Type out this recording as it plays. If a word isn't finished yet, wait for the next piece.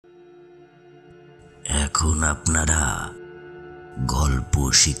এখন আপনারা গল্প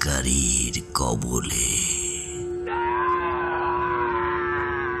শিকারীর কবলে।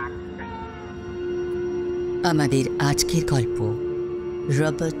 আমাদের আজকের গল্প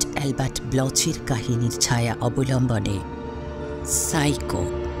রবার্ট অ্যালবার্ট ব্লচের কাহিনীর ছায়া অবলম্বনে সাইকো।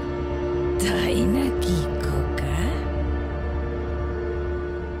 তাই নাকি খোকা?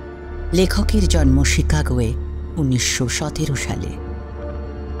 লেখকের জন্ম শিকাগোয়ে 1917 সালে,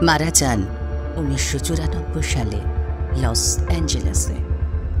 মারা যান 1994 সালে লস অ্যাঞ্জেলেসে।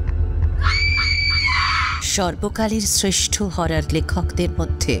 সর্বকালের শ্রেষ্ঠ হরর লেখকদের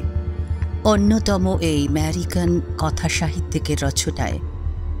মধ্যে অন্যতম এই আমেরিকান কথা সাহিত্যিকের রচনায়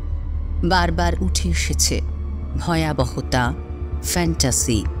বারবার উঠে এসেছে ভয়াবহতা,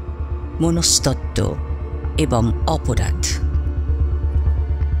 ফ্যান্টাসি, মনস্তত্ত্ব এবং অপরাধ।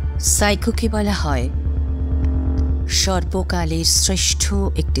 সাইকোকে বলা হয় সর্বকালের শ্রেষ্ঠ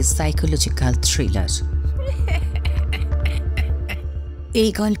একটি সাইকোলজিক্যাল থ্রিলার। এই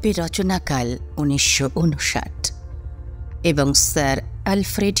গল্পের রচনাকাল 1959 এবং স্যার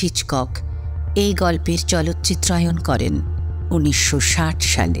অ্যালফ্রেড হিচকক এই গল্পের চলচ্চিত্রায়ন করেন 1960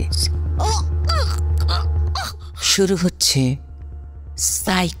 সালে। শুরু হচ্ছে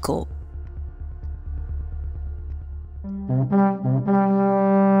সাইকো।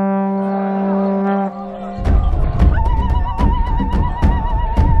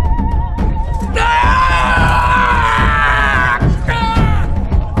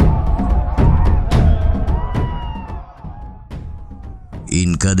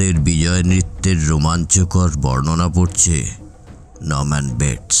 ইনকাদের বিজয় নৃত্যের রোমাঞ্চকর বর্ণনা পড়ছে নরম্যান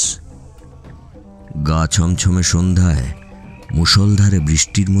বেটস। গা ছমছমে সন্ধ্যায় মুষলধারে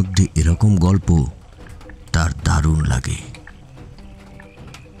বৃষ্টির মধ্যে এরকম গল্প তার দারুণ লাগে।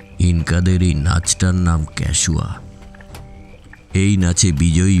 ইনকাদের এই নাচটার নাম ক্যাশুয়া। এই নাচে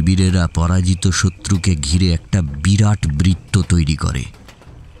বিজয়ী বীরেরা পরাজিত শত্রুকে ঘিরে একটা বিরাট বৃত্ত তৈরি করে,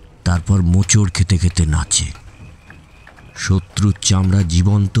 তারপর মোচড় খেতে খেতে নাচে। শত্রুর চামড়া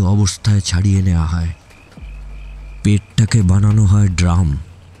জীবন্ত অবস্থায় ছাড়িয়ে নেওয়া হয়, পেটটাকে বানানো হয় ড্রাম,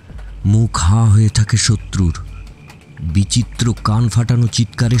 মুখ হাঁ হয়ে থাকে শত্রুর। বিচিত্র কান ফাটানো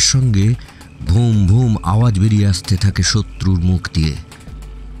চিৎকারের সঙ্গে ভুম ভুম আওয়াজ বেরিয়ে আসতে থাকে শত্রুর মুখ দিয়ে।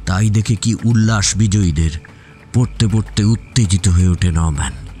 তাই দেখে কি উল্লাস বিজয়ীদের! পড়তে পড়তে উত্তেজিত হয়ে ওঠে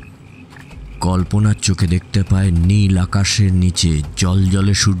নরম্যান। কল্পনার চোখে দেখতে পায় নীল আকাশের নিচে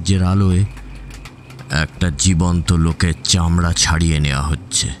জলজলে সূর্যের আলোয় একটা জীবন্ত লোকের চামড়া ছাড়িয়ে নেওয়া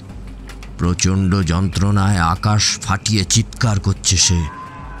হচ্ছে। প্রচণ্ড যন্ত্রণায় আকাশ ফাটিয়ে চিৎকার করছে সে,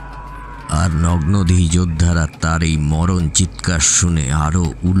 আর নগ্নদেহী যোদ্ধারা তার এই মরণ চিৎকার শুনে আরও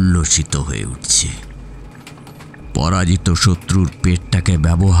উল্লসিত হয়ে উঠছে। পরাজিত শত্রুর পেটটাকে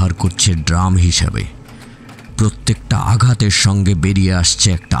ব্যবহার করছে ড্রাম হিসাবে। প্রত্যেকটা আঘাতের সঙ্গে বেরিয়ে আসছে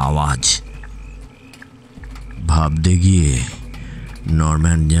একটা আওয়াজ। ভাবতে গিয়ে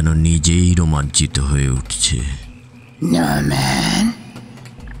নরম্যান যেন নিজেই রোমাঞ্চিত হয়ে উঠছে। নরম্যান,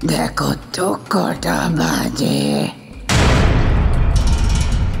 দেখো তো কটা বাজে।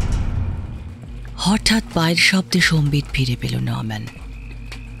 হঠাৎ পায়ের শব্দে সম্বিত ফিরে পেল নরম্যান।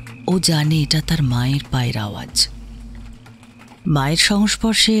 ও জানে এটা তার মায়ের পায়ের আওয়াজ। মায়ের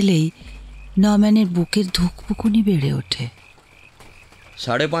সংস্পর্শে এলেই নরম্যানের বুকের ধুকপুকুনি বেড়ে ওঠে।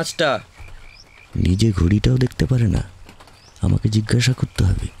 5:30। নিজে ঘড়িটাও দেখতে পারে না, আমাকে জিজ্ঞাসা করতে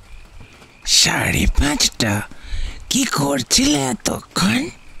হবে। 5:30? কি করছিলে এতক্ষণ?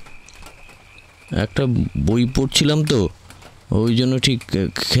 একটা বই পড়ছিলাম তো, ওই জন্য ঠিক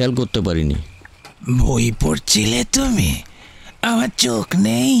খেয়াল করতে পারিনি। বই পড়ছিলে তুমি? আমার চোখ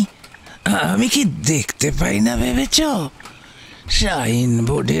নেই? আমি কি দেখতে পাই না ভেবেছ? সাইন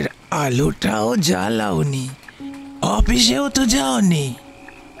বোর্ডের আলোটাও জ্বালাওনি, অফিসেও তো যাওনি।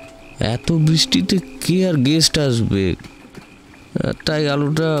 এত বৃষ্টিতে কে আর গেস্ট আসবে, তাই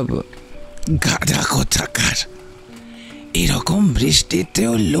আলোটা। গাধা কোথাকার! এরকম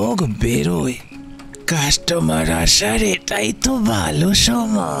বৃষ্টিতেও লোক বেরোয়। কাস্টমার আসার এটাই তো ভালো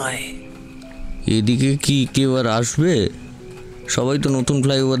সময়। এদিকে কি কেউ আর আসবে? সবাই তো নতুন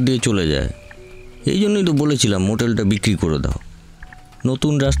ফ্লাইওভার দিয়ে চলে যায়। এই জন্যই তো বলেছিলাম মোটেলটা বিক্রি করে দাও।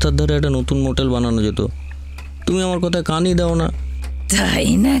 নতুন রাস্তার ধারে একটা নতুন মোটেল বানানো যেত। তুমি আমার কথায় কানই দাও না। তাই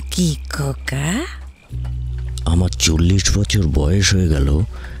না কি খোকা? আমার 40 বছর বয়স হয়ে গেল,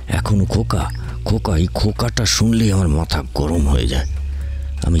 এখনো খোকা খোকা। এই খোকাটা শুনলেই আমার মাথা গরম হয়ে যায়।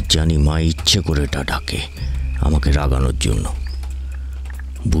 আমি জানি মা ইচ্ছে করে এটা ডাকে আমাকে রাগানোর জন্য।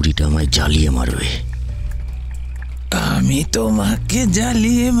 বুড়িটা আমায় জ্বালিয়ে মারবে। আমি তোমাকে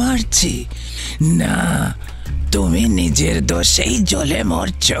জ্বালিয়ে মারছি না, তুমি নিজের দোষেই জ্বলে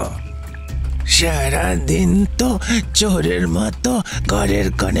মরছ। সারাদিন তো চোরের মতো ঘরের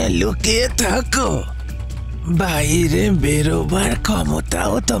কোণে লুকিয়ে থাকো, বাইরে বেরোবার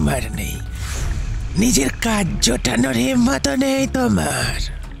ক্ষমতাও তোমার নেই, নিজের কাজ জোটানোর হিম্মত নেই তোমার,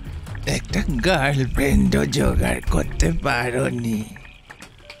 একটা গার্লফ্রেন্ডও জোগাড় করতে পারোনি।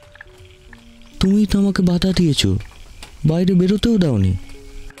 তুমি তো আমাকে বাধা দিয়েছ, বাইরে বেরোতেও দাওনি।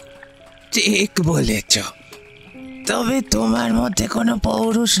 ঠিক বলেছ, তবে তোমার মধ্যে কোনো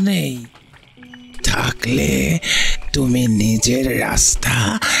পৌরুষ নেই। থাকলে তুমি নিজের রাস্তা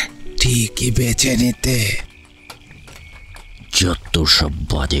ঠিকই বেছে নিতে। যত সব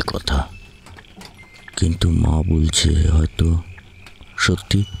বাজে কথা, কিন্তু মা বলছে হয়তো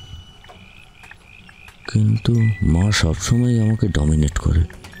সত্যি। কিন্তু মা সবসময় আমাকে ডমিনেট করে।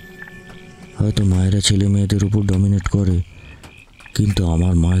 হয়তো মায়েরা ছেলে মেয়েদের উপর ডমিনেট করে, কিন্তু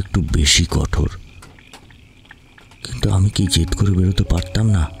আমার মা একটু বেশি কঠোর। কিন্তু আমি কি জেদ করে বেরোতে পারতাম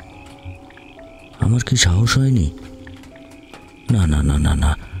না? আমার কি সাহস হয়নি? না না না না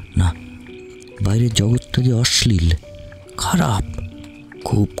না না, বাইরের জগৎটা যে অশ্লীল, খারাপ,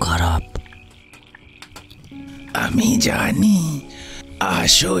 খুব খারাপ। আমি জানি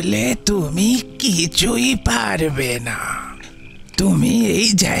আসলে তুমি কিছুই পারবে না, তুমি এই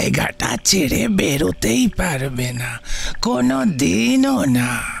জায়গাটা ছেড়ে বেরোতেই পারবে না, কোনো দিনও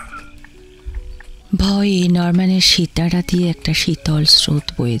না। ভয়ে নরম্যানের সীতারা দিয়ে একটা শীতল স্রোত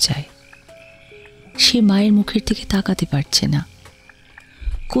বয়ে যায়। সে মায়ের মুখের দিকে তাকাতে পারছে না।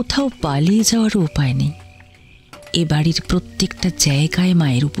 কোথাও পালিয়ে যাওয়ারও উপায় নেই। এ বাড়ির প্রত্যেকটা জায়গায়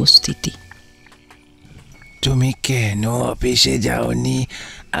মায়ের উপস্থিতি। তুমি কেন অফিসে যাওনি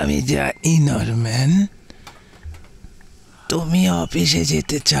আমি জানি নরম্যান। তুমি অফিসে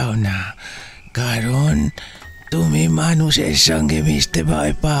যেতে চাও না কারণ তুমি মানুষের সঙ্গে মিশতে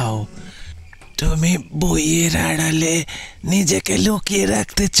ভয় পাও। তুমি বইয়ের আড়ালে নিজেকে লুকিয়ে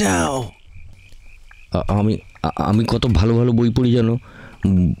রাখতে চাও। আমি আমি কত ভালো ভালো বই পড়ি জানো?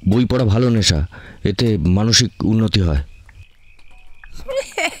 বই পড়া ভালো নেশা, এতে মানসিক উন্নতি হয়।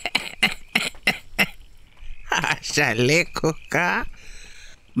 আসলে খোকা,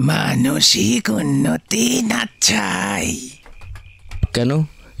 মানসিক উন্নতি না চাই। কেন?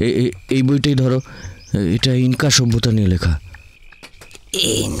 এই বইটাই ধরো, এটা ইনকা সভ্যতা নিয়ে লেখা।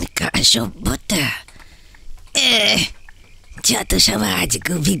 ইনকা সভ্যতা? যত সব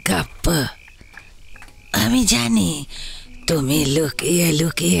আজগুবি গপ্প। আমি জানি তুমি লুকিয়ে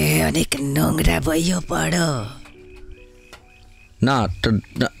লুকিয়ে অনেক নোংরা বইও পড়ো। না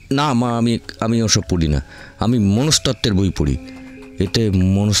না মা, আমি ওসব পড়ি না। আমি মনস্তত্ত্বের বই পড়ি, এতে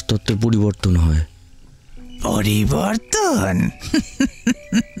মনস্তত্ত্বের পরিবর্তন হয়। পরিবর্তন?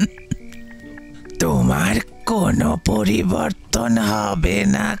 তোমার কোনো পরিবর্তন হবে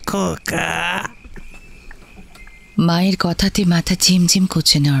না খোকা। মায়ের কথাতে মাথা ঝিমঝিম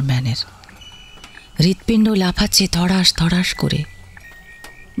করছে নরম্যানের। হৃৎপিণ্ড লাফাচ্ছে ধড়াস ধড়াস করে।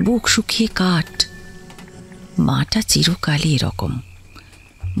 বুক শুকিয়ে কাঠ। মাটা চিরকালই এরকম,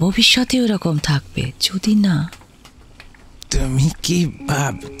 ভবিষ্যতেও এরকম থাকবে যদি না। তুমি কি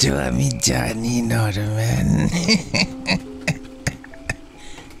ভাবছো আমি জানি নরম্যান?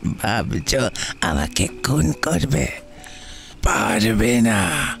 ভাবছো আমাকে খুন করবে? পারবে না,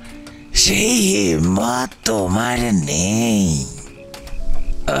 সেই হিম্মত তোমার নেই।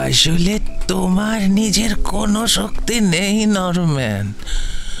 আসলে তোমার নিজের কোনো শক্তি নেই নরম্যান।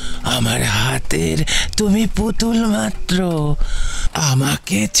 আমার হাতের তুমি পুতুল মাত্র।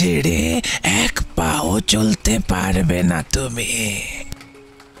 আমাকে ছেড়ে এক পাও চলতে পারবে না তুমি।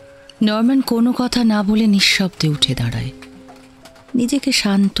 নরম্যান কোনো কথা না বলে নিঃশব্দে উঠে দাঁড়ায়। নিজেকে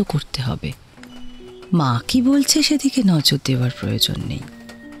শান্ত করতে হবে। মা কি বলছে সেদিকে নজর দেওয়ার প্রয়োজন নেই।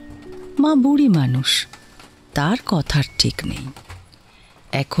 মা বুড়ি মানুষ, তার কথার ঠিক নেই।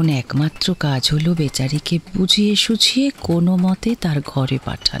 এখন একমাত্র কাজ হলো বেচারিকে বুঝিয়ে সুঝিয়ে কোনো মতে তার ঘরে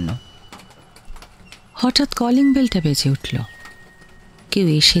পাঠানো। হঠাৎ কলিং বেলটা বেজে উঠল। কেউ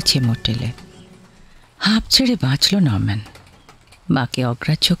এসেছে মোটেলে। হাঁপ ছেড়ে বাঁচল নরম্যান। মাকে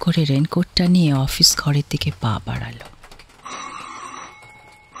অগ্রাহ্য করে রেনকোটটা নিয়ে অফিস ঘরের দিকে পা বাড়ালো।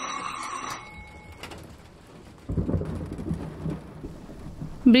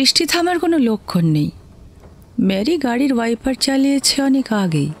 বৃষ্টি থামার কোনো লক্ষণ নেই। ম্যারি গাড়ির ওয়াইপার চালিয়েছে অনেক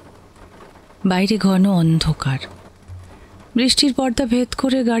আগেই। বাইরে ঘন অন্ধকার। বৃষ্টির পর্দা ভেদ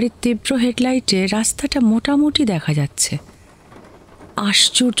করে গাড়ির তীব্র হেডলাইটে রাস্তাটা মোটামুটি দেখা যাচ্ছে।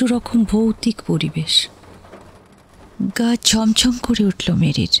 আশ্চর্য রকম ভৌতিক পরিবেশ। গা ছমছম করে উঠল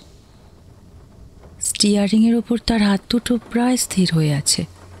মেরির। স্টিয়ারিংয়ের ওপর তার হাত দুটো প্রায় স্থির হয়ে আছে।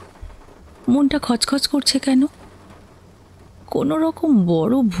 মনটা খচখচ করছে কেন? কোনো রকম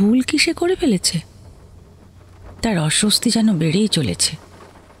বড় ভুল কি সে করে ফেলেছে? তার অস্বস্তি যেন বেড়েই চলেছে।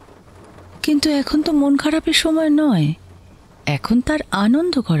 কিন্তু এখন তো মন খারাপের সময় নয়, এখন তার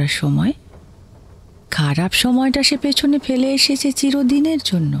আনন্দ করার সময়। খারাপ সময়টা সে পেছনে ফেলে এসেছে চিরদিনের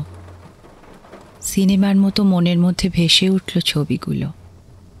জন্য। সিনেমার মতো মনের মধ্যে ভেসে উঠল ছবিগুলো।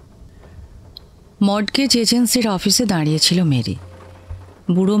 মর্টগেজ এজেন্সির অফিসে দাঁড়িয়েছিল মেরি।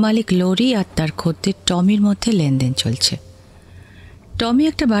 বুড়ো মালিক লরি আর তার খদ্দের টমির মধ্যে লেনদেন চলছে। টমি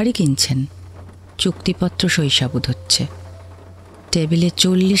একটা বাড়ি কিনছেন, চুক্তিপত্র সইসাবুদ হচ্ছে। টেবিলে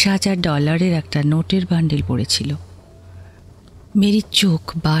 $40,000 একটা নোটের বান্ডিল পড়েছিল। মেরির চোখ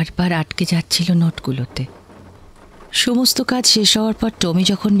বারবার আটকে যাচ্ছিল নোটগুলোতে। সমস্ত কাজ শেষ হওয়ার পর টমি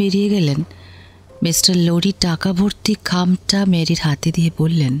যখন বেরিয়ে গেলেন, মিস্টার লরি টাকা ভর্তি খামটা মেরির হাতে দিয়ে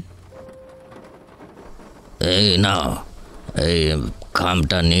বললেন, এই না, এই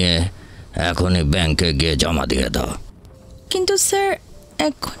খামটা নিয়ে এখনই ব্যাংকে গিয়ে জমা দিয়ে দাও। কিন্তু স্যার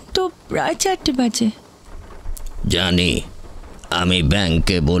এখন তো প্রায় 4টে বাজে। জানি, আমি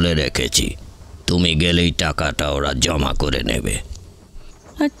ব্যাংকে বলে রেখেছি, তুমি গেলেই টাকাটা ওরা জমা করে নেবে।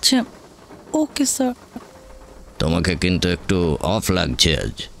 আচ্ছা, ওকে স্যার। তোমাকে কিন্তু একটু অফ লাগছে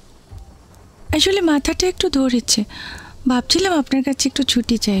আজ। আসলে মাথাটা একটু ধরেছে, ভাবছিলাম আপনার কাছে একটু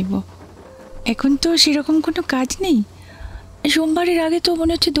ছুটি চাইব। এখন তো সেরকম কোনো কাজ নেই, সোমবারের আগে তো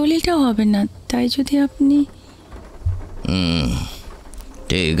মনে হচ্ছে দলিলটাও হবে না, তাই যদি আপনি।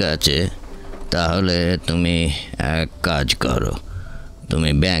 ঠিক আছে, তাহলে তুমি এক কাজ করো,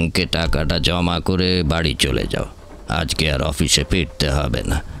 তুমি ব্যাংকে টাকাটা জমা করে বাড়ি চলে যাও। আজকে আর অফিসে ফিরতে হবে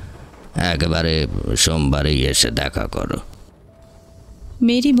না, একেবারে সোমবারেই এসে দেখা করো।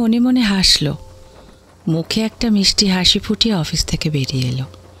 মেরি মনে মনে হাসল, মুখে একটা মিষ্টি হাসি ফুটিয়ে অফিস থেকে বেরিয়ে এলো।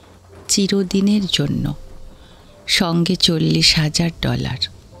 চিরদিনের জন্য, সঙ্গে $40,000।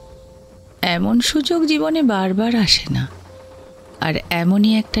 এমন সুযোগ জীবনে বারবার আসে না, আর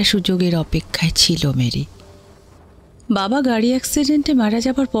এমনই একটা সুযোগের অপেক্ষায় ছিল মেরি। বাবা গাড়ি অ্যাক্সিডেন্টে মারা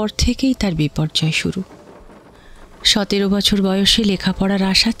যাবার পর থেকেই তার বিপর্যয় শুরু। 17 বছর বয়সে লেখাপড়ার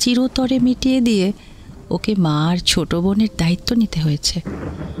আশা চিরতরে মিটিয়ে দিয়ে ওকে মা আর ছোট বোনের দায়িত্ব নিতে হয়েছে।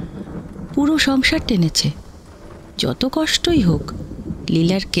 পুরো সংসার টেনেছে। যত কষ্টই হোক,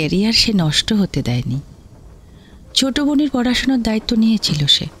 লীলার ক্যারিয়ার সে নষ্ট হতে দেয়নি। ছোট বোনের পড়াশোনার দায়িত্ব নিয়েছিল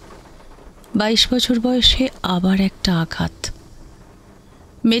সে। 22 বছর বয়সে আবার একটা আঘাত।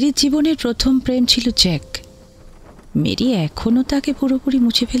 মেরির জীবনের প্রথম প্রেম ছিল জ্যাক। মেরি এখনও তাকে পুরোপুরি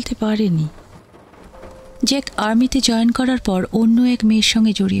মুছে ফেলতে পারেনি। জ্যাক আর্মিতে জয়েন করার পর অন্য এক মেয়ের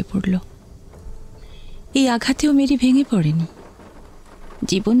সঙ্গে জড়িয়ে পড়ল। এই আঘাতেও মেরি ভেঙে পড়েনি।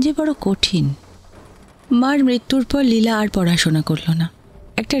 জীবন যে বড় কঠিন। মার মৃত্যুর পর লীলা আর পড়াশোনা করল না।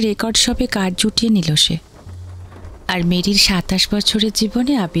 একটা রেকর্ড শপে কাজ জুটিয়ে নিল সে। আর মেরির 27 বছরের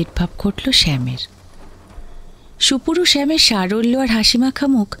জীবনে আবির্ভাব ঘটল শ্যামের। সুপুরু শ্যামের সারল্য আর হাসিমাখা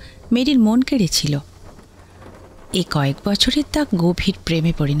মুখ মেরির মন কেড়েছিল। এই কয়েক বছরের তা গভীর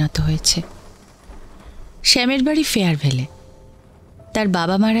প্রেমে পরিণত হয়েছে। শ্যামের বাড়ি ফেয়ারভেলে। তার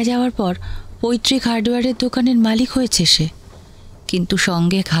বাবা মারা যাওয়ার পর পৈতৃক হার্ডওয়্যারের দোকানের মালিক হয়েছে সে, কিন্তু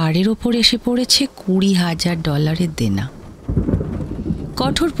সঙ্গে ঘাড়ের ওপর এসে পড়েছে $20,000 দেনা।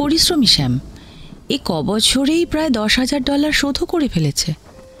 কঠোর পরিশ্রমী শ্যাম এই কবছরেই প্রায় $10,000 শোধও করে ফেলেছে।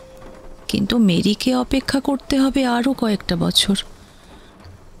 কিন্তু মেরিকে অপেক্ষা করতে হবে আরও কয়েকটা বছর,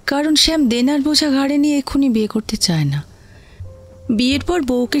 কারণ শ্যাম দেনার বোঝা ঘাড়ে নিয়ে এক্ষুনি বিয়ে করতে চায় না। বিয়ের পর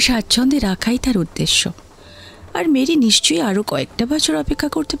বউকে স্বাচ্ছন্দ্যে রাখাই তার উদ্দেশ্য। আর মেরি নিশ্চয়ই আরও কয়েকটা বছর অপেক্ষা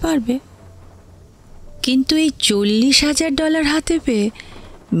করতে পারবে। কিন্তু এই $40,000 হাতে পেয়ে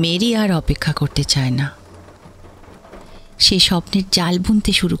মেরি আর অপেক্ষা করতে চায় না। সে স্বপ্নের জাল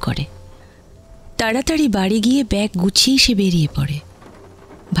বুনতে শুরু করে। তাড়াতাড়ি বাড়ি গিয়ে ব্যাগ গুছিয়ে সে বেরিয়ে পড়ে।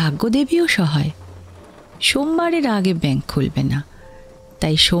 ভাগ্যদেবীও সহায়। সোমবারের আগে ব্যাংক খুলবে না,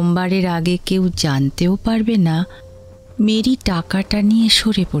 তাই সোমবারের আগে কেউ জানতেও পারবে না মেরি টাকাটা নিয়ে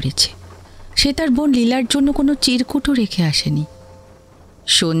সরে পড়েছে। সে তার বোন লীলার জন্য কোনো চিরকুটও রেখে আসেনি।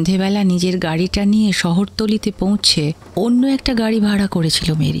 সন্ধেবেলা নিজের গাড়িটা নিয়ে শহরতলিতে পৌঁছে অন্য একটা গাড়ি ভাড়া করেছিল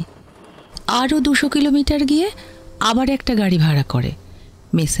মেরি। আরও 200 কিলোমিটার গিয়ে আবার একটা গাড়ি ভাড়া করে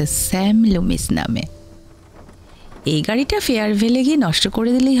মিসেস স্যাম লুমিস নামে। এই গাড়িটা ফেয়ারভেলে গিয়ে নষ্ট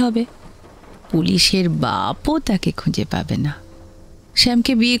করে দিলেই হবে। পুলিশের বাপও তাকে খুঁজে পাবে না।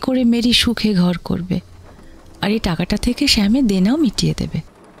 শ্যামকে বিয়ে করে মেরি সুখে ঘর করবে, আর এই টাকাটা থেকে শ্যামের দেনাও মিটিয়ে দেবে।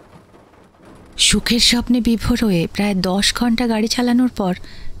 সুখের স্বপ্নে বিভোর হয়ে প্রায় 10 ঘন্টা গাড়ি চালানোর পর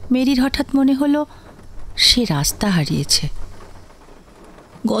মেরির হঠাৎ মনে হলো সে রাস্তা হারিয়েছে।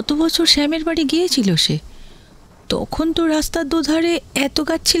 গত বছর শ্যামের বাড়ি গিয়েছিল সে, তখন তো রাস্তার দুধারে এত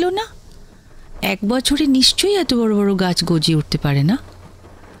গাছ ছিল না। 1 বছরে নিশ্চয়ই এত বড় বড় গাছ গজিয়ে উঠতে পারে না।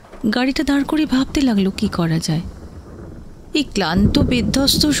 গাড়িটা দাঁড় করে ভাবতে লাগলো কি করা যায়। এই ক্লান্ত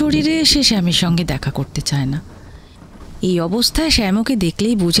বিধ্বস্ত শরীরে সে শ্যামের সঙ্গে দেখা করতে চায় না। এই অবস্থায় শ্যামকে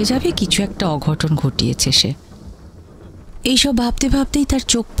দেখলেই বুঝে যাবে কিছু একটা অঘটন ঘটিয়েছে সে। এইসব ভাবতে ভাবতেই তার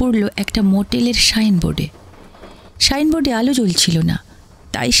চোখ পড়ল একটা মোটেলের সাইনবোর্ডে। সাইনবোর্ডে আলো জ্বলছিল না,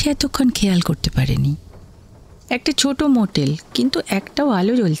 তাই সে এতক্ষণ খেয়াল করতে পারেনি। একটা ছোট মোটেল, কিন্তু একটাও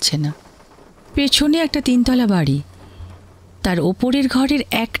আলো জ্বলছে না। পেছনে একটা 3 তলা বাড়ি, তার ওপরের ঘরের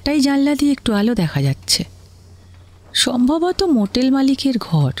একটাই জানলা দিয়ে একটু আলো দেখা যাচ্ছে। সম্ভবত মোটেল মালিকের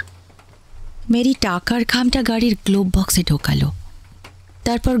ঘর। মেরি টাকার খামটা গাড়ির গ্লোব বক্সে ঢোকালো।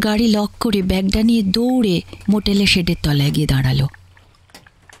 তারপর গাড়ি লক করে ব্যাগটা নিয়ে দৌড়ে মোটেলের শেডের তলায় গিয়ে দাঁড়ালো।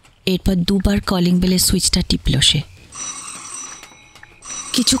 এরপর 2 বার কলিং বেলের সুইচটা টিপল সে।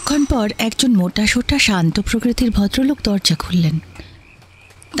 কিছুক্ষণ পর একজন মোটাসোটা শান্ত প্রকৃতির ভদ্রলোক দরজা খুললেন।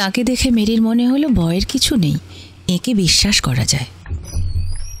 তাকে দেখে মেরির মনে হলো ভয়ের কিছু নেই, একে বিশ্বাস করা যায়।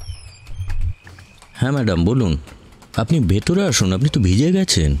 হ্যাঁ ম্যাডাম, বলুন। আপনি ভেতরে আসুন, আপনি তো ভিজে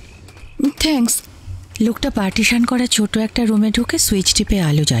গেছেন। থ্যাঙ্কস। লোকটা পার্টিশন করা ছোট একটা রুমে ঢুকে সুইচ টিপে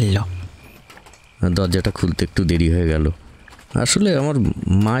আলো জ্বালল। দরজাটা খুলতে একটু দেরি হয়ে গেল। আসলে আমার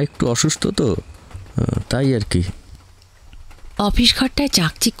মা একটু অসুস্থ তো, তাই আর কি। অফিস ঘরটায়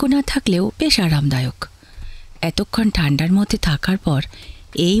চাকচিক্য না থাকলেও বেশ আরামদায়ক। এতক্ষণ ঠান্ডার মধ্যে থাকার পর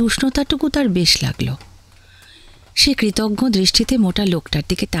এই উষ্ণতাটুকু তার বেশ লাগলো। সে কৃতজ্ঞ দৃষ্টিতে মোটা লোকটার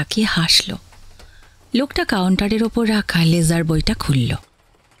দিকে তাকিয়ে হাসল। লোকটা কাউন্টারের ওপর রাখা লেজার বইটা খুলল।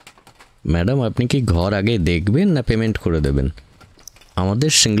 ম্যাডাম, আপনি কি ঘর আগে দেখবেন না পেমেন্ট করে দেবেন?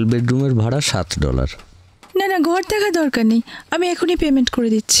 আমাদের সিঙ্গেল বেডরুমের ভাড়া $7। না না, ঘর দেখা দরকার নেই, আমি এখনই পেমেন্ট করে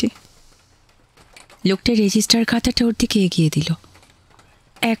দিচ্ছি। লোকটা রেজিস্টার খাতাটা ওর দিকে এগিয়ে দিল।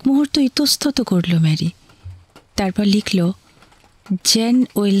 এক মুহূর্ত ইতস্তত করল মেরি। তারপর লিখল জেন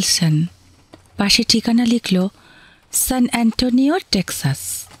উইলসন। পাশে ঠিকানা লিখল সান অ্যান্টোনিও, টেক্সাস।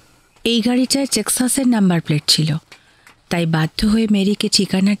 এই গাড়িটায় টেক্সাসের নাম্বার প্লেট ছিল, তাই বাধ্য হয়ে মেরিকে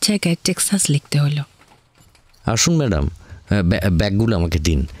ঠিকানার জায়গায় টেক্সাস লিখতে হলো। আসুন ম্যাডাম, ব্যাগগুলো আমাকে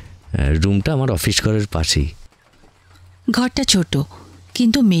দিন। রুমটা আমার অফিস ঘরের পাশেই। ঘরটা ছোট,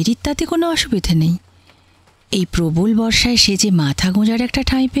 কিন্তু মেরির তাতে কোনো অসুবিধে নেই। এই প্রবল বর্ষায় সে যে মাথা গোঁজার একটা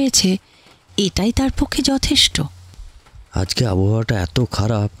ঠাঁই পেয়েছে, এটাই তার পক্ষে যথেষ্ট। আজকে আবহাওয়াটা এত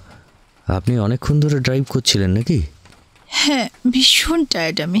খারাপ। আপনি অনেকক্ষণ ধরে ড্রাইভ করছিলেন নাকি? হ্যাঁ, ভীষণ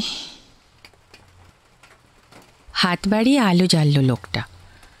টায়ার্ড আমি। হাত বাড়িয়ে আলো জ্বালল লোকটা।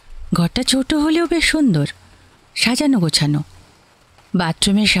 ঘরটা ছোট হলেও বেশ সুন্দর, সাজানো গোছানো।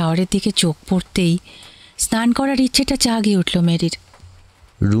 বাথরুমের শাওয়ারের দিকে চোখ পড়তেই স্নান করার ইচ্ছেটা জাগিয়ে উঠল মেরির।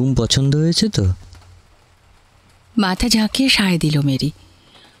 রুম পছন্দ হয়েছে তো? মাথা ঝাঁকিয়ে সায় দিল মেরি।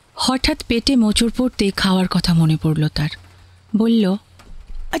 হঠাৎ পেটে মোচড় পড়তেই খাওয়ার কথা মনে পড়ল তার। বলল,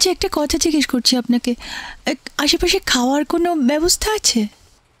 আচ্ছা, একটা কথা জিজ্ঞেস করছি আপনাকে, আশেপাশে খাওয়ার কোনো ব্যবস্থা আছে?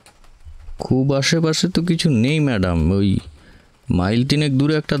 খুব আশেপাশে তো কিছু নেই ম্যাডাম। ওই মাইল 3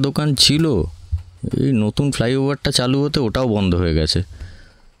 দূরে একটা দোকান ছিল, এই নতুন ফ্লাইওভারটা চালু হতে ওটাও বন্ধ হয়ে গেছে।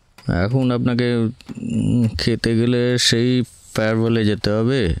 এখন আপনাকে খেতে গেলে সেই ফেয়ারওয়েলে যেতে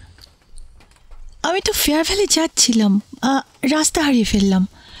হবে। আমি তো ফেয়ারভ্যালি যাচ্ছিলাম, রাস্তা হারিয়ে ফেললাম।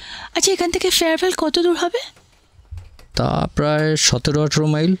 আচ্ছা, এখান থেকে ফেয়ারভ্যাল কত দূর হবে? তা প্রায় 17-18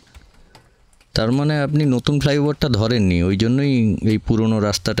 মাইল। তার মানে আপনি নতুন ফ্লাইওভারটা ধরেননি, ওই জন্যই এই পুরনো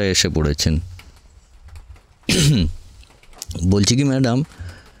রাস্তাটা এসে পড়েছেন। বলছি কি ম্যাডাম,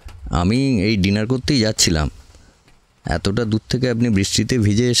 আমি এই ডিনার করতেই যাচ্ছিলাম। এতটা দূর থেকে আপনি বৃষ্টিতে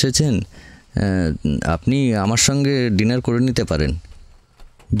ভিজে এসেছেন, আপনি আমার সঙ্গে ডিনার করে নিতে পারেন,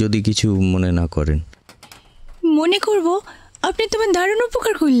 যদি কিছু মনে না করেন। মনে করব। আপনি তোমার দারুণ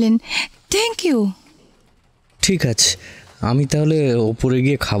উপকার করলেন, থ্যাংক ইউ। ঠিক আছে, আমি তাহলে ওপরে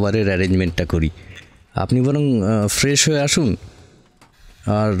গিয়ে খাবারের অ্যারেঞ্জমেন্টটা করি। আপনি বরং ফ্রেশ হয়ে আসুন।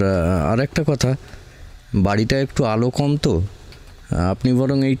 আর একটা কথা, বাড়িটা একটু আলো কম তো, আপনি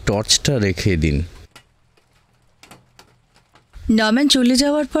বরং এই টর্চটা রেখে দিন। নরম্যান চলে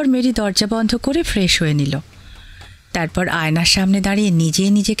যাওয়ার পর মেরি দরজা বন্ধ করে ফ্রেশ হয়ে নিল। তারপর আয়নার সামনে দাঁড়িয়ে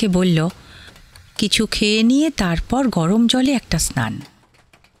নিজেকে বলল, কিছু খেয়ে নিয়ে তারপর গরম জলে একটা স্নান।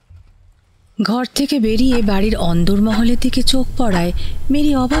 ঘর থেকে বেরিয়ে বাড়ির অন্দরমহলের দিকে চোখ পড়ায়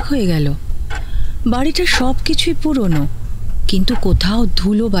মেরি অবাক হয়ে গেল। বাড়িটার সব কিছুই পুরনো, কিন্তু কোথাও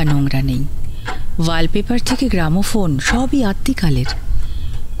ধুলো বা নোংরা নেই। ওয়ালপেপার থেকে গ্রামোফোন সবই আদ্যিকালের।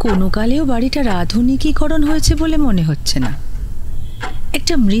 কোনো কালেও বাড়িটার আধুনিকীকরণ হয়েছে বলে মনে হচ্ছে না।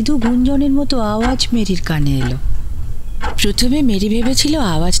 একটা মৃদু গুঞ্জনের মতো আওয়াজ মেরির কানে এলো। প্রথমে মেরি ভেবেছিল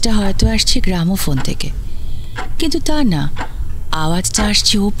আওয়াজটা হয়তো আসছে গ্রামোফোন থেকে, কিন্তু তা না, আওয়াজটা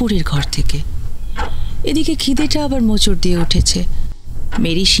আসছে ওপরের ঘর থেকে। এদিকে খিদেটা আবার মোচড় দিয়ে উঠেছে।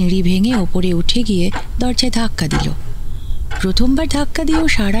 মেরি সিঁড়ি ভেঙে ওপরে উঠে গিয়ে দরজায় ধাক্কা দিল। প্রথমবার ধাক্কা দিয়েও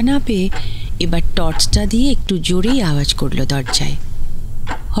সাড়া না পেয়ে এবার টর্চটা দিয়ে একটু জোরেই আওয়াজ করলো দরজায়।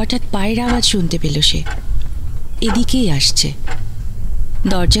 হঠাৎ পায়ের আওয়াজ শুনতে পেল সে। এদিকেই আসছে।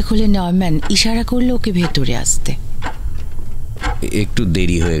 দরজা খুলে নরম্যান ইশারা করলো ওকে ভেতরে আসতে। একটু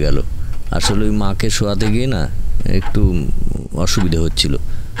দেরি হয়ে গেল, আসলে ওই মাকে শোয়াতে গিয়ে না একটু অসুবিধা হচ্ছিল।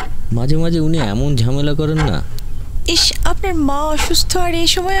 মাঝে মাঝে উনি এমন ঝামেলা করেন না। ইস, আপনার মা অসুস্থ আর এই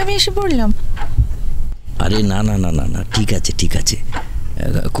সময় আমি এসে পড়লাম। আরে না না না না না, ঠিক আছে ঠিক আছে,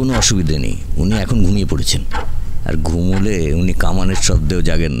 কোনো অসুবিধে নেই। উনি এখন ঘুমিয়ে পড়েছেন, আর ঘুমোলে উনি কামানের শব্দেও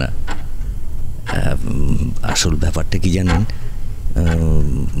জাগেন না। আসল ব্যাপারটা কি জানেন,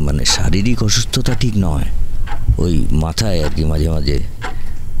 মানে শারীরিক অসুস্থতা ঠিক নয়, ওই মাথায় আর কি মাঝে মাঝে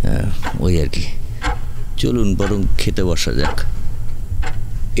ওই আর কি। চলুন বরং খেতে বসা যাক।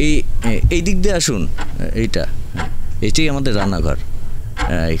 এই দিক দিয়ে আসুন, এটাই আমাদের রান্নাঘর।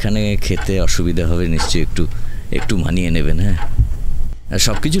 এখানে খেতে অসুবিধা হবে নিশ্চয়ই, একটু মানিয়ে নেবেন। হ্যাঁ,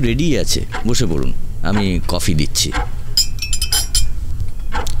 সব কিছু রেডি আছে, বসে পড়ুন, আমি কফি দিচ্ছি।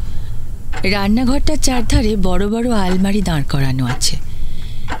 রান্নাঘরটার চারধারে বড় বড় আলমারি দাঁড় করানো আছে।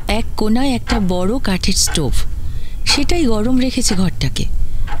 এক কোনায় একটা বড় কাঠের স্টোভ, সেটাই গরম রেখেছে ঘরটাকে।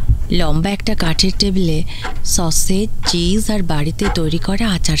 লম্বা একটা কাঠের টেবিলে সসেজ, চিজ আর বাড়িতে তৈরি করা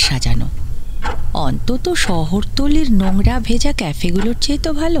আচার সাজানো। অন্তত শহরতলির নোংরা ভেজা ক্যাফেগুলোর চেয়ে তো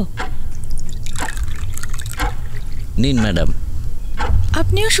ভালো। নিন ম্যাডাম।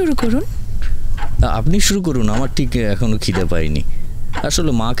 আপনিও শুরু করুন। আপনি শুরু করুন, আমার ঠিক এখনো খিদে পাইনি।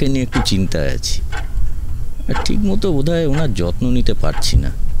 আসলে মাকে নিয়ে একটু চিন্তায় আছি, ঠিক মতো বোধহয় ওনার যত্ন নিতে পারছি না।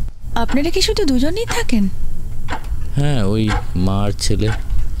 আপনারা কি শুধু দুজনেই থাকেন? হ্যাঁ, ওই মা আর ছেলে।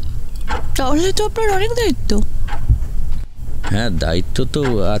 তাহলে তো আপনার অনেক দায়িত্ব। হ্যাঁ, দায়িত্ব তো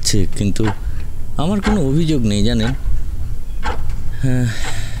আছে, কিন্তু আমার কোনো অভিযোগ নেই জানেন। হ্যাঁ,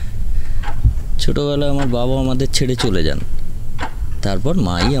 ছোটোবেলায় আমার বাবা আমাদের ছেড়ে চলে যান, তারপর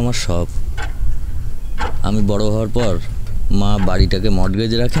মাই আমার সব। আমি বড় হওয়ার পর মা বাড়িটাকে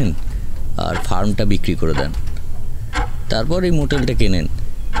মর্টগেজ রাখেন আর ফার্মটা বিক্রি করে দেন, তারপর এই মোটেলটা কেনেন।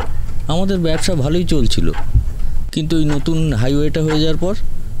 আমাদের ব্যবসা ভালোই চলছিল, কিন্তু এই নতুন হাইওয়েটা হয়ে যাওয়ার পর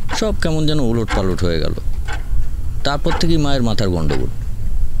সব কেমন যেন ওলট পালট হয়ে গেল। তারপর থেকেই মায়ের মাথার গণ্ডগোল।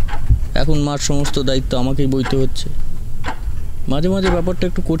 এখন মার সমস্ত দায়িত্ব আমাকেই বইতে হচ্ছে। মাঝে মাঝে ব্যাপারটা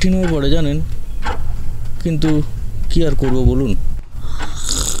একটু কঠিন হয়ে পড়ে জানেন, কিন্তু কি আর করব বলুন।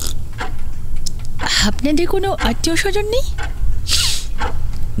 আপনাদের কোনো আত্মীয় স্বজন নেই?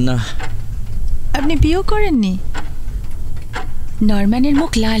 না। আপনি বিয়েও করেননি? নরম্যানের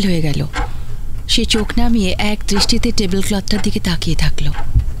মুখ লাল হয়ে গেল। সে চোখ নামিয়ে এক দৃষ্টিতে টেবিল ক্লথটার দিকে তাকিয়ে থাকলো।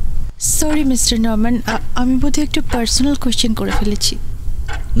 সরি মিস্টার নরম্যান, আমি বোধহয় একটু পার্সোনাল কোয়েশ্চেন করে ফেলেছি।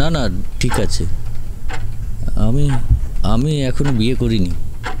 না না, ঠিক আছে। আমি এখনো বিয়ে করিনি।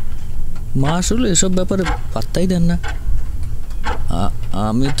 মা আসলে এসব ব্যাপারে পাত্তাই দেন না।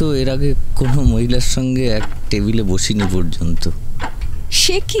 আমি তো এর আগে কোনো মহিলার সঙ্গে এক টেবিলে বসিনি পর্যন্ত।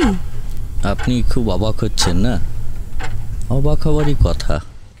 সে কি? আপনি খুব অবাক হচ্ছেন না? অবাক হওয়ারই কথা।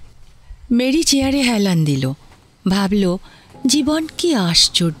 মেরি চেয়ারে হেলান দিল। ভাবল, জীবন কি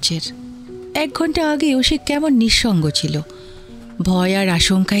আশ্চর্যের। 1 ঘন্টা আগেও সে কেমন নিঃসঙ্গ ছিল, ভয় আর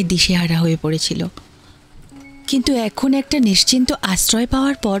আশঙ্কায় দিশেহারা হয়ে পড়েছিল। কিন্তু এখন একটা নিশ্চিন্ত আশ্রয়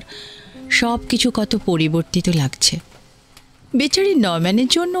পাওয়ার পর সব কিছু কত পরিবর্তিত লাগছে। বেচারি নরম্যানের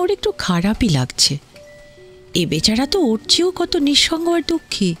জন্য ওর একটু খারাপই লাগছে। এ বেচারা তো ওর চেয়েও কত নিঃসঙ্গ আর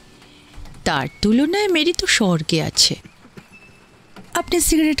দুঃখী। তার তুলনায় মেরি তো স্বর্গে আছে। আপনি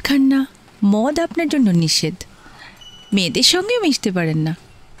সিগারেট খান না, মদ আপনার জন্য নিষেধ, মেয়েদের সঙ্গে মিশতে পারেন না,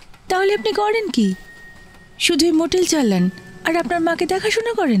 তাহলে আপনি করেন কি? শুধুই মোটেল চালান আর আপনার মাকে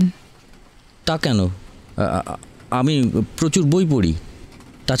দেখাশোনা করেন? তা কেন? আমি প্রচুর বই পড়ি,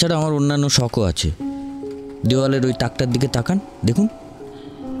 তাছাড়া আমার অন্যান্য শখও আছে। দেওয়ালের ওই তাকটার দিকে তাকান, দেখুন।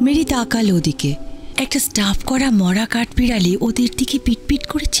 মেরি তাকাল ওদিকে। একটা স্টাফ করা মরা কাঠবিড়ালি ওদের দিকে পিটপিট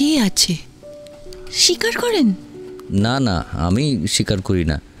করে চেয়ে আছে। শিকার করেন? না না, আমি শিকার করি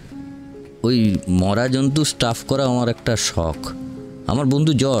না। ওই মরা জন্তু স্টাফ করা আমার একটা শখ। আমার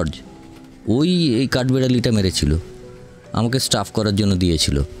বন্ধু জর্জ এই কাঠবিড়ালিটা মেরেছিল, আমাকে স্টাফ করার জন্য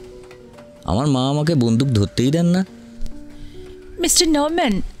দিয়েছিল। আমার মা আমাকে বন্দুক ধরতেই দেন না। মিস্টার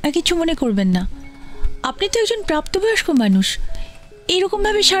নরম্যান, আর কিছু মনে করবেন না। আপনি তো একজন প্রাপ্তবয়স্ক মানুষ।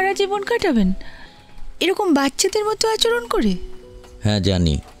 এরকমভাবে সারা জীবন কাটাবেন এরকম বাচ্চাদের মতো আচরণ করে? হ্যাঁ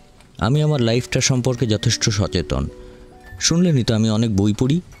জানি, আমি আমার লাইফটা সম্পর্কে যথেষ্ট সচেতন। শুনলেনই তো, আমি অনেক বই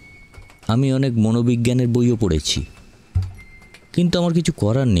পড়ি, আমি অনেক মনোবিজ্ঞানের বইও পড়েছি। কিন্তু আমার কিছু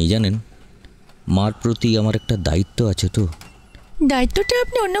করার নেই জানেন, মার প্রতি আমার একটা দায়িত্ব আছে। তো দায়িত্বটা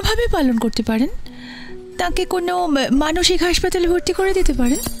আপনি অন্যভাবে পালন করতে পারেন। তাকে কোনো মানসিক হাসপাতালে ভর্তি করে দিতে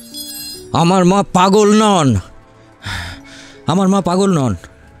পারেন। আমার মা পাগল নন, আমার মা পাগল নন।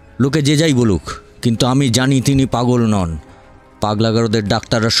 লোকে যে যাই বলুক, কিন্তু আমি জানি তিনি পাগল নন। পাগলা গারদের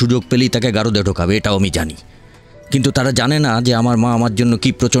ডাক্তাররা সুযোগ পেলেই তাকে গারদে ঢোকাবে, এটাও আমি জানি। কিন্তু তারা জানে না যে আমার মা আমার জন্য কি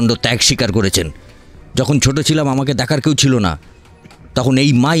প্রচণ্ড ত্যাগ স্বীকার করেছেন। যখন ছোট ছিলাম আমাকে দেখার কেউ ছিল না, তখন এই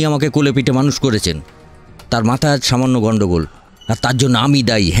মাই আমাকে কোলে পিঠে মানুষ করেছেন। তার মাথায় সামান্য গণ্ডগোল, আর তার জন্য আমি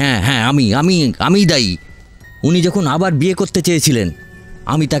দায়ী। হ্যাঁ হ্যাঁ, আমি দায়ী। উনি যখন আবার বিয়ে করতে চেয়েছিলেন,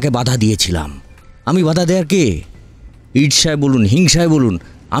 আমি তাকে বাধা দিয়েছিলাম। আমি বাধা দেওয়ার কে? ঈর্ষায় বলুন, হিংসায় বলুন,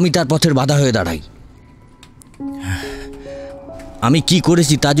 আমি তার পথের বাধা হয়ে দাঁড়াই। আমি কি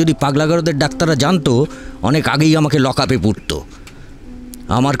করেছি তা যদি পাগলাগারদের ডাক্তাররা জানতো, অনেক আগেই আমাকে লকআপে পুরতো।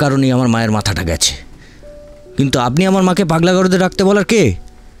 আমার কারণেই আমার মায়ের মাথাটা গেছে। কিন্তু আপনি আমার মাকে পাগলাগারদের রাখতে বলার কে?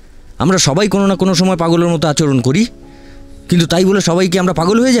 আমরা সবাই কোনো না কোনো সময় পাগলের মতো আচরণ করি, কিন্তু তাই বলে সবাই কি আমরা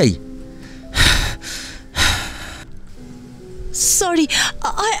পাগল হয়ে যাই? Sorry,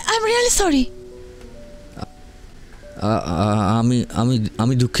 I am really sorry.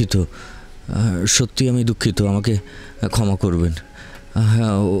 আমি দুঃখিত, সত্যি আমি দুঃখিত। আমাকে ক্ষমা করবেন।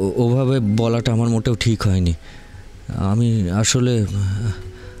 ওভাবে বলাটা আমার মোটেও ঠিক হয়নি। আমি আসলে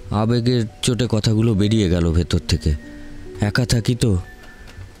আবেগের চোটে কথাগুলো বেরিয়ে গেল ভেতর থেকে। একা থাকি তো,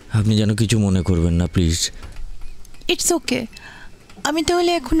 আপনি যেন কিছু মনে করবেন না প্লিজ। It's okay. আমি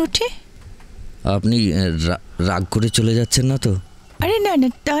তাহলে এখন উঠি? আপনি রাগ করে চলে যাচ্ছেন না তো? আরে না না,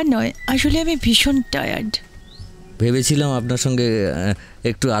 তা নয়, আসলে আমি ভীষণ টায়ার্ড। ভেবেছিলাম আপনার সঙ্গে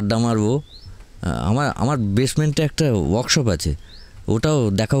একটু আড্ডা মারবো। আমার বেসমেন্টে একটা ওয়ার্কশপ আছে, ওটাও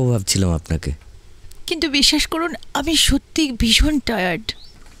দেখাবো ভাবছিলাম আপনাকে। কিন্তু বিশ্বাস করুন, আমি সত্যি ভীষণ টায়ার্ড।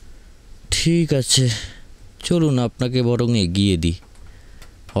 ঠিক আছে, চলুন আপনাকে বরং এগিয়ে দিই।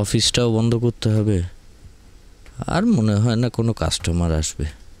 অফিসটাও বন্ধ করতে হবে, আর মনে হয় না কোনো কাস্টমার আসবে।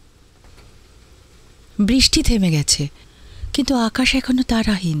 বৃষ্টি থেমে গেছে, কিন্তু আকাশ এখনো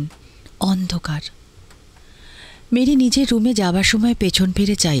তারাহীন, অন্ধকার। মেরি নিজের রুমে যাবার সময় পেছন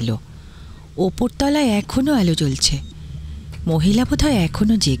ফিরে চাইল। ওপরতলায় এখনও আলো জ্বলছে। মহিলা বোধহয়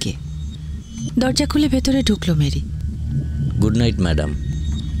এখনও জেগে। দরজা খুলে ভেতরে ঢুকলো Mary. Good night madam.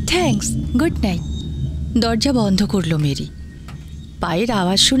 Thanks, good night. দরজা বন্ধ করলো মেরি। পায়ের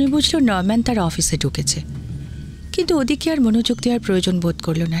আওয়াজ শুনে বুঝল নরম্যান তার অফিসে ঢুকেছে, কিন্তু ওদিকে আর মনোযোগ দেওয়ার প্রয়োজন বোধ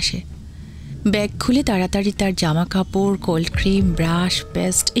করল না সে। ব্যাগ খুলে তাড়াতাড়ি তার জামা কাপড়, কোল্ড ক্রিম, ব্রাশ,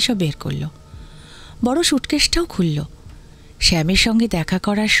 পেস্ট এসব বের করলো। বড় সুটকেসটাও খুলল। শ্যামের সঙ্গে দেখা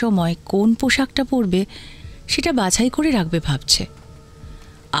করার সময় কোন পোশাকটা পরবে সেটা বাছাই করে রাখবে ভাবছে।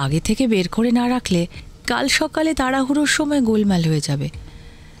 আগে থেকে বের করে না রাখলে কাল সকালে তাড়াহুড়োর সময় গোলমাল হয়ে যাবে।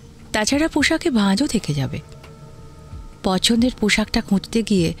 তাছাড়া পোশাকে ভাঁজও থেকে যাবে। পছন্দের পোশাকটা খুঁজতে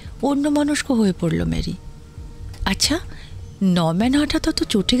গিয়ে অন্যমনস্ক হয়ে পড়ল মেরি। আচ্ছা, নরম্যান হঠাৎ অত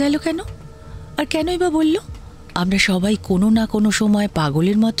চটে গেল কেন? আর কেনই বা বলল আমরা সবাই কোনো না কোনো সময়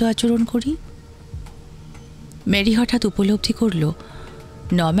পাগলের মতো আচরণ করি? মেরি হঠাৎ উপলব্ধি করল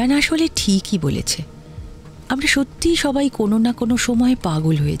নরম্যান আসলে ঠিকই বলেছে। আমরা সত্যিই সবাই কোনো না কোনো সময়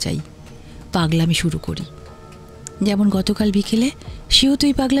পাগল হয়ে যাই, পাগলামি শুরু করি। যেমন গতকাল বিকেলে সেও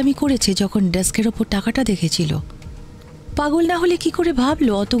তুই পাগলামি করেছে যখন ডেস্কের ওপর টাকাটা দেখেছিল। পাগল না হলে কি করে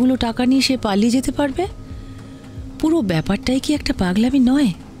ভাবলো অতগুলো টাকা নিয়ে সে পালিয়ে যেতে পারবে? পুরো ব্যাপারটাই কি একটা পাগলামি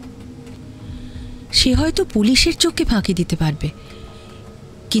নয়? সে হয়তো পুলিশের চোখে ফাঁকি দিতে পারবে,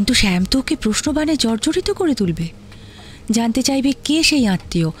 কিন্তু শ্যাম তো ওকে প্রশ্নবাণে জর্জরিত করে তুলবে। জানতে চাইবে কে সেই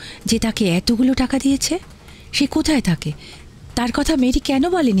আত্মীয় যে তাকে এতগুলো টাকা দিয়েছে, সে কোথায় থাকে, তার কথা মেরি কেন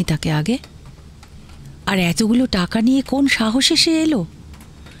বলেনি তাকে আগে, আর এতগুলো টাকা নিয়ে কোন সাহসে সে এলো,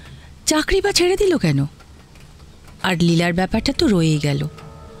 চাকরি বা ছেড়ে দিল কেন? আর লীলার ব্যাপারটা তো রয়েই গেল।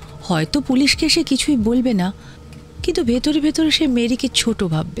 হয়তো পুলিশকে সে কিছুই বলবে না, কিন্তু ভেতরে ভেতরে সে মেরিকে ছোট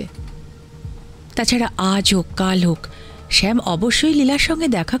ভাববে। তাছাড়া আজ হোক কাল হোক শ্যাম অবশ্যই লীলার সঙ্গে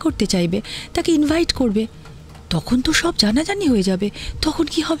দেখা করতে চাইবে, তাকে ইনভাইট করবে। তখন তো সব জানাজানি হয়ে যাবে। তখন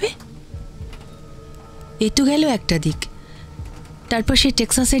কি হবে? এ তো গেল একটা দিক। তারপর সে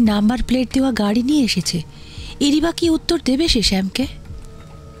টেক্সাসের নাম্বার প্লেট দেওয়া গাড়ি নিয়ে এসেছে। এরই বা কি উত্তর দেবে সে শ্যামকে?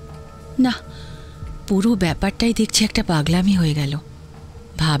 না, পুরো ব্যাপারটাই দেখছে একটা পাগলামি হয়ে গেল,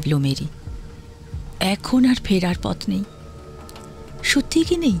 ভাবল মেরি। এখন আর ফেরার পথ নেই। সত্যি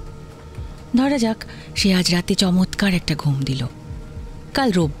কি নেই? ধরা যাক সে আজ রাতে চমৎকার একটা ঘুম দিল। কাল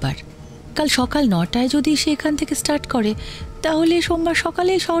রোববার, কাল সকাল 9টায় যদি সে এখান থেকে স্টার্ট করে, তাহলে সোমবার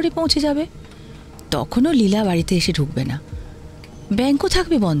সকালে শহরে পৌঁছে যাবে। তখনও লীলা বাড়িতে এসে ঢুকবে না, ব্যাংকও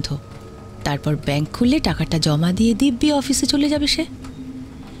থাকবে বন্ধ। তারপর ব্যাংক খুললে টাকাটা জমা দিয়ে দিব্যি অফিসে চলে যাবে সে।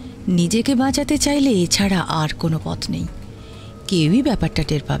 নিজেকে বাঁচাতে চাইলে এছাড়া আর কোনো পথ নেই। কেউই ব্যাপারটা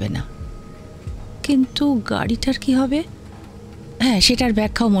টের পাবে না। কিন্তু গাড়িটার কি হবে? হ্যাঁ, সেটার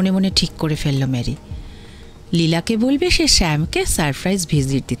ব্যাখ্যাও মনে মনে ঠিক করে ফেলল মেরি। লীলাকে বলবে সে শ্যামকে সারপ্রাইজ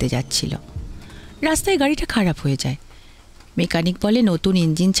ভিজিট দিতে যাচ্ছিল। রাস্তায় গাড়িটা খারাপ হয়ে যায়। মেকানিক বলে নতুন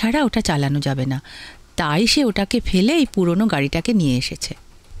ইঞ্জিন ছাড়া ওটা চালানো যাবে না, তাই সে ওটাকে ফেলে এই পুরনো গাড়িটাকে নিয়ে এসেছে।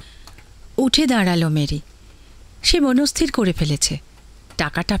 উঠে দাঁড়ালো মেরি। সে মনস্থির করে ফেলেছে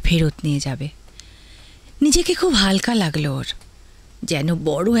টাকাটা ফেরত নিয়ে যাবে। নিজেকে খুব হালকা লাগলো ওর, যেন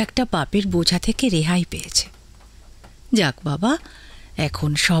বড় একটা পাপের বোঝা থেকে রেহাই পেয়েছে। যাক বাবা,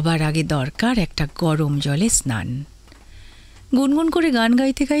 এখন সবার আগে দরকার একটা গরম জলে স্নান। গুনগুন করে গান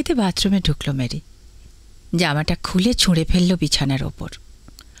গাইতে গাইতে বাথরুমে ঢুকলো মেরি। জামাটা খুলে ছুঁড়ে ফেললো বিছানার ওপর।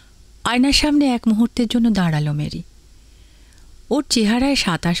 আয়নার সামনে এক মুহূর্তের জন্য দাঁড়ালো মেরি। ওর চেহারায়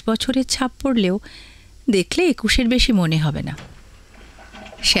 27 বছরের ছাপ পড়লেও দেখলে 21-এর বেশি মনে হবে না।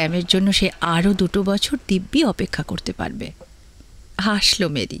 শ্যামের জন্য সে আরও 2 বছর দিব্যি অপেক্ষা করতে পারবে। হাসল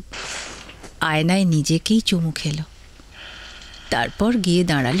মেরি, আয়নায় নিজেকেই চুমু খেলো। তারপর গিয়ে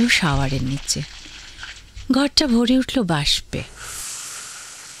দাঁড়ালো শাওয়ারের নিচে। ঘরটা ভরে উঠল বাষ্পে।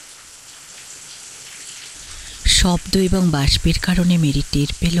 শব্দ এবং বাষ্পের কারণে মেরি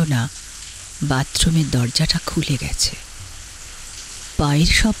টের পেল না বাথরুমের দরজাটা খুলে গেছে।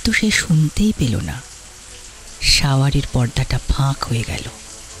 পায়ের শব্দ সে শুনতেই পেল না। শাওয়ারের পর্দাটা ফাঁক হয়ে গেল।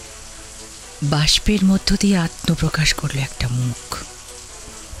 বাষ্পের মধ্য দিয়ে আত্মপ্রকাশ করল একটা মুখ।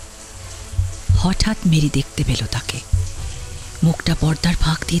 হঠাৎ মেরি দেখতে পেল তাকে। মুখটা পর্দার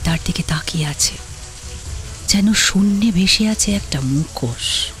ফাঁক দিয়ে তার দিকে তাকিয়ে আছে, যেন শূন্যে ভেসে আছে একটা মুখোশ।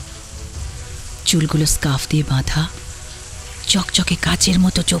 চুলগুলো স্কার্ফ দিয়ে বাঁধা, চকচকে কাচের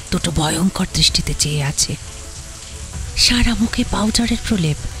মতো চোখ দুটো ভয়ঙ্কর দৃষ্টিতে চেয়ে আছে। সারা মুখে পাউডারের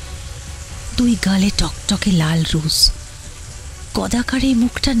প্রলেপ, 2 গালে টকটকে লাল রুজ। কদাকার এই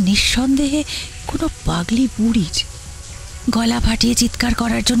মুখটা নিঃসন্দেহে কোনো পাগলি বুড়ির। গলা ফাটিয়ে চিৎকার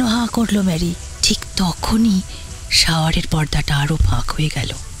করার জন্য হাঁ করল মেরি। ঠিক তখনই শাওয়ারের পর্দাটা আরো ফাঁক হয়ে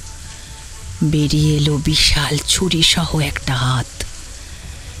গেল। বেরিয়ে এলো বিশাল ছুরি সহ একটা হাত।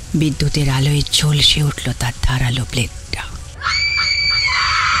 বিদ্যুতের আলোয় ঝলসে উঠল তার ধারালো ব্লেডটা।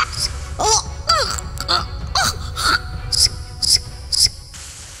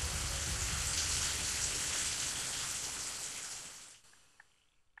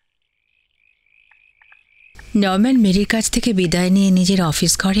 নরম্যান মেরির কাছ থেকে বিদায় নিয়ে নিজের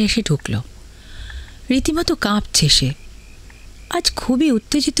অফিস ঘরে এসে ঢুকল। রীতিমতো কাঁপছে সে। আজ খুবই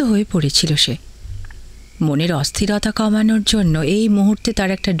উত্তেজিত হয়ে পড়েছিল সে। মনের অস্থিরতা কমানোর জন্য এই মুহূর্তে তার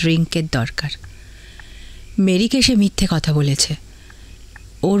একটা ড্রিঙ্কের দরকার। মেরিকে সে মিথ্যে কথা বলেছে।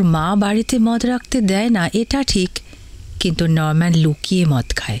 ওর মা বাড়িতে মদ রাখতে দেয় না এটা ঠিক, কিন্তু নরম্যান লুকিয়ে মদ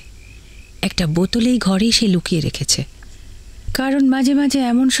খায়। একটা বোতলেই ঘরেই সে লুকিয়ে রেখেছে। কারণ মাঝে মাঝে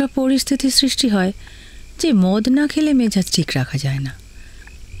এমন সব পরিস্থিতির সৃষ্টি হয় যে মদ না খেলে মেজাজ ঠিক রাখা যায় না।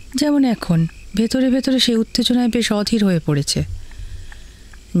 যেমন এখন ভেতরে ভেতরে সে উত্তেজনায় বেশ অধীর হয়ে পড়েছে।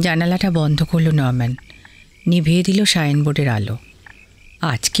 জানালাটা বন্ধ করল নরম্যান। নিভিয়ে দিল সাইনবোর্ডের আলো।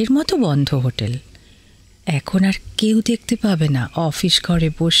 আজকের মতো বন্ধ হোটেল। এখন আর কেউ দেখতে পাবে না অফিস ঘরে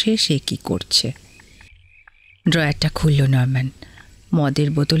বসে সে কি করছে। ড্রয়ারটা খুলল নরম্যান। মদের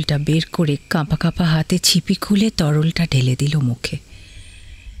বোতলটা বের করে কাঁপা কাঁপা হাতে ছিপি খুলে তরলটা ঢেলে দিল মুখে।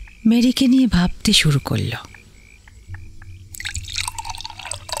 মেরিকে নিয়ে ভাবতে শুরু করল।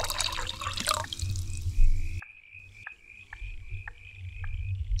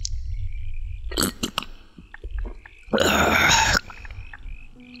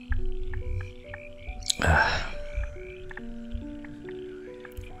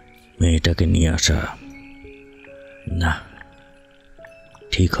 মেয়েটাকে নিয়ে আসা না,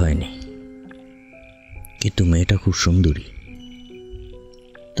 ঠিক হয়নি। কিন্তু মেয়েটা খুব সুন্দরী।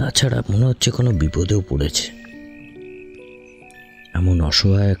 তাছাড়া মনে হচ্ছে কোনো বিপদেও পড়েছে। এমন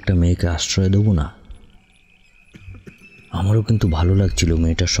অসহায় একটা মেয়েকে আশ্রয় দেবো না। আমারও কিন্তু ভালো লাগছিল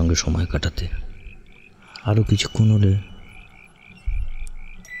মেয়েটার সঙ্গে সময় কাটাতে, আরও কিছুক্ষণ হলে।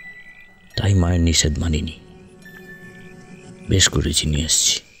 তাই মায়ের নিষেধ মানিনি। বেশ করেছি, নিয়ে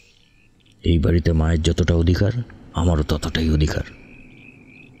এসছি। এই বাড়িতে মায়ের যতটা অধিকার, আমারও ততটাই অধিকার।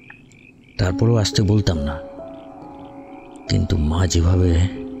 তারপরেও আসতে বলতাম না, কিন্তু মা যেভাবে,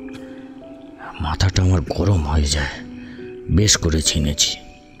 মাথাটা আমার গরম হয়ে যায়। বেশ করে চিনেছি,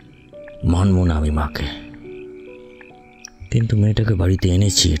 মানব না আমি মাকে। কিন্তু মেয়েটাকে বাড়িতে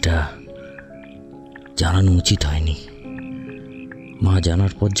এনেছি, এটা জানানো উচিত হয়নি। মা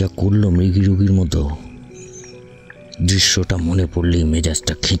জানার পর যা করলো মৃগী রোগীর মতো, দৃশ্যটা মনে পড়লেই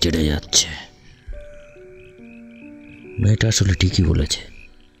মেজাজটা খিঁচড়ে যাচ্ছে। মেয়েটা আসলে ঠিকই বলেছে,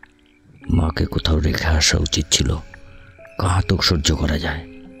 মাকে কোথাও রেখে আসা উচিত ছিল। ঘাতক সহ্য করা যায়,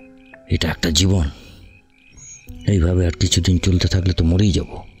 এটা একটা জীবন। এইভাবে আর কিছুদিন চলতে থাকলে তো মরেই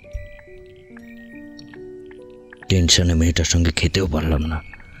যাব। টেনশনে মেয়েটার সঙ্গে খেতেও পারলাম না।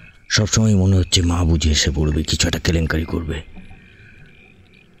 সবসময় মনে হচ্ছে মা বুঝে এসে পড়বে, কিছু একটা কেলেঙ্কারি করবে।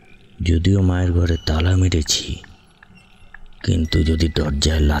 যদিও মায়ের ঘরে তালা মেরেছি, কিন্তু যদি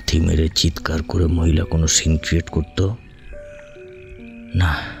দরজায় লাথি মেরে চিৎকার করে মহিলা কোনো সিন ক্রিয়েট করতো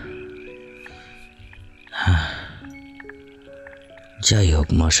না। যাই হোক,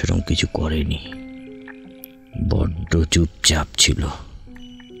 মা সেরকম কিছু করেনি, বড্ড চুপচাপ ছিল,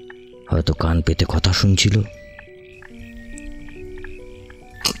 হয়তো কান পেতে কথা শুনছিল।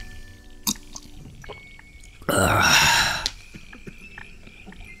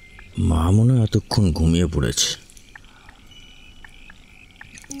 মা মনে হয় এতক্ষণ ঘুমিয়ে পড়েছে,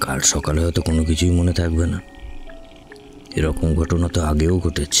 কাল সকালে হয়তো কোনো কিছুই মনে থাকবে না। এরকম ঘটনা তো আগেও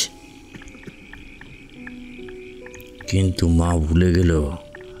ঘটেছে, কিন্তু মা ভুলে গেল,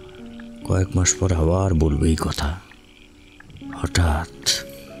 কয়েক মাস পর আবার বলবে এই কথা। হঠাৎ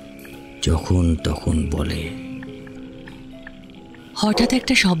যখন তখন বলে। হঠাৎ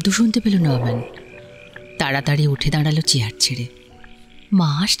একটা শব্দ শুনতে পেল নরম্যান। তাড়াতাড়ি উঠে দাঁড়ালো চেয়ার ছেড়ে। মা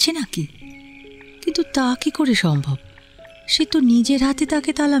আসছে নাকি? কিন্তু তা কি করে সম্ভব? সে তো নিজের হাতে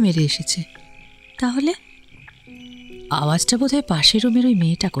তাকে তালা মেরে এসেছে। তাহলে আওয়াজটা বোধহয় পাশের রুমের ওই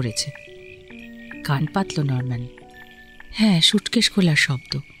মেয়েটা করেছে। কান পাতল নরম্যান। হ্যাঁ, সুটকেস খোলার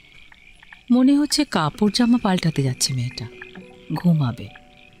শব্দ। মনে হচ্ছে কাপড় জামা পাল্টাতে যাচ্ছে মেয়েটা, ঘুমাবে।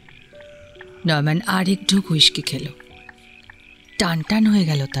 নরম্যান আরেক ঢুক হুইস্কি খেল। টান টান হয়ে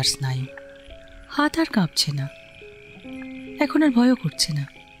গেল তার স্নায়ু। হাত আর কাঁপছে না, এখন আর ভয়ও করছে না।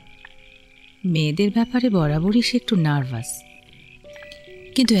 মেয়েদের ব্যাপারে বরাবরই সে একটু নার্ভাস,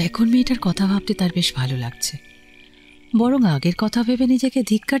 কিন্তু এখন মেয়েটার কথা ভাবতে তার বেশ ভালো লাগছে। বরং আগের কথা ভেবে নিজেকে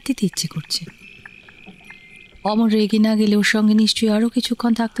ধিক্কার দিতে ইচ্ছে করছে। অমর রেগে না গেলে ওর সঙ্গে নিশ্চয়ই আরও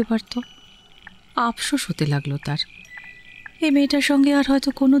কিছুক্ষণ থাকতে পারত। আফসোস হতে লাগলো তার, এই মেয়েটার সঙ্গে আর হয়তো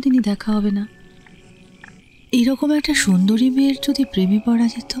কোনোদিনই দেখা হবে না। এরকম একটা সুন্দরী মেয়ের যদি প্রেমে পড়া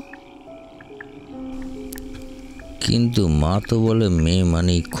যেত। কিন্তু মা তো বলে মেয়ে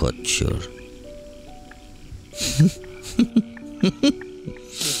মানেই খচ্চর।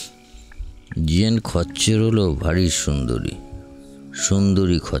 জিয়ান খচ্চর হলো ভারী সুন্দরী,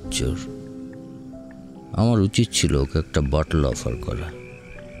 সুন্দরী খচ্চর। আমার উচিত ছিল ওকে একটা বটল অফার করা।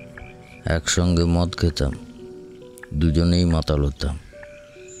 একসঙ্গে মদ খেতাম, দুজনেই মাতাল হতাম,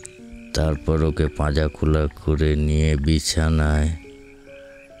 তারপর ওকে পাঁজা খোলা করে নিয়ে বিছানায়।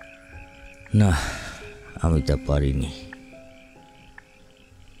 না, আমি তা পারিনি,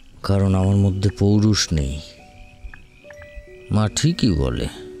 কারণ আমার মধ্যে পৌরুষ নেই। মা ঠিকই বলে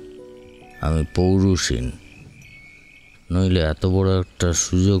আমি পৌরুষহীন, নইলে এত বড় একটা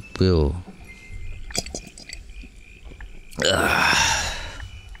সুযোগ পেয়েও।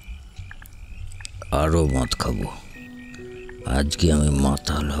 আরও মদ খাবো, আজকে আমি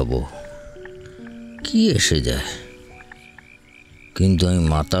মাতাল হব, কি এসে যায়। কিন্তু আমি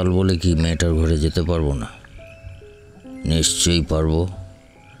মাতাল বলে কি মেয়েটার ঘরে যেতে পারবো না? নিশ্চয়ই পারবো,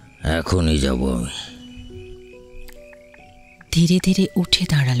 এখনই যাব আমি। ধীরে ধীরে উঠে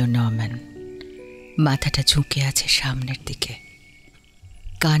দাঁড়ালো নরম্যান। মাথাটা ঝুঁকে আছে সামনের দিকে,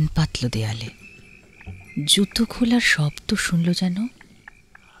 কান পাতল দেয়ালে। জুতো খোলার শব্দ শুনল যেন।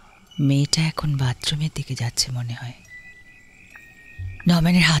 মেয়েটা এখন বাথরুমের দিকে যাচ্ছে মনে হয়।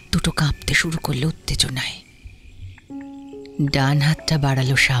 নরম্যানের হাত দুটো কাঁপতে শুরু করলো উত্তেজনায়। ডান হাতটা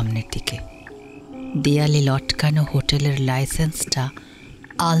বাড়ালো সামনের দিকে। দেয়ালে লটকানো হোটেলের লাইসেন্সটা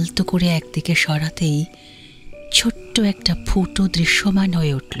আলতো করে একদিকে সরাতেই ছোট্ট একটা ফুটো দৃশ্যমান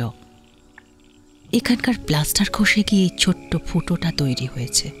হয়ে উঠল। এখানকার প্লাস্টার খসে গিয়ে এই ছোট্ট ফুটোটা তৈরি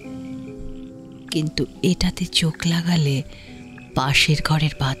হয়েছে, কিন্তু এটাতে চোখ লাগালে পাশের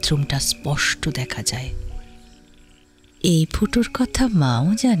ঘরের বাথরুমটা স্পষ্ট দেখা যায়। এই ফুটোর কথা মাও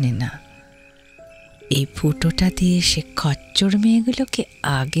জানে না। এই ফুটোটা দিয়ে সে খচ্চর মেয়েগুলোকে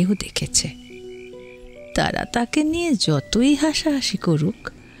আগেও দেখেছে। তারা তাকে নিয়ে যতই হাসাহাসি করুক,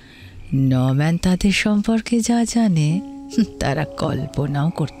 নরম্যান তাদের সম্পর্কে যা জানে তারা কল্পনাও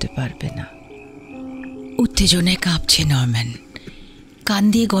করতে পারবে না। উত্তেজনায় কাঁপছে নরম্যান, কান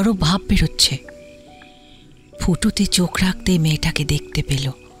দিয়ে গরম ভাব বেরোচ্ছে। ফুটোতে চোখ রাখতেই মেয়েটাকে দেখতে পেল।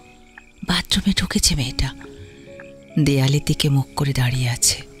 বাথরুমে ঢুকেছে মেয়েটা, দেয়ালের দিকে মুখ করে দাঁড়িয়ে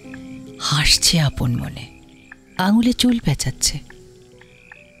আছে, হাসছে আপন মনে, আঙুলে চুল পেঁচাচ্ছে।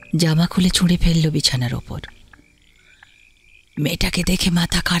 জামা খুলে ছুঁড়ে ফেলল বিছানার ওপর। মেয়েটাকে দেখে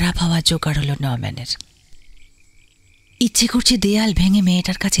মাথা খারাপ হওয়া জোগাড় হলো নরম্যানের। ইচ্ছে করছে দেয়াল ভেঙে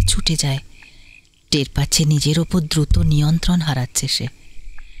মেয়েটার কাছে ছুটে যায়। টের পাচ্ছে নিজের ওপর দ্রুত নিয়ন্ত্রণ হারাচ্ছে সে।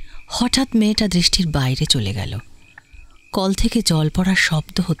 হঠাৎ মেয়েটা দৃষ্টির বাইরে চলে গেল। কল থেকে জল পড়ার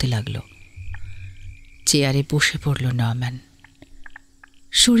শব্দ হতে লাগল। চেয়ারে বসে পড়ল নরম্যান,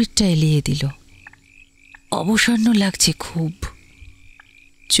 শরীরটা এলিয়ে দিল। অবসন্ন লাগছে খুব।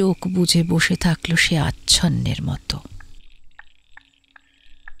 চোখ বুজে বসে থাকলো সে আচ্ছন্নের মতো।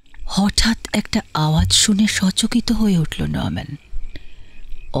 হঠাৎ একটা আওয়াজ শুনে সচকিত হয়ে উঠল নরম্যান।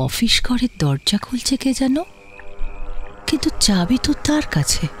 অফিস ঘরের দরজা খুলছে কে যেন, কিন্তু চাবি তো তার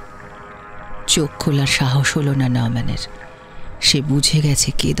কাছে। চোখ খোলার সাহস হলো না নরম্যানের। সে বুঝে গেছে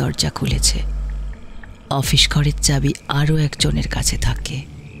কে দরজা খুলেছে। অফিস ঘরের চাবি আরও একজনের কাছে থাকে,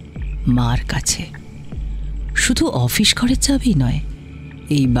 মার কাছে। শুধু অফিস ঘরের চাবি নয়,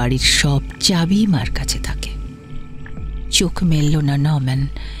 এই বাড়ির সব চাবি মার কাছে থাকে। চোখ মেলল না নরম্যান,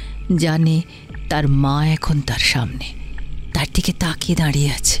 জানে তার মা এখন তার সামনে, তার দিকে তাকিয়ে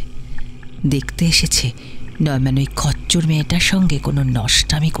দাঁড়িয়ে আছে। দেখতে এসেছে নরম্যান ওই খচ্চর মেয়েটার সঙ্গে কোনো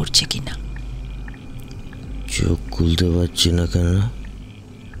নষ্টামি করছে কিনা। চোখ খুলতে পারছি না কেন?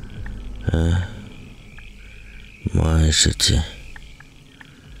 হ্যাঁ, মা এসেছে।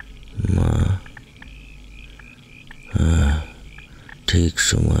 মা, হ্যাঁ, ঠিক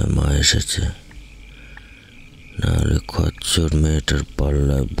সময় মা এসেছে, নাহলে খচ্চর মেয়েটার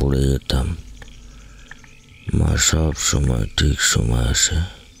পাল্লায় পড়ে যেতাম। মা সব সময় ঠিক সময় আসে,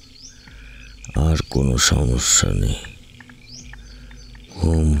 আর কোনো সমস্যা নেই।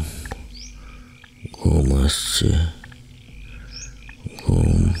 ঘুম ঘুম আসছে,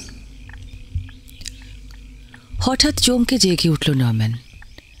 ঘুম। হঠাৎ চমকে জেগে উঠল নরম্যান।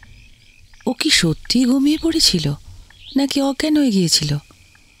 ও কি সত্যি ঘুমিয়ে পড়েছিল নাকি অজ্ঞান হয়ে গিয়েছিল?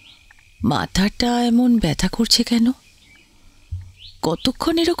 মাথাটা এমন ব্যথা করছে কেন?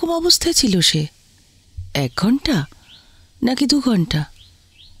 কতক্ষণ এরকম অবস্থায় ছিল সে? 1 ঘন্টা নাকি 2 ঘন্টা?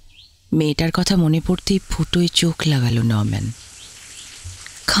 মেয়েটার কথা মনে পড়তেই ফুটোয় চোখ লাগালো নরম্যান।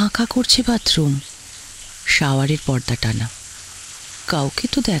 খাঁ খাঁ করছে বাথরুম, শাওয়ারের পর্দা টানা, কাউকে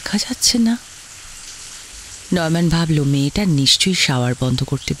তো দেখা যাচ্ছে না। নরম্যান ভাবল মেয়েটা নিশ্চয়ই শাওয়ার বন্ধ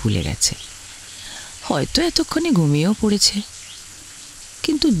করতে ভুলে গেছে, হয়তো এতক্ষণে ঘুমিয়েও পড়েছে।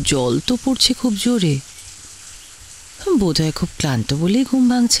 কিন্তু জল তো পড়ছে খুব জোরে, বোধহয় খুব ক্লান্ত বলেই ঘুম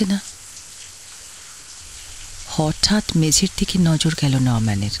ভাঙছে না। হঠাৎ মেঝের দিকে নজর গেল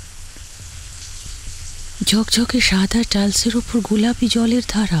নরম্যানের। ঝকঝকে সাদা টাইলসের ওপর গোলাপি জলের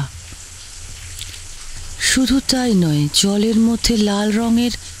ধারা। শুধু তাই নয়, জলের মধ্যে লাল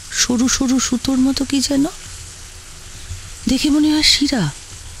রঙের সরু সরু সুতোর মতো কি যেন, দেখে মনে হয় শিরা।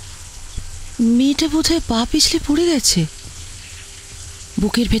 মেয়েটা বোধহয় পা পিছলে পড়ে গেছে।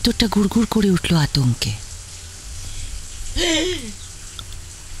 বুকের ভেতরটা গুড়গুড় করে উঠল আতঙ্কে।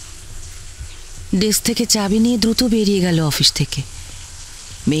 ডেস্ক থেকে চাবি নিয়ে দ্রুত বেরিয়ে গেল অফিস থেকে।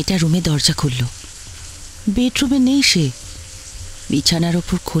 মেয়েটা রুমে দরজা খুলল। বেডরুমে নেই সে। বিছানার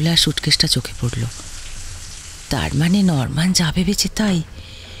ওপর খোলা সুটকেসটা চোখে পড়ল। তার মানে নরম্যান যাবে বেঁচে, তাই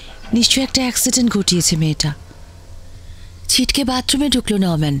নিশ্চয় একটা অ্যাক্সিডেন্ট ঘটিয়েছে মেয়েটা। ছিটকে বাথরুমে ঢুকলো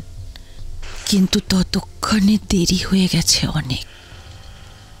নরম্যান, কিন্তু ততক্ষণে দেরি হয়ে গেছে অনেক।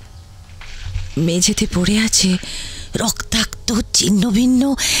 মেঝেতে পড়ে আছে রক্তাক্ত ছিন্ন ভিন্ন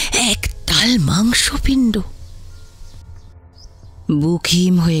এক তাল মাংসপিণ্ড। বুক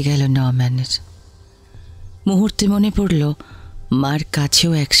হিম হয়ে গেল নরম্যানের। মুহূর্তে মনে পড়ল মার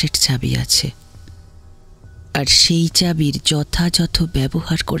কাছেও 1 সেট চাবি আছে, আর সেই চাবির যথাযথ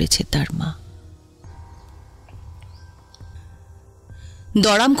ব্যবহার করেছে তার মা।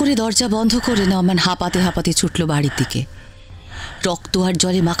 দড়াম করে দরজা বন্ধ করে নরম্যান হাঁপাতে হাঁপাতে ছুটল বাড়ির দিকে। রক্ত আর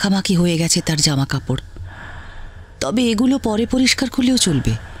জলে মাখামাখি হয়ে গেছে তার জামা কাপড়। তবে এগুলো পরে পরিষ্কার করলেও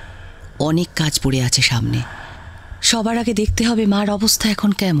চলবে, অনেক কাজ পড়ে আছে সামনে। সবার আগে দেখতে হবে মার অবস্থা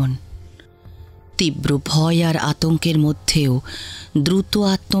এখন কেমন। তীব্র ভয় আর আতঙ্কের মধ্যেও দ্রুত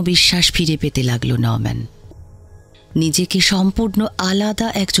আত্মবিশ্বাস ফিরে পেতে লাগলো নরম্যান। নিজেকে সম্পূর্ণ আলাদা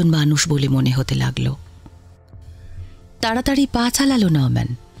একজন মানুষ বলে মনে হতে লাগলো। তাড়াতাড়ি পা চালালো নরম্যান।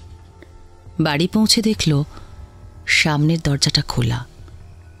 বাড়ি পৌঁছে দেখল সামনের দরজাটা খোলা।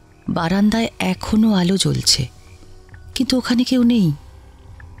 বারান্দায় এখনো আলো জ্বলছে, কিন্তু ওখানে কেউ নেই।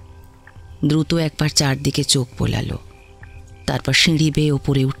 দ্রুত একবার চারদিকে চোখ বোলালো, তারপর সিঁড়ি বেয়ে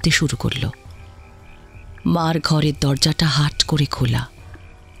ওপরে উঠতে শুরু করলো। মার ঘরের দরজাটা হাট করে খোলা,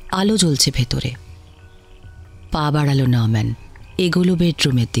 আলো জ্বলছে ভেতরে। পা বাড়ালো নরম্যান, এগোলো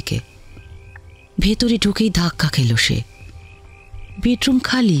বেডরুমের দিকে। ভেতরে ঢুকেই ধাক্কা খেল সে। বেডরুম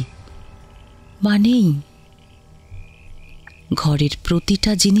খালি, মা নেই। ঘরের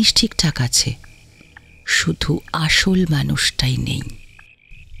প্রতিটা জিনিস ঠিকঠাক আছে, শুধু আসল মানুষটাই নেই।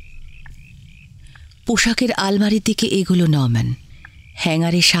 পোশাকের আলমারির দিকে এগোলো নরম্যান।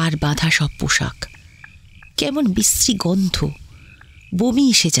 হ্যাঙ্গারে সার বাঁধা সব পোশাক। কেমন বিশ্রী গন্ধ, বমি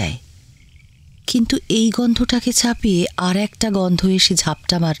এসে যায়। কিন্তু এই গন্ধটাকে ছাপিয়ে আর একটা গন্ধ এসে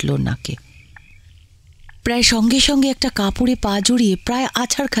ঝাপটা মারল নাকে। প্রায় সঙ্গে সঙ্গে একটা কাপড়ে পা জড়িয়ে প্রায়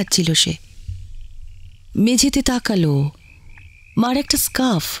আছাড় খাচ্ছিল সে। মেঝেতে তাকালো, মার একটা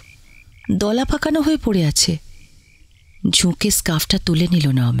স্কার্ফ দলা পাকানো হয়ে পড়ে আছে। ঝুঁকে স্কার্ফটা তুলে নিল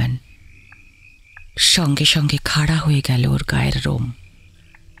নরম্যান। সঙ্গে সঙ্গে খাড়া হয়ে গেল ওর গায়ের রোম।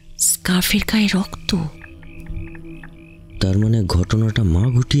 স্কার্ফের গায়ে রক্ত। তার মানে ঘটনাটা মা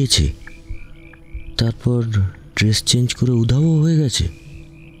ঘটিয়েছে। তারপর ড্রেস চেঞ্জ করে উধাও হয়ে গেছে।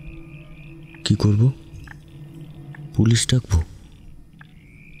 কি করব? পুলিশ ডাকবো?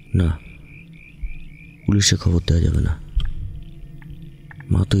 না, পুলিশে খবর দেওয়া যাবে না।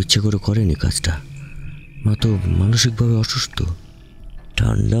 মা তো ইচ্ছে করে করেনি কাজটা। মা তো মানসিকভাবে অসুস্থ।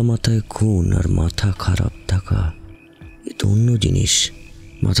 ঠান্ডা মাথায় খুন আর মাথা খারাপ থাকা এ তো অন্য জিনিস।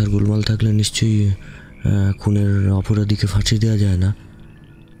 মাথার গোলমাল থাকলে নিশ্চয়ই খুনের অপরাধীকে ফাঁসি দেওয়া যায় না।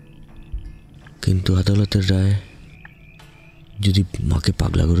 কিন্তু আদালতের রায় যদি মাকে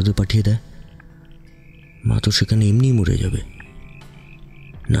পাগলা করে পাঠিয়ে দেয়, মা তো সেখানে এমনিই মরে যাবে।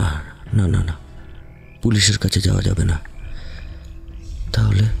 না না না না, পুলিশের কাছে যাওয়া যাবে না।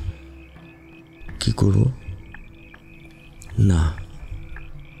 তাহলে কি করব? না,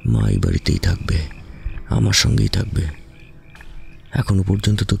 মা এই বাড়িতেই থাকবে, আমার সঙ্গেই থাকবে। এখনো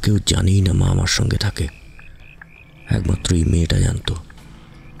পর্যন্ত তো কেউ জানেই না মা আমার সঙ্গে থাকে। একমাত্র এই মেয়েটা জানতো,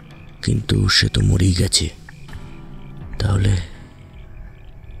 কিন্তু সে তো মরেই গেছে। তাহলে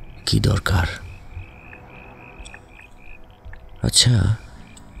কি দরকার? আচ্ছা,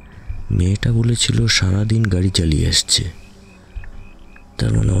 মেয়েটা বলেছিল সারাদিন গাড়ি চালিয়ে এসছে,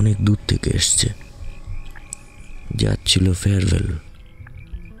 তার মানে অনেক দূর থেকে এসছে। যাচ্ছিল ফেয়ারওয়েল,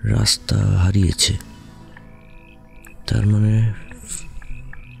 রাস্তা হারিয়েছে, তার মানে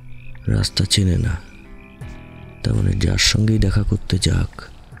রাস্তা চেনে না। তার মানে যার সঙ্গেই দেখা করতে যাক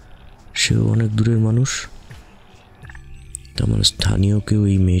সেও অনেক দূরের মানুষ। তার মানে স্থানীয় কেউ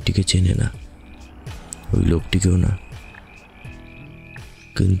এই মেয়েটিকে চেনে না, ওই লোকটিকেও না।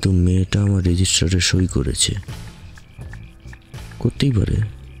 কিন্তু মেয়েটা আমার রেজিস্টারে সই করেছে, করতেই পারে।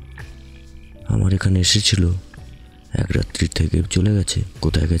 আমার এখানে এসেছিল, এক রাত্রি থেকে চলে গেছে।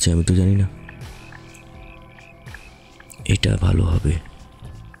 কোথায় গেছে আমি তো জানি না। এটা ভালো হবে।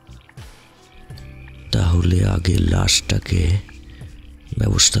 তাহলে আগে লাশটাকে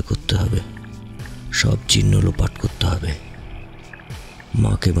ব্যবস্থা করতে হবে, সব চিহ্ন লোপাট করতে হবে।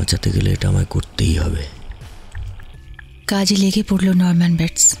 মাকে বাঁচাতে গেলে এটা আমায় করতেই হবে। কাজে লেগে পড়ল নরম্যান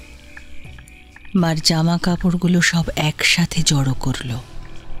বেটস। মার জামা কাপড়গুলো সব একসাথে জড়ো করলো,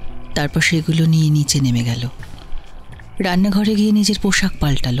 তারপর সেগুলো নিয়ে নিচে নেমে গেল। রান্নাঘরে গিয়ে নিজের পোশাক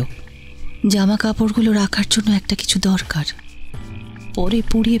পাল্টালো। জামা কাপড়গুলো রাখার জন্য একটা কিছু দরকার, পরে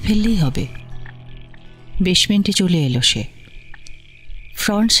পুড়িয়ে ফেললেই হবে। বেসমেন্টে চলে এলো সে।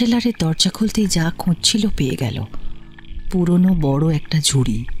 ফ্রন্ট সেলারের দরজা খুলতেই যা খুঁজছিল পেয়ে গেল, পুরনো বড় একটা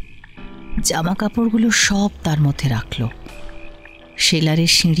ঝুড়ি। জামা কাপড়গুলো সব তার মধ্যে রাখল।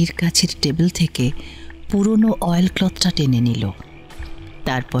 সেলারের সিঁড়ির কাছের টেবিল থেকে পুরনো অয়েল ক্লথটা টেনে নিল।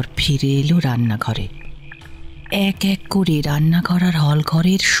 তারপর ফিরে এলো রান্নাঘরে। এক এক করে রান্নাঘর আর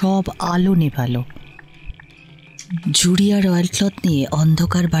হলঘরের সব আলো নেভালো। ঝুড়ি আর অয়েল ক্লথ নিয়ে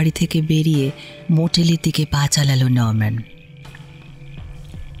অন্ধকার বাড়ি থেকে বেরিয়ে মোটেলের দিকে পা চালালো নরম্যান।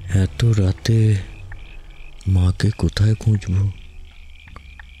 এত রাতে মাকে কোথায় খুঁজব?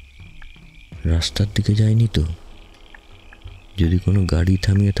 রাস্তার দিকে যায়নি তো? যদি কোনো গাড়ি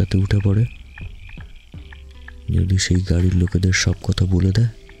থামিয়ে তাতে উঠে পড়ে, যদি সেই গাড়ির লোকেদের সব কথা বলে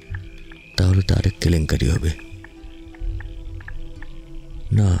দেয়, তাহলে তো আরেক কেলেঙ্কারি হবে।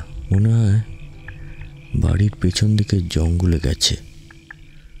 না, মনে হয় বাড়ির পেছন দিকে জঙ্গলে গেছে,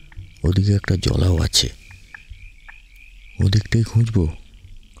 ওদিকে একটা জলাও আছে, ওদিকটাই খুঁজবো।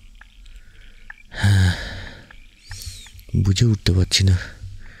 হ্যাঁ, বুঝে উঠতে পারছি না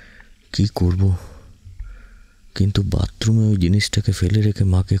কি করব। কিন্তু বাথরুমে ওই জিনিসটাকে ফেলে রেখে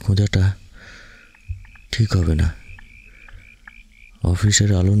মাকে খোঁজাটা ঠিক হবে না। অফিসের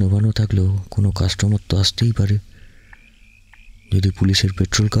আলো নেভানো থাকলেও কোনো কাস্টমার তো আসতেই পারে। যদি পুলিশের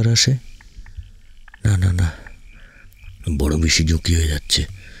পেট্রোল কার আসে? না না না, বড় বেশি ঝুঁকি হয়ে যাচ্ছে।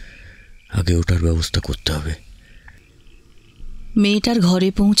 আগে ওটার ব্যবস্থা করতে হবে। মেয়েটার ঘরে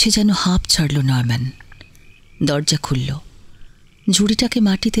পৌঁছে যেন হাঁপ ছাড়ল নরম্যান। দরজা খুলল, ঝুড়িটাকে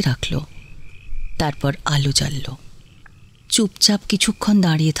মাটিতে রাখল, তারপর আলো জ্বালল। চুপচাপ কিছুক্ষণ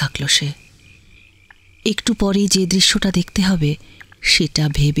দাঁড়িয়ে থাকল সে। একটু পরেই যে দৃশ্যটা দেখতে হবে সেটা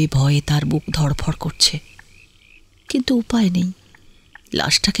ভেবে ভয়ে তার বুক ধড়ফড় করছে। কিন্তু উপায় নেই,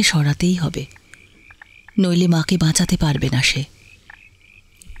 লাশটাকে সরাতেই হবে, নইলে মাকে বাঁচাতে পারবে না সে।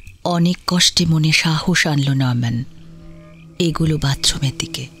 অনেক কষ্টে মনে সাহস আনল নরম্যান। এগুলো বাথরুমের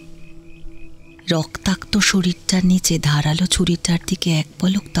দিকে। রক্তাক্ত শরীরটার নিচে ধারালো ছুরিটার দিকে এক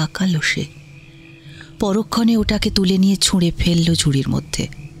পলক তাকালো সে। পরক্ষণে ওটাকে তুলে নিয়ে ছুঁড়ে ফেলল ঝুড়ির মধ্যে।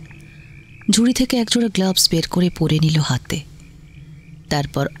 ঝুড়ি থেকে একজোড়া গ্লাভস বের করে পরে নিল হাতে।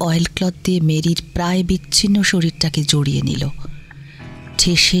 তারপর অয়েল ক্লথ দিয়ে মেরির প্রায় বিচ্ছিন্ন শরীরটাকে জড়িয়ে নিল।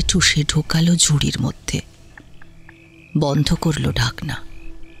 ঠেসে ঠুসে ঢোকালো ঝুড়ির মধ্যে, বন্ধ করল ঢাকনা।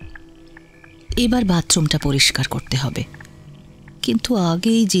 এবার বাথরুমটা পরিষ্কার করতে হবে, কিন্তু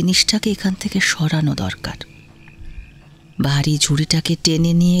আগে এই জিনিসটাকে এখান থেকে সরানো দরকার। ভারী ঝুড়িটাকে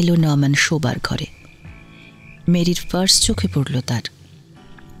টেনে নিয়ে এলো নরম্যান শোবার ঘরে। মেরির পার্স চোখে পড়ল তার।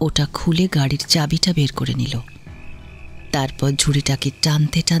 ওটা খুলে গাড়ির চাবিটা বের করে নিল। তারপর ঝুড়িটাকে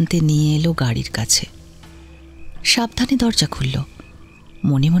টানতে টানতে নিয়ে এলো গাড়ির কাছে। সাবধানে দরজা খুলল।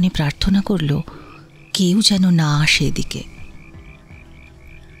 মনে মনে প্রার্থনা করল কেউ যেন না আসে এদিকে।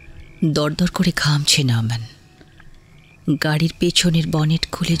 দরদর করে ঘামছে নরম্যান। গাড়ির পেছনের বনেট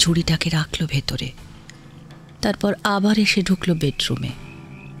খুলে ঝুড়িটাকে রাখল ভেতরে। তারপর আবার এসে ঢুকলো বেডরুমে।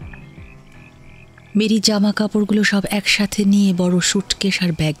 মেরি জামা কাপড়গুলো সব একসাথে নিয়ে বড় সুটকেস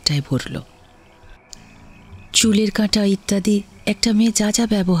আর ব্যাগটায় ভরল। চুলের কাঁটা ইত্যাদি একটা মেয়ে যা যা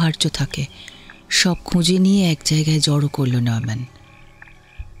ব্যবহার্য থাকে সব খুঁজে নিয়ে এক জায়গায় জড়ো করল নরম্যান।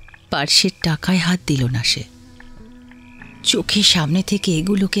 পার্সের টাকায় হাত দিল না সে। চোখের সামনে থেকে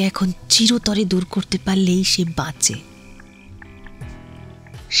এগুলোকে এখন চিরতরে দূর করতে পারলেই সে বাঁচে।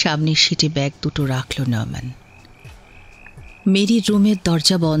 সামনের সিটে ব্যাগ দুটো রাখল নরম্যান। মেরির রুমের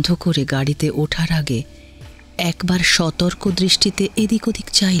দরজা বন্ধ করে গাড়িতে ওঠার আগে একবার সতর্ক দৃষ্টিতে এদিক ওদিক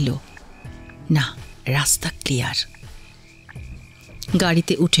চাইল। না, রাস্তা ক্লিয়ার।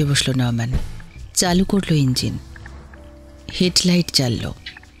 গাড়িতে উঠে বসল নরম্যান। চালু করলো ইঞ্জিন। হেডলাইট জ্বালল।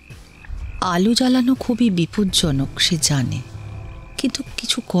 আলো জ্বালানো খুবই বিপজ্জনক সে জানে, কিন্তু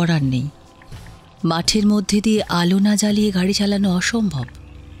কিছু করার নেই। মাঠের মধ্যে দিয়ে আলো না জ্বালিয়ে গাড়ি চালানো অসম্ভব।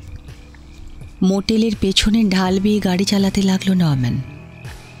 মোটেলের পেছনের ঢাল বেয়ে গাড়ি চালাতে লাগলো নরম্যান।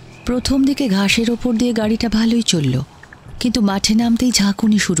 প্রথম দিকে ঘাসের ওপর দিয়ে গাড়িটা ভালোই চলল, কিন্তু মাঠে নামতেই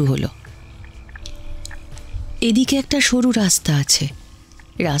ঝাঁকুনি শুরু হলো। এদিকে একটা সরু রাস্তা আছে।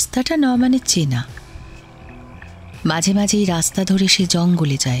 রাস্তাটা নরম্যানের চেনা। মাঝে মাঝে এই রাস্তা ধরে সে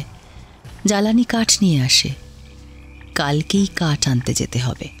জঙ্গলে যায়, জ্বালানি কাঠ নিয়ে আসে। কালকেই কাঠ আনতে যেতে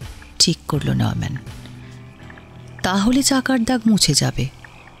হবে ঠিক করলো নরম্যান। তাহলে চাকার দাগ মুছে যাবে।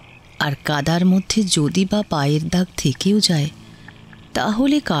 আর কাদার মধ্যে যদি বা পায়ের দাগ থেকেও যায়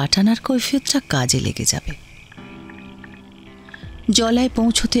তাহলে কাঠ আনার কৈফিয়তটা কাজে লেগে যাবে। জলায়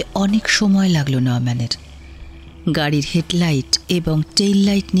পৌঁছতে অনেক সময় লাগলো নরম্যানের। গাড়ির হেডলাইট এবং টেইল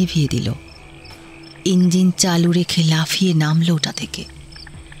লাইট নিভিয়ে দিল। ইঞ্জিন চালু রেখে লাফিয়ে নামল ওটা থেকে।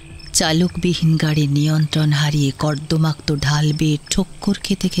 চালকবিহীন গাড়ির নিয়ন্ত্রণ হারিয়ে কর্দমাক্ত ঢাল বেয়ে ঠক্কর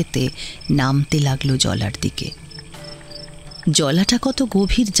খেতে খেতে নামতে লাগলো জলার দিকে। জলাটা কত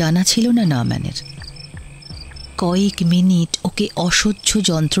গভীর জানা ছিল না নরম্যানের। কয়েক মিনিট ওকে অসহ্য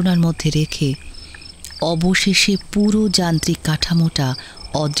যন্ত্রণার মধ্যে রেখে অবশেষে পুরো যান্ত্রিক কাঠামোটা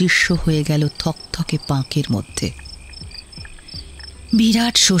অদৃশ্য হয়ে গেল থকথকে পাঁকের মধ্যে।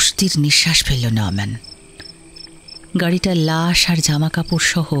 বিরাট স্বস্তির নিঃশ্বাস ফেলল নরম্যান। গাড়িটার লাশ আর জামাকাপড়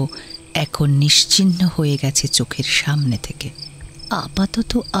সহ এখন নিশ্চিহ্ন হয়ে গেছে চোখের সামনে থেকে।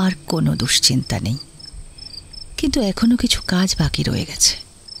 আপাতত আর কোনো দুশ্চিন্তা নেই, কিন্তু এখনো কিছু কাজ বাকি রয়ে গেছে।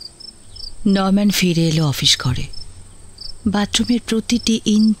 নরম্যান ফিরে এলো অফিস ঘরে। বাথরুমের প্রতিটি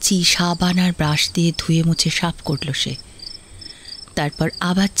ইঞ্চি সাবান আর ব্রাশ দিয়ে ধুয়ে মুছে সাফ করল সে। তারপর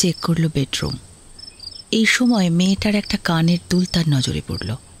আবার চেক করল বেডরুম। এই সময় মেয়েটার একটা কানের দুল তার নজরে পড়ল।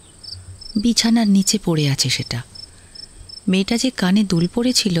 বিছানার নিচে পড়ে আছে সেটা। মেয়েটা যে কানে দুল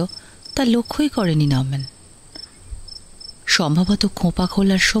পড়েছিল তা লক্ষ্যই করেনি নরম্যান। সম্ভবত খোঁপা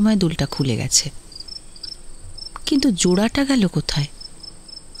খোলার সময় দুলটা খুলে গেছে, কিন্তু জোড়াটা গেল কোথায়?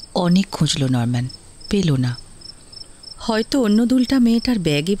 অনেক খুঁজল নরম্যান, পেল না। হয়তো অন্য দুলটা মেয়েটার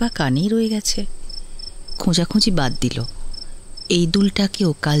ব্যাগে বা কানেই রয়ে গেছে। খোঁজাখুঁজি বাদ দিল। এই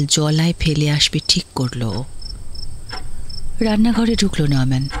দুলটাকেও কাল জলায় ফেলে আসবে ঠিক করল। রান্নাঘরে ঢুকল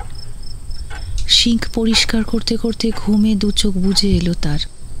নরম্যান। সিঙ্ক পরিষ্কার করতে করতে ঘুমে দু চোখ বুজে এলো তার।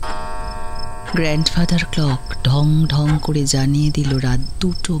 গ্র্যান্ডফাদার ক্লক ঢং ঢং করে জানিয়ে দিল রাত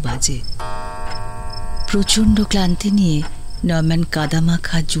 2টো বাজে। প্রচণ্ড ক্লান্তি নিয়ে নরম্যান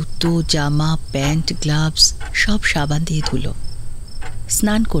কাদামাখা জুতো, জামা, প্যান্ট, গ্লাভস সব সাবান দিয়ে ধুল।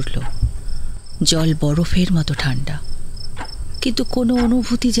 স্নান করল। জল বরফের মতো ঠান্ডা, কিন্তু কোনো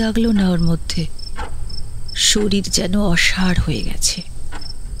অনুভূতি জাগলো না ওর মধ্যে। শরীর যেন অসাড় হয়ে গেছে।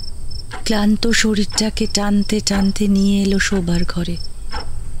 ক্লান্ত শরীরটাকে টানতে টানতে নিয়ে এলো শোবার ঘরে।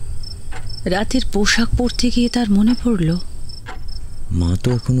 রাতের পোশাক পরতে গিয়ে তার মনে পড়ল, মা তো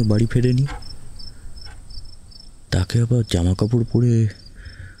এখনো বাড়ি ফেরেনি। তাকে আবার জামা কাপড় পরে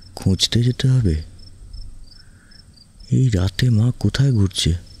খুঁজতে যেতে হবে। এই রাতে মা কোথায়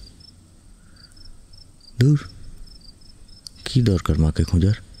ঘুরছে? দূর, কি দরকার মাকে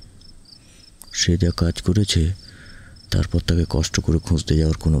খোঁজার? সে যা কাজ করেছে তারপর তাকে কষ্ট করে খুঁজতে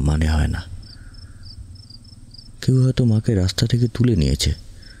যাওয়ার কোনো মানে হয় না। কেউ হয়তো মাকে রাস্তা থেকে তুলে নিয়েছে।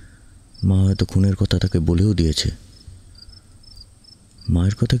 মা হয়তো খুনের কথা তাকে বলেও দিয়েছে।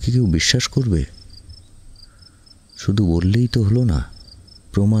 মায়ের কথা কি কেউ বিশ্বাস করবে? শুধু বললেই তো হলো না,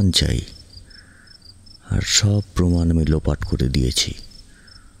 প্রমাণ চাই। আর সব প্রমাণ আমি লোপাট করে দিয়েছি।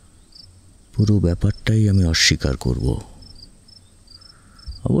 পুরো ব্যাপারটাই আমি অস্বীকার করব।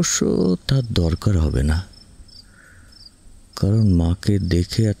 অবশ্য তার দরকার হবে না, কারণ মাকে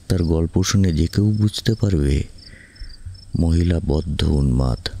দেখে আর তার গল্প শুনে যে কেউ বুঝতে পারবে মহিলা বদ্ধ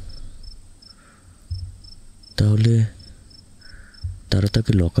উন্মাদ। তাহলে তারা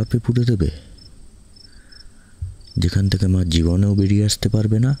তাকে লকআপে পুরে দেবে, যেখান থেকে মা জীবনেও বেরিয়ে আসতে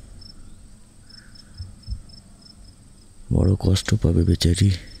পারবে না। বড় কষ্ট পাবে বেচারি।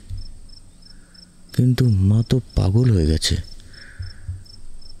 কিন্তু মা তো পাগল হয়ে গেছে।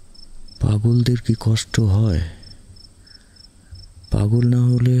 পাগলদের কি কষ্ট হয়? পাগল না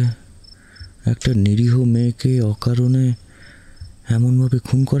হলে একটা নিরীহ মেয়েকে অকারণে এমনভাবে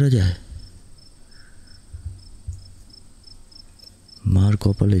খুন করা যায়? মার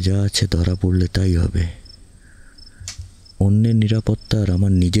কপালে যা আছে ধরা পড়লে তাই হবে। অন্যের নিরাপত্তা আর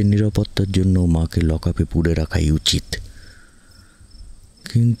আমার নিজের নিরাপত্তার জন্য মাকে লকআপে পুরে রাখাই উচিত।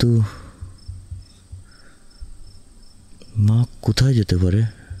 কিন্তু মা কোথায় যেতে পারে?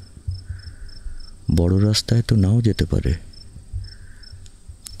 বড় রাস্তায় তো নাও যেতে পারে।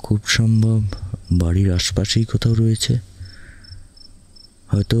 খুব সম্ভব বাড়ির আশপাশেই কোথাও রয়েছে।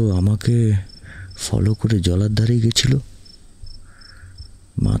 হয়তো আমাকে ফলো করে জলার ধারেই গেছিল।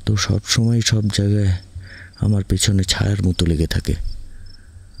 মা তো সবসময় সব জায়গায় আমার পেছনে ছায়ার মতো লেগে থাকে।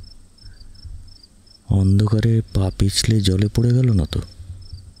 অন্ধকারে পা পিছলে জলে পড়ে গেল না তো?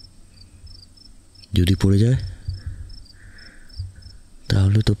 যদি পড়ে যায়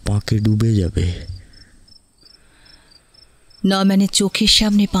তাহলে তো পাঁকে ডুবে যাবে। নরম্যানের চোখের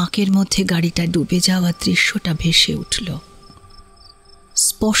সামনে পাঁকের মধ্যে গাড়িটা ডুবে যাওয়ার দৃশ্যটা ভেসে উঠল।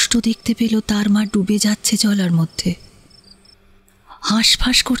 স্পষ্ট দেখতে পেল তার মা ডুবে যাচ্ছে জলার মধ্যে।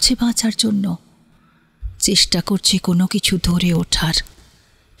 হাঁসফাঁস করছে বাঁচার জন্য, চেষ্টা করছে কোনো কিছু ধরে ওঠার,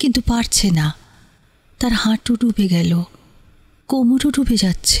 কিন্তু পারছে না। তার হাঁটু ডুবে গেল, কোমরও ডুবে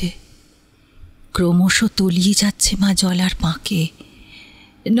যাচ্ছে। ক্রমশ তলিয়ে যাচ্ছে মা জলার পাঁকে।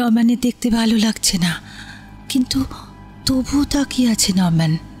 নরম্যানের দেখতে ভালো লাগছে না, কিন্তু তবুও তাকিয়ে আছে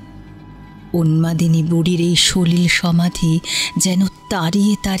নরম্যান। উন্মাদিনী বুড়ির এই সলিল সমাধি যেন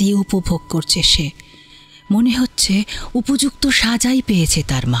তাড়িয়ে তাড়িয়ে উপভোগ করছে সে। মনে হচ্ছে উপযুক্ত সাজাই পেয়েছে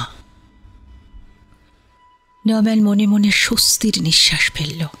তার মা। নরম্যান মনে মনে স্বস্তির নিঃশ্বাস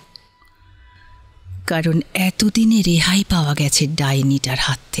ফেলল, কারণ এতদিনে রেহাই পাওয়া গেছে ডাইনিটার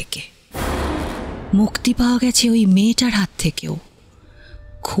হাত থেকে, মুক্তি পাওয়া গেছে ওই মেয়েটার হাত থেকেও।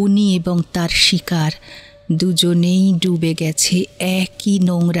 খুনি এবং তার শিকার দুজনেই ডুবে গেছে একই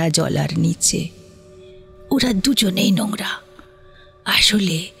নোংরা জলার নিচে। ওরা দুজনেই নোংরা।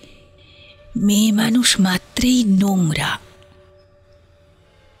 আসলে মেয়ে মানুষ মাত্রেই নোংরা।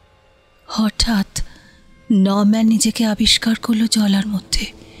 হঠাৎ নরম্যান নিজেকে আবিষ্কার করলো জলার মধ্যে।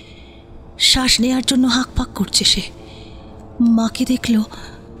 শ্বাস নেওয়ার জন্য হাঁকপাক করছে সে। মাকে দেখল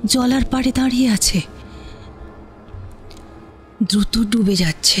জলার পাড়ে দাঁড়িয়ে আছে। দ্রুত ডুবে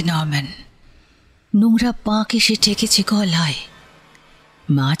যাচ্ছে নরম্যান। নোংরা পাঁক এসে ঠেকেছে গলায়।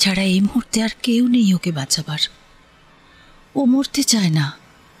 মা ছাড়া এই মুহূর্তে আর কেউ নেই ওকে বাঁচাবার। ও মরতে চায় না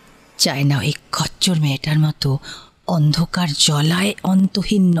ওই খচ্চর মেয়েটার মতো অন্ধকার জলায়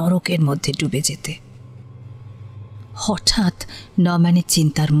অন্তহীন নরকের মধ্যে ডুবে যেতে। হঠাৎ নরম্যানের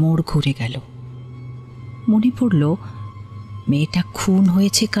চিন্তার মোড় ঘুরে গেল। মনে পড়ল মেয়েটা খুন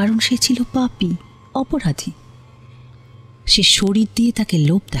হয়েছে কারণ সে ছিল পাপী, অপরাধী। সে শরীর দিয়ে তাকে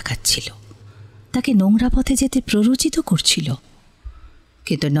লোভ দেখাচ্ছিল, তাকে নোংরা পথে যেতে প্ররোচিত করছিল।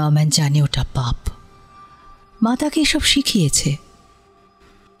 কিন্তু নরম্যান জানে ওটা পাপ। মা তাকে এসব শিখিয়েছে,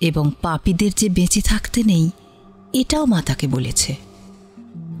 এবং পাপীদের যে বেঁচে থাকতে নেই এটাও মা তাকে বলেছে।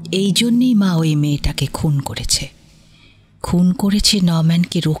 এই জন্যেই মা ওই মেয়েটাকে খুন করেছে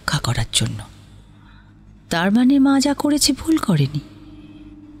নরম্যানকে রক্ষা করার জন্য। তার মানে মা যা করেছে ভুল করেনি।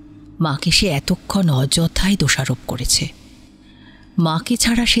 মাকে সে এতক্ষণ অযথাই দোষারোপ করেছে। মাকে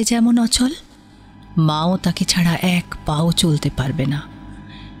ছাড়া সে যেমন অচল, মাও তাকে ছাড়া এক পাও চলতে পারবে না।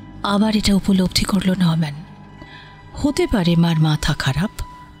 আবার এটা উপলব্ধি করল নরম্যান। হতে পারে মার মাথা খারাপ,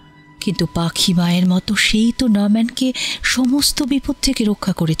 কিন্তু পাখি মায়ের মতো সেই তো নরম্যানকে সমস্ত বিপদ থেকে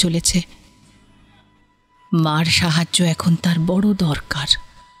রক্ষা করে চলেছে। মার সাহায্য এখন তার বড় দরকার।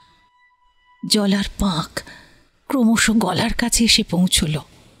 জলার পাঁক ক্রমশ গলার কাছে এসে পৌঁছল।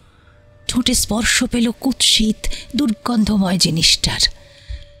 ঠোঁটে স্পর্শ পেল কুৎসিত দুর্গন্ধময় জিনিসটার।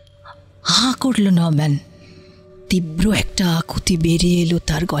 হাঁ করল নরম্যান। তীব্র একটা আকুতি বেরিয়ে এলো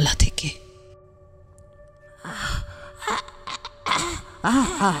তার গলা থেকে।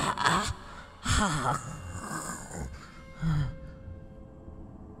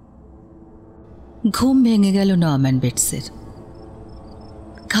 ঘুম ভেঙে গেল নরম্যান বেটসের।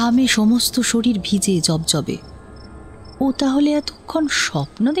 ঘামে সমস্ত শরীর ভিজে জবজবে। ও তাহলে এতক্ষণ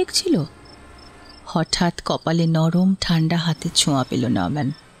স্বপ্ন দেখছিল? হঠাৎ কপালে নরম ঠান্ডা হাতে ছোঁয়া পেল নরম্যান।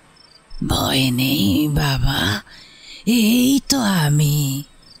 ভয় নেই বাবা, এই তো আমি।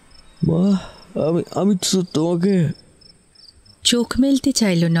 মা, আমি তো তোমাকে। চোখ মেলতে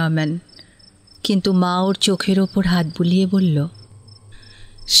চাইল নরম্যান, কিন্তু মা ওর চোখের ওপর হাত বুলিয়ে বলল,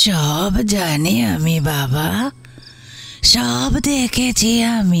 সব জানি আমি বাবা, সব দেখেছি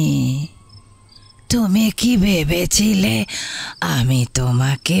আমি। তুমি কি ভেবেছিলে আমি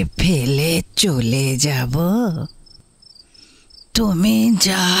তোমাকে ফেলে চলে যাব? তুমি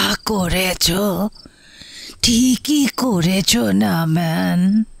যা করেছো ঠিকই করেছো নরম্যান।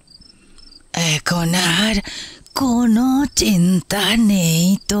 এখন আর কোনো চিন্তা নেই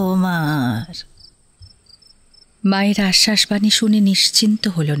তোমার। মায়ের আশ্বাসবাণী শুনে নিশ্চিন্ত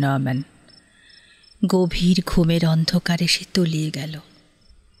হল নরম্যান। গভীর ঘুমের অন্ধকারে সে তলিয়ে গেল।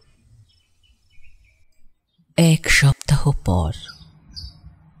 1 সপ্তাহ পর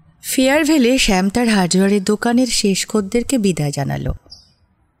ফেয়ারভেলে শ্যাম তার হার্ডওয়্যারের দোকানের শেষ খদ্দেরকে বিদায় জানালো।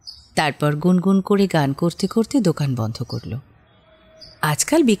 তারপর গুনগুন করে গান করতে করতে দোকান বন্ধ করল।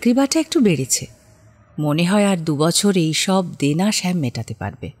 আজকাল বিক্রি বাটা একটু বেড়েছে। মনে হয় আর 2 বছর এই সব দেনা শ্যাম মেটাতে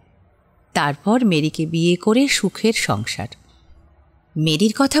পারবে। তারপর মেরিকে বিয়ে করে সুখের সংসার।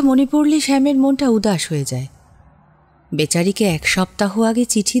 মেরির কথা মনে পড়লে শ্যামের মনটা উদাস হয়ে যায়। বেচারিকে 1 সপ্তাহ আগে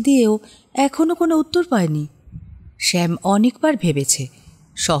চিঠি দিয়েও এখনও কোনো উত্তর পায়নি। শ্যাম অনেকবার ভেবেছে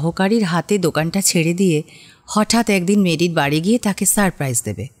সহকারীর হাতে দোকানটা ছেড়ে দিয়ে হঠাৎ একদিন মেরির বাড়ি গিয়ে তাকে সারপ্রাইজ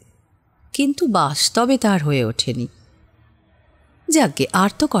দেবে, কিন্তু বাস্তবে তার হয়ে ওঠেনি। যাকগে,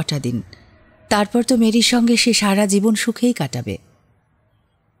 আর তো কটা দিন, তারপর তো মেরির সঙ্গে সে সারা জীবন সুখেই কাটাবে।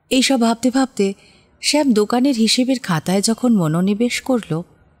 এইসব ভাবতে ভাবতে শ্যাম দোকানের হিসেবের খাতায় যখন মনোনিবেশ করল,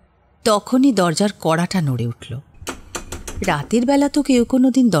 তখনই দরজার কড়াটা নড়ে উঠল। রাতের বেলা তো কেউ কোনো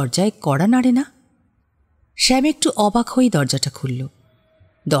দিন দরজায় কড়া নাড়ে না। শ্যাম একটু অবাক হয়েই দরজাটা খুলল।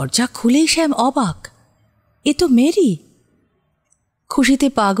 দরজা খুলেই শ্যাম অবাক, এ তো মেরি। খুশিতে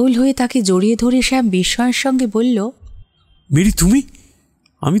পাগল হয়ে তাকে জড়িয়ে ধরে শ্যাম বিস্ময়ের সঙ্গে বলল, মেরি তুমি?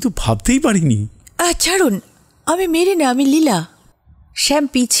 আমি তো ভাবতেই পারিনি। ছাড়ুন, আমি মেরি না, আমি লীলা। শ্যাম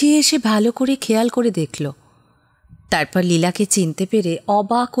পিছিয়ে এসে ভালো করে খেয়াল করে দেখল। তারপর লীলাকে চিনতে পেরে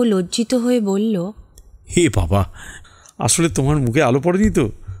অবাক ও লজ্জিত হয়ে বলল, হে বাবা, আসলে তোমার মুখে আলো পড়েনি তো,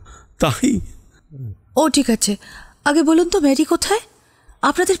 তাই। ও ঠিক আছে, আগে বলুন তো মেরি কোথায়?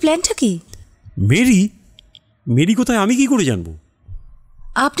 আপনাদের প্ল্যানটা কি? মেরি? মেরি কোথায় আমি কি করে জানবো?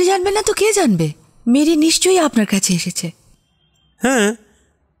 আপনি জানবেন না তো কে জানবে? মেরি নিশ্চয়ই আপনার কাছে এসেছে। হ্যাঁ,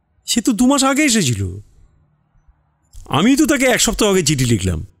 সে তো 2 মাস আগে এসেছিল। আমি তো তাকে 1 সপ্তাহ আগে চিঠি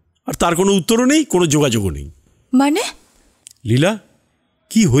লিখলাম, আর তার কোনো উত্তরও নেই, কোনো যোগাযোগও নেই। মানে? লীলা,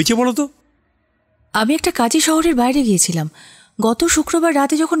 কি হয়েছে বলো তো? আমি একটা কাজে শহরের বাইরে গিয়েছিলাম। গত শুক্রবার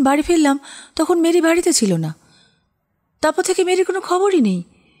রাতে যখন বাড়ি ফিরলাম তখন মেরি বাড়িতে ছিল না। তারপর থেকে মেরির কোনো খবরই নেই।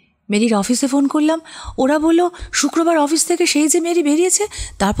 মেরির অফিসে ফোন করলাম, ওরা বলল শুক্রবার অফিস থেকে সেই যে মেরি বেরিয়েছে,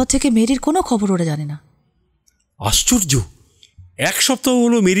 তারপর থেকে মেরির কোনো খবর ওরা জানে না। আশ্চর্য, 1 সপ্তাহ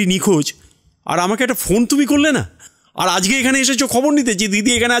হলো মেরি নিখোঁজ, আর আমাকে একটা ফোন তুমি করলে না, আর আজকে এখানে এসেছো খবর নিতে যে দিদি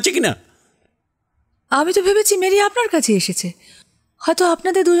এখানে আছে কিনা। আমি তো ভেবেছি মেরি আপনার কাছে এসেছে। হয়তো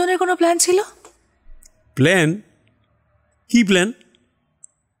আপনাদের দুজনের কোনো প্ল্যান ছিল। প্ল্যান? কি প্ল্যান?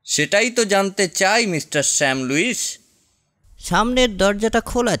 সেটাই তো জানতে চাই মিস্টার শ্যাম লুইস। সামনের দরজাটা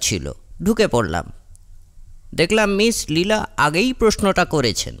খোলা ছিল, ঢুকে পড়লাম, দেখলাম মিস লীলা আগেই প্রশ্নটা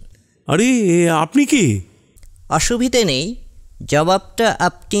করেছেন। আরে আপনি কি? অসুবিধে নেই, জবাবটা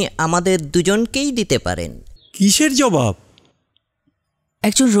আপনি আমাদের দুজনকেই দিতে পারেন। কিসের জবাব?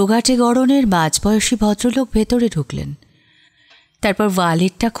 একজন রোগাটে গড়নের মাঝবয়সী ভদ্রলোক ভেতরে ঢুকলেন। তারপর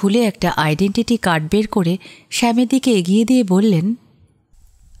ওয়ালেটটা খুলে একটা আইডেন্টিটি কার্ড বের করে শ্যামের দিকে এগিয়ে দিয়ে বললেন,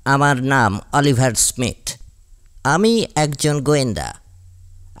 আমার নাম অলিভার স্মিথ, আমি একজন গোয়েন্দা।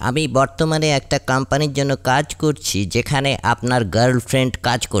 আমি বর্তমানে একটা কোম্পানির জন্য কাজ করছি যেখানে আপনার গার্লফ্রেন্ড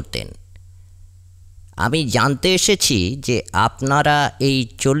কাজ করতেন। আমি জানতে এসেছি যে আপনারা এই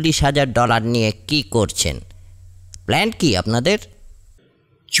 $40,000 নিয়ে কি করছেন। প্ল্যান কি আপনাদের?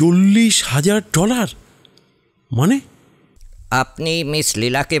 $40,000? মানে? আপনি মিস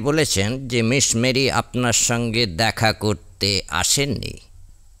লীলাকে বলেছেন যে মিস মেরি আপনার সঙ্গে দেখা করতে আসেননি,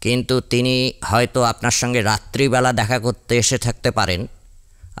 কিন্তু তিনি হয়তো আপনার সঙ্গে রাত্রিবেলা দেখা করতে এসে থাকতে পারেন,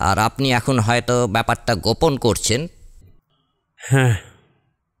 আর আপনি এখন হয়তো ব্যাপারটা গোপন করছেন। হ্যাঁ,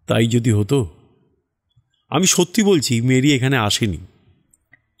 তাই যদি হতো। আমি সত্যি বলছি, মেরি এখানে আসেনি।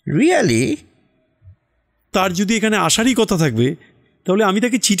 রিয়েলি? তার যদি এখানে আসারই কথা থাকবে, তাহলে আমি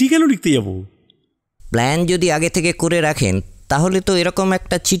তাকে চিঠি কেন লিখতে যাব? প্ল্যান যদি আগে থেকে করে রাখেন, তাহলে তো এরকম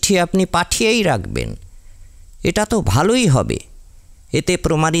একটা চিঠি আপনি পাঠিয়েই রাখবেন। এটা তো ভালোই হবে। এতে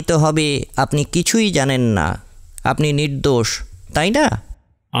প্রমাণিত হবে আপনি কিছুই জানেন না, আপনি নির্দোষ, তাই না?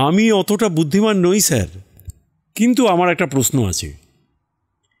 আমি অতটা বুদ্ধিমান নই স্যার, কিন্তু আমার একটা প্রশ্ন আছে।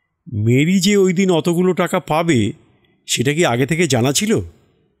 মেরি যে ওই দিন অতগুলো টাকা পাবে সেটা কি আগে থেকে জানা ছিল?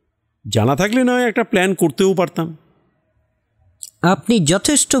 জানা থাকলে নয় একটা প্ল্যান করতেও পারতাম। আপনি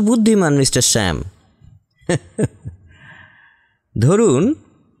যথেষ্ট বুদ্ধিমান মিস্টার স্যাম। ধরুন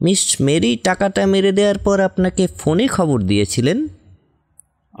মিস মেরি টাকাটা মেরে দেওয়ার পর আপনাকে ফোনে খবর দিয়েছিলেন।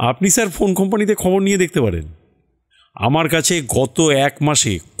 আপনি স্যার ফোন কোম্পানিতে খবর নিয়ে দেখতে পারেন। আমার কাছে গত 1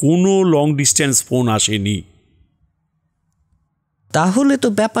 মাসে কোনো লং ডিস্টেন্স ফোন আসেনি। তাহলে তো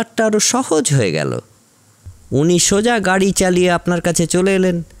ব্যাপারটা আরও সহজ হয়ে গেল। উনি সোজা গাড়ি চালিয়ে আপনার কাছে চলে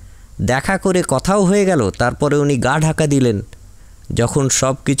এলেন, দেখা করে কথাও হয়ে গেল, তারপরে উনি গা ঢাকা দিলেন। যখন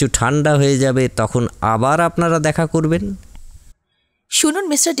সব কিছু ঠান্ডা হয়ে যাবে তখন আবার আপনারা দেখা করবেন। শুনুন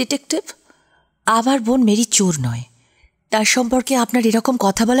মিস্টার ডিটেকটিভ, আমার বোন মেরি চোর নয়, তার সম্পর্কে আপনার এরকম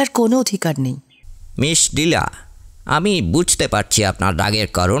কথা বলার কোনো অধিকার নেই। মিস ডিলা, আমি বুঝতে পারছি আপনার রাগের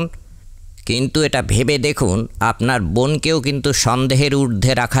কারণ, কিন্তু এটা ভেবে দেখুন আপনার বোনকেও কিন্তু সন্দেহের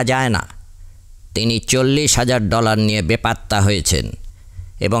ঊর্ধ্বে রাখা যায় না। তিনি $40,000 নিয়ে বেপাত্তা হয়েছেন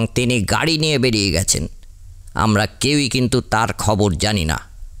এবং তিনি গাড়ি নিয়ে বেরিয়ে গেছেন। আমরা কেউই কিন্তু তার খবর জানি না।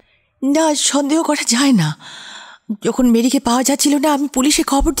 না, সন্দেহ করা যায় না। যখন মেরিকে পাওয়া যাচ্ছিল না আমি পুলিশে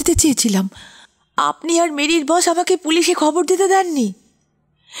খবর দিতে চেয়েছিলাম। আপনি আর মেরির বস আমাকে পুলিশে খবর দিতে দেননি।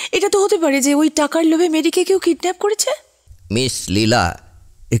 এটা তো হতে পারে যে ওই টাকার লোভে মেরিকে কেউ কিডন্যাপ করেছে। মিস লীলা,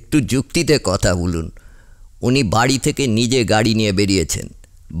 একটু যুক্তিতে কথা বলুন। উনি বাড়ি থেকে নিজে গাড়ি নিয়ে বেরিয়েছেন,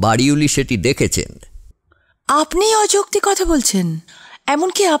 বাড়িওয়ালি সেটি দেখেছেন। আপনি অযৌক্তি কথা বলছেন।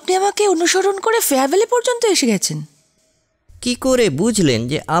 এমনকি আপনি আমাকে অনুসরণ করে ফেয়ারওয়েলে পর্যন্ত এসে গেছেন। কি করে বুঝলেন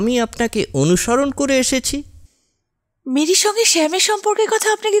যে আমি আপনাকে অনুসরণ করে এসেছি? মেরির সঙ্গে শ্যামের সম্পর্কের কথা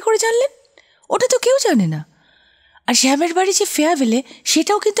আপনি কি করে জানলেন? ওটা তো কেউ জানে না। আর শ্যামের বাড়ি যে ফেয়ারওয়েলে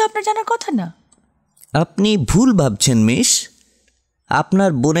সেটাও কিন্তু আপনার জানার কথা না। আপনি ভুল ভাবছেন মিস।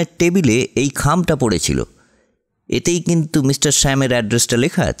 আপনার বোনের টেবিলে এই খামটা পড়েছিল, এতেই কিন্তু মিস্টার শ্যামের অ্যাড্রেসটা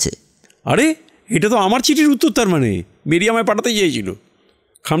লেখা আছে। আরে, এটা তো আমার চিঠির উত্তর। তার মানে মেরি আমায় পাঠাতে চেয়েছিল।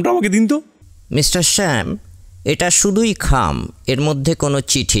 খামটা আমাকে দিন তো। মিস্টার শ্যাম, এটা শুধুই খাম, এর মধ্যে কোনো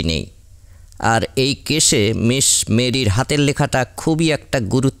চিঠি নেই। আর এই কেসে মিস মেরির হাতের লেখাটা খুবই একটা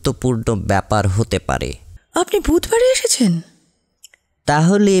গুরুত্বপূর্ণ ব্যাপার হতে পারে। আপনি বুধবারে এসেছেন?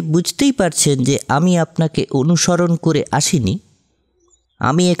 তাহলে বুঝতেই পারছেন যে আমি আপনাকে অনুসরণ করে আসিনি।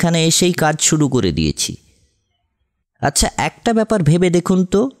 আমি এখানে এসেই কাজ শুরু করে দিয়েছি। আচ্ছা, একটা ব্যাপার ভেবে দেখুন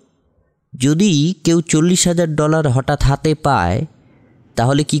তো, যদি কেউ $40,000 হঠাৎ হাতে পায়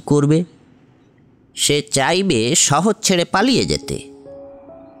তাহলে কি করবে? সে চাইবে শহর ছেড়ে পালিয়ে যেতে।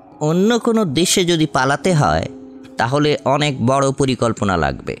 অন্য কোনো দেশে যদি পালাতে হয় তাহলে অনেক বড় পরিকল্পনা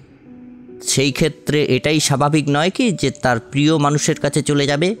লাগবে। সেই ক্ষেত্রে এটাই স্বাভাবিক নয় কি যে তার প্রিয় মানুষের কাছে চলে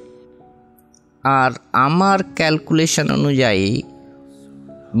যাবে? আর আমার ক্যালকুলেশন অনুযায়ী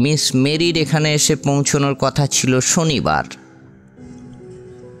মিস মেরির এখানে এসে পৌঁছানোর কথা ছিল শনিবার।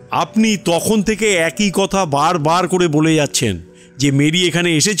 আপনি তখন থেকে একই কথা বারবার করে বলে যাচ্ছেন যে মেরি এখানে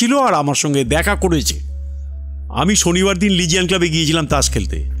এসেছিল আর আমার সঙ্গে দেখা করেছে। আমি শনিবার দিন লিজিয়ান ক্লাবে গিয়েছিলাম তাস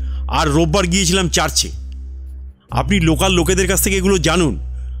খেলতে, আর রোববার গিয়েছিলাম চার্চে। আপনি লোকাল লোকেদের কাছ থেকে এগুলো জানুন।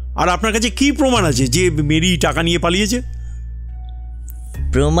 আর আপনার কাছে কি প্রমাণ আছে যে মেরি টাকা নিয়ে পালিয়েছে?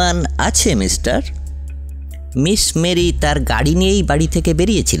 প্রমাণ আছে মিস্টার। মিস মেরি তার গাড়ি নিয়েই বাড়ি থেকে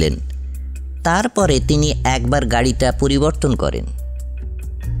বেরিয়েছিলেন। তারপরে তিনি একবার গাড়িটা পরিবর্তন করেন,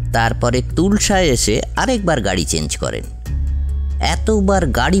 তারপরে তুলসায় এসে আরেকবার গাড়ি চেঞ্জ করেন। এতবার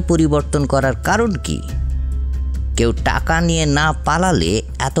গাড়ি পরিবর্তন করার কারণ কি? কেউ টাকা নিয়ে না পালালে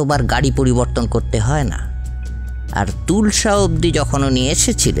এতবার গাড়ি পরিবর্তন করতে হয় না। আর তুলসা অবধি যখন উনি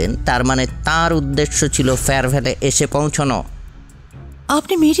এসেছিলেন তার মানে তার উদ্দেশ্য ছিল ফেয়ারভেলে এসে পৌঁছানো।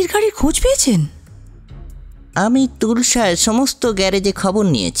 আপনি মেরির গাড়ির খোঁজ পেয়েছেন? আমি তুলসায় সমস্ত গ্যারেজে খবর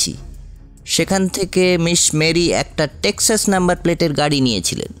নিয়েছি। সেখান থেকে মিস মেরি একটা টেক্সাস নাম্বার প্লেটের গাড়ি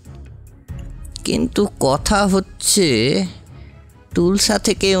নিয়েছিলেন। কিন্তু কথা হচ্ছে, তুলসা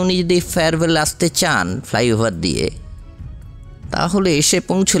থেকে উনি যদি ফেয়ারওয়েল আসতে চান ফ্লাইওভার দিয়ে, তাহলে এসে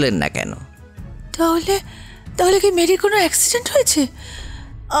পৌঁছলেন না কেন? তাহলে তাহলে কি মেরির কোনো অ্যাক্সিডেন্ট হয়েছে?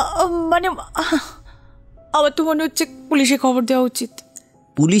 মানে আমার তো মনে হচ্ছে পুলিশে খবর দেওয়া উচিত।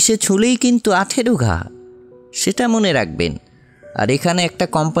 পুলিশে ছুলেই কিন্তু 18 ঘা, সেটা মনে রাখবেন। আর এখানে একটা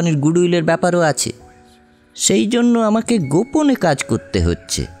কোম্পানির গুডউইলের ব্যাপারও আছে, সেই জন্য আমাকে গোপনে কাজ করতে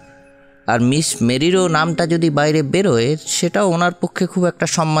হচ্ছে। আর মিস মেরিরও নামটা যদি বাইরে বেরোয় সেটাও ওনার পক্ষে খুব একটা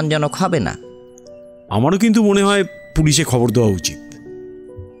সম্মানজনক হবে না। আমারও কিন্তু মনে হয় পুলিশে খবর দেওয়া উচিত।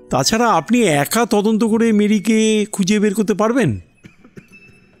 তাছাড়া আপনি একা তদন্ত করে মেরিকে খুঁজে বের করতে পারবেন?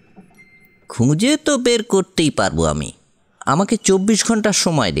 খুঁজে তো বের করতেই পারবো আমি, আমাকে 24 ঘন্টার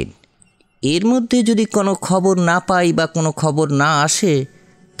সময় দিন। এর মধ্যে যদি কোনো খবর না পাই বা কোনো খবর না আসে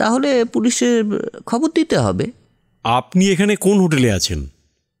তাহলে পুলিশের খবর দিতে হবে। আপনি এখানে কোন হোটেলে আছেন?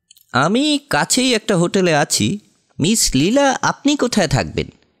 আমি কাছেই একটা হোটেলে আছি। মিস লীলা, আপনি কোথায় থাকবেন?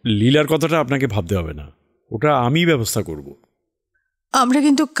 লীলার কথাটা আপনাকে ভাবতে হবে না, ওটা আমি ব্যবস্থা করব। আমরা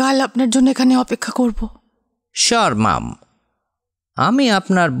কিন্তু কাল আপনার জন্য এখানে অপেক্ষা করব। শিওর মাম, আমি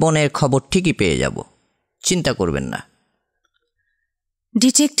আপনার বোনের খবর ঠিকই পেয়ে যাব, চিন্তা করবেন না।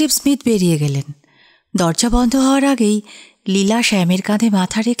 ডিটেকটিভ স্মিথ বেরিয়ে গেলেন। দরজা বন্ধ হওয়ার আগেই লীলা শ্যামের কাঁধে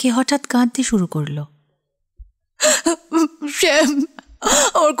মাথা রেখে হঠাৎ কাঁদতে শুরু করল। শ্যাম,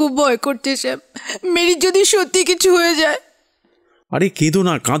 আমার খুব ভয় করছে শ্যাম, মেরির যদি সত্যি কিছু হয়ে যায়। আরে কেঁদো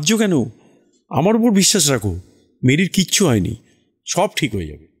না, কাঁদছো কেন? আমার উপর বিশ্বাস রাখো, মেরির কিচ্ছু হয়নি, সব ঠিক হয়ে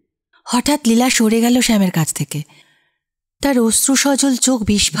যাবে। হঠাৎ লীলা সরে গেল শ্যামের কাছ থেকে। তার অশ্রুসজল চোখ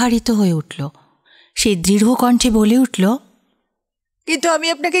বিস্ফারিত হয়ে উঠল। সে দৃঢ় কণ্ঠে বলে উঠল, কিন্তু আমি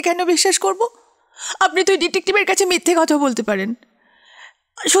আপনাকে কেন বিশ্বাস করব? আপনি তো ডিটেকটিভের কাছে মিথ্যে কথা বলতে পারেন।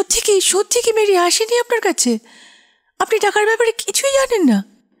 সত্যি কি মেরি আসেনি আপনার কাছে? আপনি টাকার ব্যাপারে কিছুই জানেন না?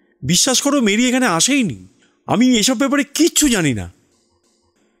 বিশ্বাস করো, মেরি এখানে আসেইনি। আমি এসব ব্যাপারে কিচ্ছু জানি না।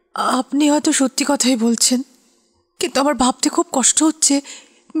 আপনি হয়তো সত্যি কথাই বলছেন, কিন্তু আমার ভাবতে খুব কষ্ট হচ্ছে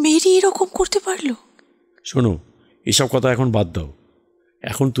মেরি এরকম করতে পারলো। শোনো, এসব কথা এখন বাদ দাও।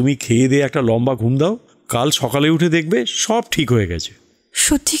 এখন তুমি খেয়ে দিয়ে একটা লম্বা ঘুম দাও, কাল সকালে উঠে দেখবে সব ঠিক হয়ে গেছে।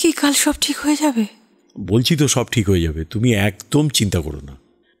 সত্যি কি কাল সব ঠিক হয়ে যাবে? বলছি তো সব ঠিক হয়ে যাবে, তুমি একদম চিন্তা করো না।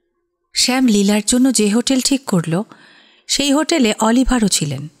 শ্যাম লীলার জন্য যে হোটেল ঠিক করল সেই হোটেলে অলিভারও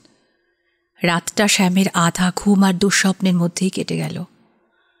ছিলেন। রাতটা শ্যামের আধা ঘুম আর দুঃস্বপ্নের মধ্যেই কেটে গেল।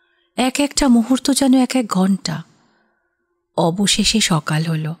 এক একটা মুহূর্ত যেন এক এক ঘন্টা। অবশেষে সকাল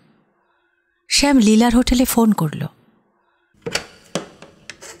হল। শ্যাম লীলার হোটেলে ফোন করল।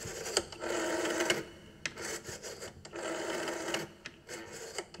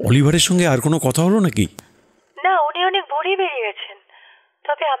 অলিভারের সঙ্গে আর কোনো কথা হলো নাকি? না, উনি অনেক ভোরেই বেরিয়ে গেছেন,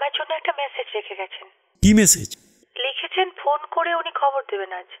 তবে আমার জন্য একটা মেসেজ রেখে গেছেন। কি মেসেজ? লিখেছেন ফোন করে উনি খবর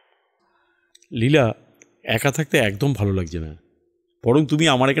দেবেন আজ। লীলা, একা থাকতে একদম ভালো লাগছে না, বরং তুমি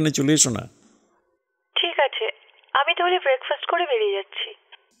আমার এখানে চলে এসো না। ঠিক আছে, আমি তাহলে ব্রেকফাস্ট করে বেরিয়ে যাচ্ছি।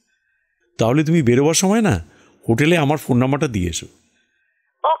 তাহলে তুমি বেরোবার সময় না হোটেলে আমার ফোন নাম্বারটা দিয়ে এসো।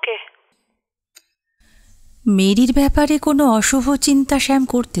 ওকে। মেরির ব্যাপারে কোনো অশুভ চিন্তা শ্যাম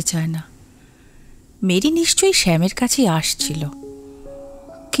করতে চায় না। মেরি নিশ্চয়ই শ্যামের কাছেই আসছিল,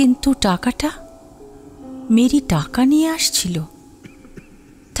 কিন্তু টাকাটা? মেরি টাকা নিয়ে আসছিল,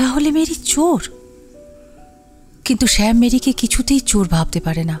 তাহলে মেরি চোর? কিন্তু শ্যাম মেরিকে কিছুতেই চোর ভাবতে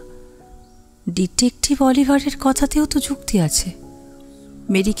পারে না। ডিটেকটিভ অলিভারের কথাতেও তো যুক্তি আছে।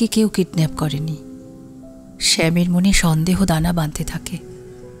 মেরিকে কেউ কিডন্যাপ করেনি। শ্যামের মনে সন্দেহ দানা বাঁধতে থাকে।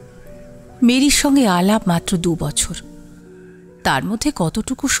 মেরির সঙ্গে আলাপ মাত্র 2 বছর, তার মধ্যে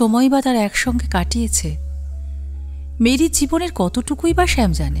কতটুকু সময় বা তার একসঙ্গে কাটিয়েছে? মেরির জীবনের কতটুকুই বা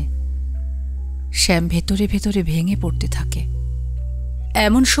শ্যাম জানে? শ্যাম ভেতরে ভেতরে ভেঙে পড়তে থাকে।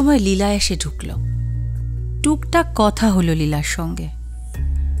 এমন সময় লীলা এসে ঢুকল। টুকটাক কথা হলো লীলার সঙ্গে,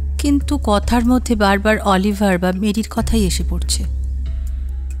 কিন্তু কথার মধ্যে বারবার অলিভার বা মেরির কথাই এসে পড়ছে।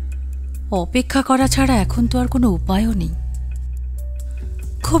 অপেক্ষা করা ছাড়া এখন তো আর কোনো উপায়ও নেই।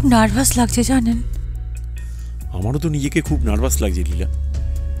 খুব নার্ভাস লাগছে জানেন। আমারও তো নিজেকে খুব নার্ভাস লাগছে লীলা,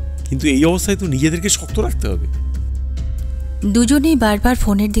 কিন্তু এই অবস্থায় তো নিজেদেরকে শক্ত রাখতে হবে। দুজনেই বারবার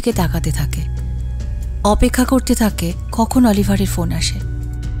ফোনের দিকে তাকাতে থাকে, অপেক্ষা করতে থাকে কখন অলিভারের ফোন আসে।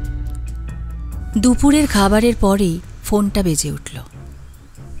 দুপুরের খাবারের পরেই ফোনটা বেজে উঠল।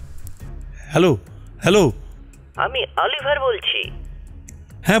 হ্যালো হ্যালো, আমি অলিভার বলছি।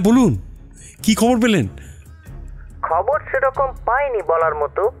 হ্যাঁ বলুন, কি খবর পেলেন? খবর সেরকম পাইনি বলার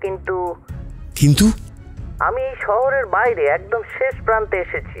মতো, কিন্তু কিন্তু আমি এই শহরের বাইরে একদম শেষ প্রান্তে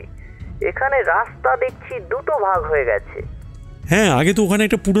এসেছি। এখানে রাস্তা দেখছি 2টো ভাগ হয়ে গেছে। হ্যাঁ, আগে তো ওখানে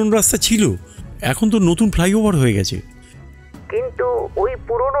একটা পুরনো রাস্তা ছিল, এখন তো নতুন ফ্লাইওভার হয়ে গেছে। কিন্তু ওই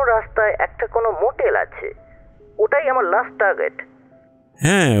পুরনো রাস্তায় একটা কোনো মোটেল আছে, ওটাই আমার লাস্ট টার্গেট।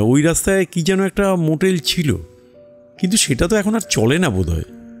 হ্যাঁ, ওই রাস্তায় কি যেন একটা মোটেল ছিল, কিন্তু সেটা তো এখন আর চলে না বোধহয়।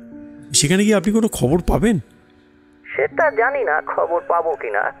 সেখানে গিয়ে আপনি কোনো খবর পাবেন? সেটা জানি না খবর পাবো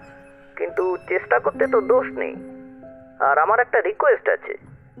কিনা, কিন্তু চেষ্টা করতে তো দোষ নেই। আর আমার একটা রিকোয়েস্ট আছে,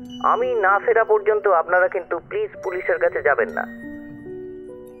 আমি না ফেরা পর্যন্ত আপনারা কিন্তু প্লিজ পুলিশের কাছে যাবেন না।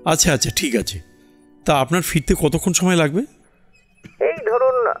 আচ্ছা আচ্ছা, ঠিক আছে। তা আপনার ফিরতে কতক্ষণ সময় লাগবে? এই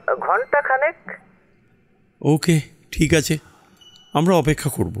ধরুন ঘন্টাখানেক। ওকে, ঠিক আছে, আমরা অপেক্ষা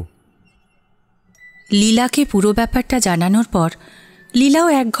করব। লীলাকে পুরো ব্যাপারটা জানানোর পর লীলাও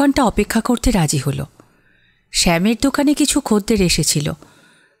 1 ঘন্টা অপেক্ষা করতে রাজি হলো। শ্যামের দোকানে কিছু খদ্দের এসেছিল,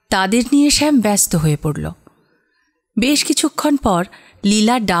 তাদের নিয়ে শ্যাম ব্যস্ত হয়ে পড়ল। বেশ কিছুক্ষণ পর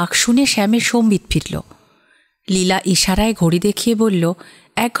লীলার ডাক শুনে শ্যামের সম্বিত ফিরল। লীলা ইশারায় ঘড়ি দেখিয়ে বলল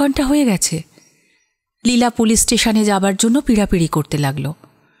 1 ঘন্টা হয়ে গেছে। লীলা পুলিশ স্টেশনে যাবার জন্য পিড়াপিড়ি করতে লাগল।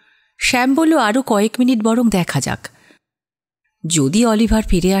 শ্যাম বলল আরও কয়েক মিনিট বরং দেখা যাক, যদি অলিভার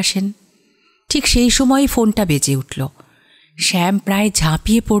ফিরে আসেন। ঠিক সেই সময়ই ফোনটা বেজে উঠল। শ্যাম প্রায়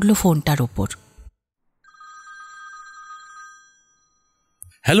ঝাঁপিয়ে পড়ল ফোনটার ওপর।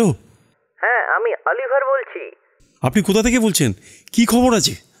 হ্যালো, হ্যাঁ আমি অলিভার বলছি। আপনি কোথা থেকে বলছেন? কি খবর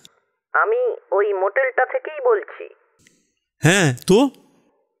আছে? আমি ওই মোটেলটা থেকেই বলছি। হ্যাঁ তো?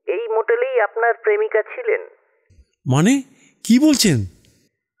 এই মোটেলেই আপনার প্রেমিকা ছিলেন। মানে কি বলছেন?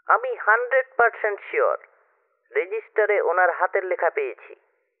 আমি 100% শিওর, রেজিস্টারে ওনার হাতের লেখা পেয়েছি।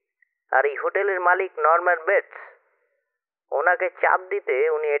 আর এই হোটেলের মালিক নরম্যান বেটস, ওনাকে চাপ দিতে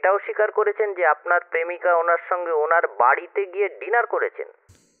উনি এটাও স্বীকার করেছেন যে আপনার প্রেমিকা ওনার সঙ্গে ওনার বাড়িতে গিয়ে ডিনার করেছেন।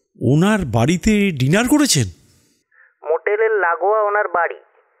 ওনার বাড়িতে ডিনার করেছেন? মোটেলের লাগোয়া ওনার বাড়ি।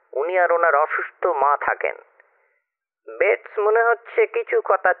 উনি আর ওনার অসুস্থ মা থাকেন। বেটস মনে হচ্ছে কিছু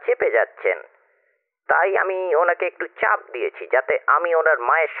কথা চেপে যাচ্ছেন, তাই আমি ওনাকে একটু চাপ দিয়েছি যাতে আমি ওনার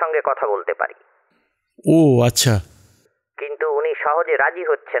মায়ের সঙ্গে কথা বলতে পারি। ও আচ্ছা। কিন্তু উনি সহজে রাজি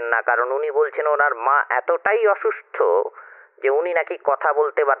হচ্ছেন না, কারণ উনি বলছেন ওনার মা এতটাই অসুস্থ যে উনি নাকি কথা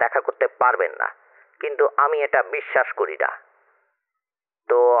বলতে বা দেখা করতে পারবেন না। কিন্তু আমি এটা বিশ্বাস করি না।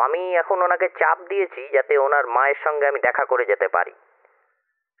 তো আমি এখন ওনাকে চাপ দিয়েছি যাতে ওনার মায়ের সঙ্গে আমি দেখা করে যেতে পারি।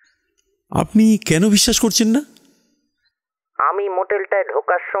 আপনি কেন বিশ্বাস করছেন না? আমি মোটেলটায়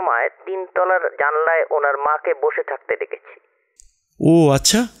ঢোকার সময় 3 তলার জানলায় ওনার মাকে বসে থাকতে দেখেছি। ও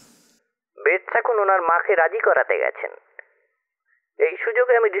আচ্ছা। বেটস এখন ওনার মাকে রাজি করাতে গেছেন। এই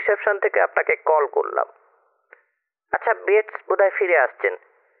সুযোগে আমি রিসেপশন থেকে আপনাকে কল করলাম। আচ্ছা, বেটস বোধহয় ফিরে আসছেন,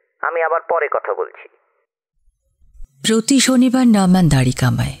 আমি আবার পরে কথা বলছি। প্রতি শনিবার নরম্যান দাড়ি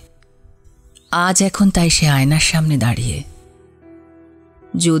কামায়। আজ এখন তাই সে আয়নার সামনে দাঁড়িয়ে।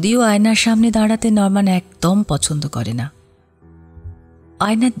 যদিও আয়নার সামনে দাঁড়াতে নরম্যান একদম পছন্দ করে না।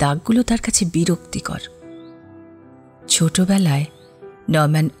 আয়নার দাগগুলো তার কাছে বিরক্তিকর। ছোটবেলায়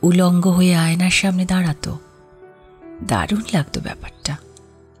নরম্যান উলঙ্গ হয়ে আয়নার সামনে দাঁড়াতো, দারুণ লাগতো ব্যাপারটা।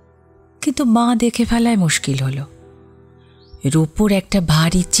 কিন্তু মা দেখে ফেলায় মুশকিল হলো। রূপোর একটা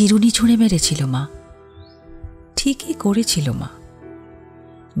ভারী চিরুনি ছুঁড়ে মেরেছিল মা। ঠিকই করেছিল মা।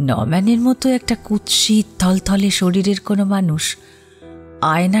 নরম্যানের মতো একটা কুৎসিত থলথলে শরীরের কোনো মানুষ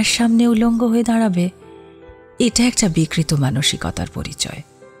আয়নার সামনে উলঙ্গ হয়ে দাঁড়াবে, এটা একটা বিকৃত মানসিকতার পরিচয়।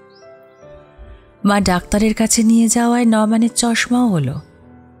 মা ডাক্তারের কাছে নিয়ে যাওয়ায় নরম্যানের চশমাও হলো,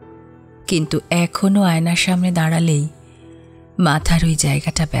 কিন্তু এখনো আয়নার সামনে দাঁড়ালেই মাথার ওই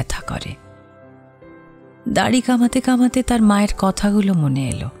জায়গাটা ব্যথা করে। দাড়ি কামাতে কামাতে তার মায়ের কথাগুলো মনে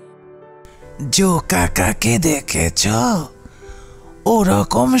এলো। জো কাকাকে দেখেছ?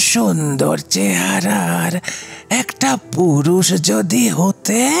 ওরকম সুন্দর চেহারার একটা পুরুষ যদি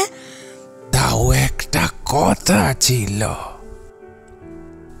হতে, তাও একটা কথা ছিল।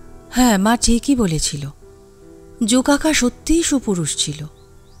 হ্যাঁ, মা ঠিকই বলেছিল। জো কাকা সত্যিই সুপুরুষ ছিল।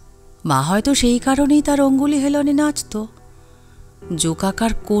 মা হয়তো সেই কারণেই তার অঙ্গুলি হেলনে নাচত। জো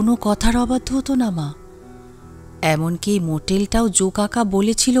কাকার কোনো কথার অবাধ্য হতো না মা। এমনকি মোটেলটাও জো কাকা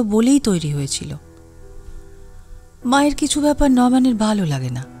বলেছিল বলেই তৈরি হয়েছিল। মায়ের কিছু ব্যাপার নরম্যানের ভালো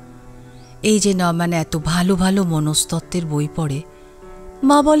লাগে না। এই যে নরম্যান এত ভালো ভালো মনস্তত্ত্বের বই পড়ে,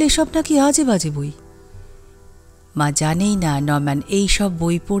 মা বলে এসব নাকি আজে বাজে বই। মা জানেই না নরম্যান এই সব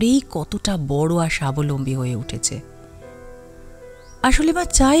বই পড়েই কতটা বড় আর স্বাবলম্বী হয়ে উঠেছে। আসলে মা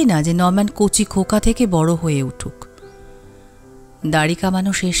চায় না যে নরম্যান কচি খোকা থেকে বড় হয়ে উঠুক। দাড়ি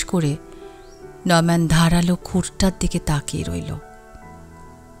কামানো শেষ করে নরম্যান ধারালো খুঁটটার দিকে তাকিয়ে রইল।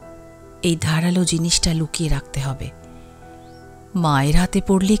 এই ধারালো জিনিসটা লুকিয়ে রাখতে হবে। মায়ের হাতে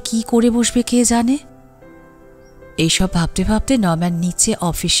পড়লে কি করে বসবে কে জানে। এইসব ভাবতে ভাবতে নরম্যান নিচে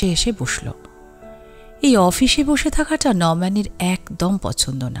অফিসে এসে বসল। এই অফিসে বসে থাকাটা নরম্যানের একদম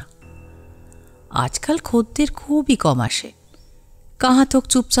পছন্দ না। আজকাল খদ্দের খুবই কম আসে। কাহাতক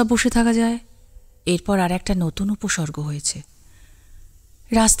চুপচাপ বসে থাকা যায়। এরপর আর একটা নতুন উপসর্গ হয়েছে।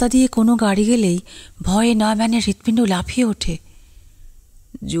 রাস্তা দিয়ে কোনো গাড়ি গেলেই ভয়ে নরম্যানের হৃৎপিণ্ড লাফিয়ে ওঠে।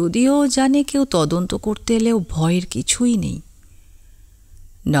 যদিও জানে কেউ তদন্ত করতে এলেও ভয়ের কিছুই নেই।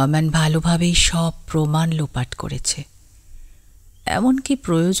 নরম্যান ভালোভাবেই সব প্রমাণ লোপাট করেছে। এমনকি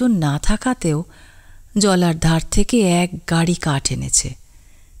প্রয়োজন না থাকাতেও জলার ধার থেকে এক গাড়ি কাঠ এনেছে,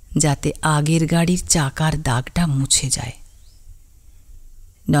 যাতে আগের গাড়ির চাকার দাগটা মুছে যায়।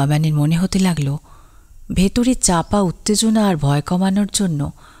 নরম্যানের মনে হতে লাগলো ভেতরে চাপা উত্তেজনা আর ভয় কমানোর জন্য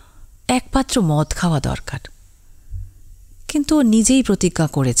এক পাত্র মদ খাওয়া দরকার। কিন্তু ও নিজেই প্রতিজ্ঞা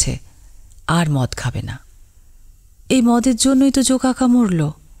করেছে আর মদ খাবে না। এই মদের জন্যই তো জো কাকা মরল।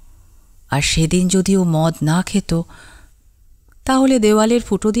 আর সেদিন যদি ও মদ না খেত, তাহলে দেওয়ালের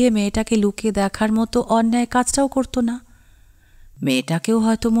ফুটো দিয়ে মেয়েটাকে লুকিয়ে দেখার মতো অন্যায় কাজটাও করতো না, মেয়েটাকেও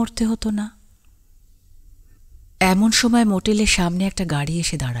হয়তো মরতে হতো না। এমন সময় মোটেলের সামনে একটা গাড়ি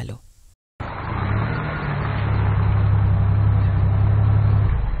এসে দাঁড়ালো।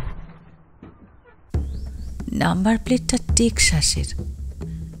 নাম্বার প্লেটটা টেক্সাসের।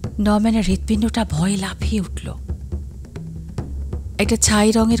 নরম্যানের হৃৎপিণ্ডটা ভয়ে লাফিয়ে উঠল। একটা ছাই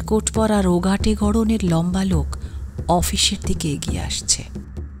রঙের কোট পরা রোগাটে গড়নের লম্বা লোক অফিসের দিকে এগিয়ে আসছে।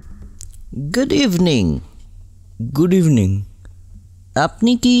 Good evening. Good evening.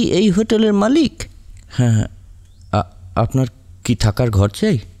 আপনি কি এই হোটেলের মালিক? হ্যাঁ হ্যাঁ। আপনার কি থাকার ঘর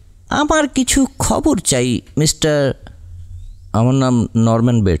চাই? আমার কিছু খবর চাই মিস্টার। আমার নাম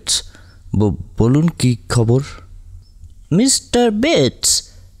নরম্যান বেটস। বলুন কি খবর? মিস্টার বেটস,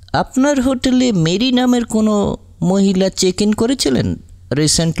 আপনার হোটেলে মেরি নামের কোনো মহিলা চেক ইন করেছিলেন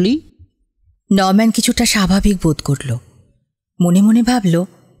রিসেন্টলি? নরম্যান কিছুটা স্বাভাবিক বোধ করল। মনে মনে ভাবল,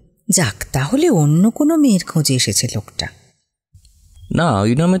 যাক, তাহলে অন্য কোনো মেয়ের খোঁজে এসেছে লোকটা। না,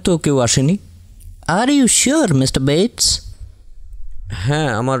 ওই নামে তো কেউ আসেনি। Are you sure mister bets? হ্যাঁ,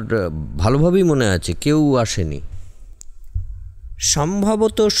 আমার ভালোভাবেই মনে আছে কেউ আসেনি।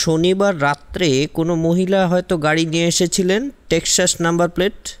 সম্ভবত শনিবার রাত্রে কোনো মহিলা হয়তো গাড়ি নিয়ে এসেছিলেন, টেক্সাস নাম্বার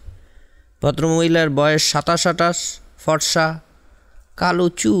প্লেট। ভদ্রমহিলার বয়স 27-28, ফর্সা, কালো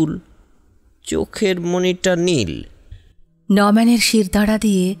চুল, চোখের মণিটা নীল। নরম্যানের শিরদাঁড়া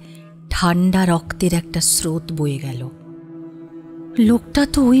দিয়ে ঠান্ডা রক্তের একটা স্রোত বয়ে গেল। লোকটা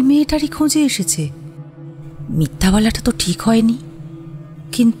তো ওই মেয়েটারই খোঁজে এসেছে। মিথ্যা বলাটা তো ঠিক হয়নি,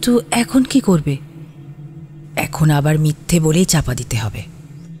 কিন্তু এখন কি করবে? এখন আবার মিথ্যে বলেই চাপা দিতে হবে।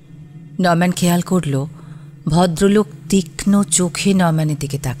 নরম্যান খেয়াল করল ভদ্রলোক তীক্ষ্ণ চোখে নরম্যানের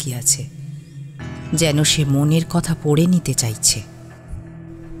দিকে তাকিয়ে আছে, যেন সে মনের কথা পড়ে নিতে চাইছে।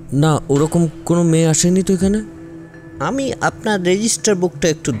 না, ওরকম কোনো মেয়ে আসেনি তো এখানে। আমি আপনার রেজিস্টার বুকটা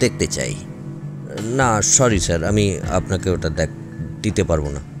একটু দেখতে চাই। না সরি স্যার, আমি আপনাকে ওটা দিতে পারবো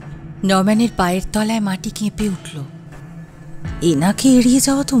না। নরম্যানের পায়ের তলায় মাটি কেঁপে উঠল। এনাকে এড়িয়ে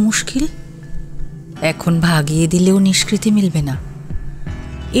যাওয়া তো মুশকিল। এখন ভাগিয়ে দিলেও নিষ্কৃতি মিলবে না,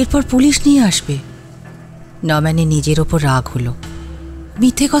 এরপর পুলিশ নিয়ে আসবে। নরম্যানের নিজের ওপর রাগ হলো।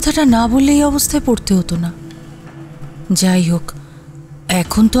 মিথ্যে কথাটা না বললে এই অবস্থায় পড়তে হতো না। যাই হোক,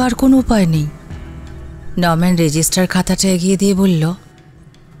 এখন তো আর কোনো উপায় নেই। নরম্যান রেজিস্টার খাতাটা এগিয়ে দিয়ে বলল,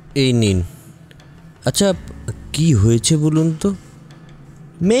 এই নিন। আচ্ছা, কি হয়েছে বলুন তো?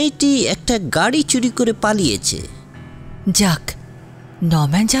 মেয়েটি একটা গাড়ি চুরি করে পালিয়েছে। যাক,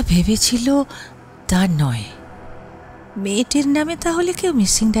 নরম্যান যা ভেবেছিল তা নয়। মেয়েটির নামে তাহলে কেউ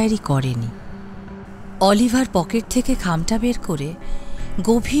মিসিং ডায়েরি করেনি। অলিভার পকেট থেকে খামটা বের করে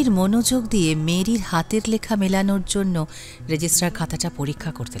গভীর মনোযোগ দিয়ে মেরির হাতের লেখা মেলানোর জন্য রেজিস্ট্রার খাতাটা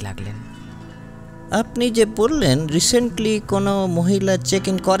পরীক্ষা করতে লাগলেন। আপনি যে বললেন রিসেন্টলি কোনো মহিলা চেক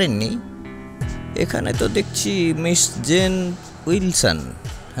ইন করেননি, এখানে তো দেখছি মিস জেন উইলসন।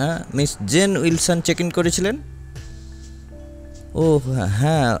 হ্যাঁ, miss gen Wilson check in করেছিলেন। ও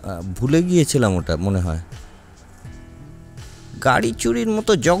হ্যাঁ, ভুলে গিয়েছিলাম ওটা মনে হয়। গাড়ি চুরির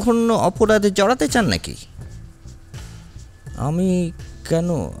মতো জঘন্য অপরাধে জড়াতে চান নাকি? আমি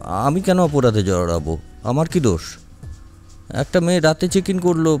কেন অপরাধে জড়াবো? আমার কি দোষ? একটা মেয়ে রাতে চেক ইন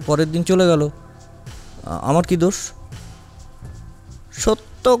করলো, পরের দিন চলে গেল, আমার কি দোষ?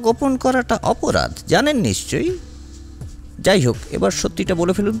 সত্য গোপন করাটা অপরাধ, জানেন নিশ্চয়ই। যাই হোক, এবার সত্যিটা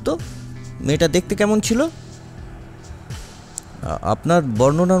বলে ফেলুন তো, মেয়েটা দেখতে কেমন ছিল? আপনার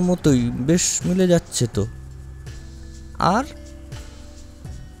বর্ণনার মতোই, বেশ মিলে যাচ্ছে তো।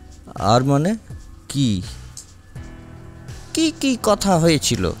 আর মানে কি কি কি কথা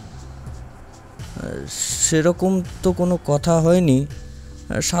হয়েছিল? সেরকম তো কোনো কথা হয়নি।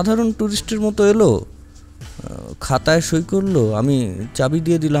 সাধারণ টুরিস্টের মতো এলো, খাতায় সই করলো, আমি চাবি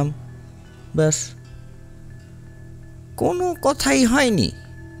দিয়ে দিলাম, ব্যাস। কোনো কথাই হয়নি।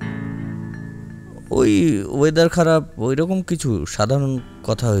 ওই ওয়েদার খারাপ, ওই রকম কিছু সাধারণ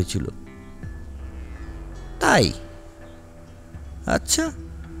কথা হয়েছিল। তাই? আচ্ছা,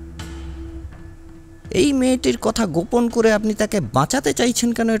 এই মেয়েটির কথা গোপন করে আপনি তাকে বাঁচাতে চাইছেন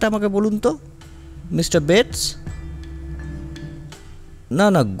কেন, এটা আমাকে বলুন তো মিস্টার বেটস। না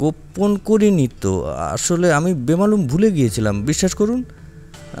না, গোপন করিনি তো, আসলে আমি বেমালুম ভুলে গিয়েছিলাম, বিশ্বাস করুন।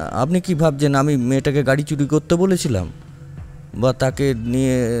 আপনি কি ভাবছেন আমি মেয়েটাকে গাড়ি চুরি করতে বলেছিলাম,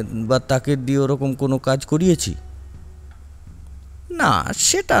 বা তাকে দিয়ে ওরকম কোনো কাজ করিয়েছি? না,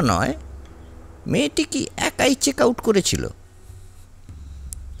 সেটা নয়। মেয়েটি কি একাই চেক আউট করেছিল?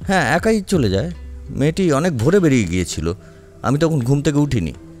 হ্যাঁ, একাই চলে যায়। মেয়েটি অনেক ভোরে বেরিয়ে গিয়েছিল, আমি তখন ঘুম থেকে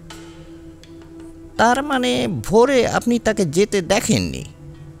উঠিনি। তার মানে ভোরে আপনি তাকে যেতে দেখেননি?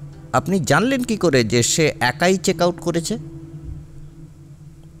 আপনি জানলেন কি করে যে সে একাই চেক আউট করেছে?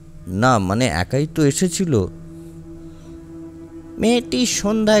 না মানে একাই তো এসেছিল। মেয়েটি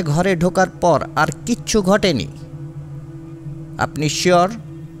সন্ধ্যায় ঘরে ঢোকার পর আর কিচ্ছু ঘটেনি? আপনি শিওর?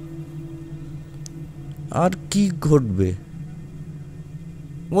 আর কি ঘটবে?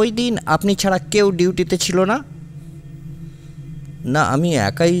 ওই দিন আপনি ছাড়া কেউ ডিউটিতে ছিল না? না, আমি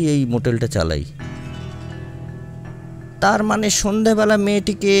একাই এই মোটেলটা চালাই। তার মানে সন্ধ্যাবেলা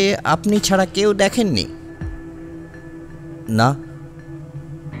মেয়েটিকে আপনি ছাড়া কেউ দেখেননি? না।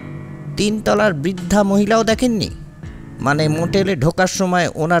 3 তলার বৃদ্ধা মহিলাও দেখেননি? মানে মোটেলে ঢোকার সময়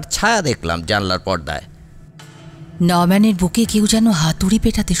ওনার ছায়া দেখলাম জানলার পর্দায়। নরম্যানের বুকে কেউ যেন হাতুড়ি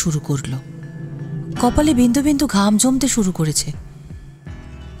পেটাতে শুরু করলো। কপালে বিন্দু বিন্দু ঘাম জমতে শুরু করেছে।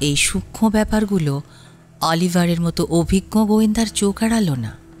 এই সূক্ষ্ম ব্যাপারগুলো অলিভারের মতো অভিজ্ঞ গোয়েন্দার চোখ এড়ালো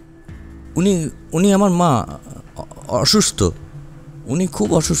না। উনি আমার মা, অসুস্থ। উনি খুব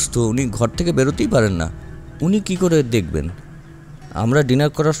অসুস্থ, উনি ঘর থেকে বেরোতেই পারেন না। উনি কি করে দেখবেন? আমরা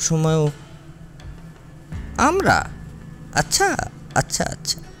ডিনার করার সময়ও। আমরা? আচ্ছা আচ্ছা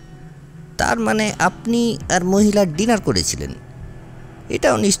আচ্ছা, তার মানে আপনি আর মহিলা ডিনার করেছিলেন?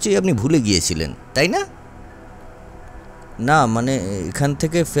 এটাও নিশ্চয়ই আপনি ভুলে গিয়েছিলেন, তাই না? না মানে এখান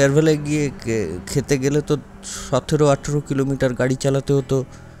থেকে ফেয়ারভেলে গিয়ে খেতে গেলে তো 17-18 কিলোমিটার গাড়ি চালাতে হতো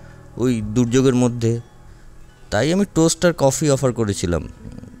ওই দুর্যোগের মধ্যে। তাই আমি টোস্ট আর কফি অফার করেছিলাম।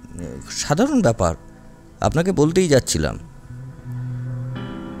 সাধারণ ব্যাপার, আপনাকে বলতেই যাচ্ছিলাম।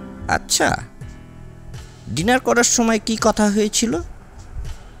 আচ্ছা, ডিনার করার সময় কি কথা হয়েছিল?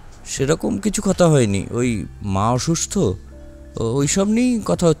 সেরকম কিছু কথা হয়নি, ওই মা অসুস্থ ওই সব নিয়েই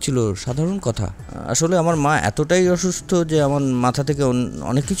কথা হচ্ছিল, সাধারণ কথা। আসলে আমার মা এতটাই অসুস্থ যে আমার মাথা থেকে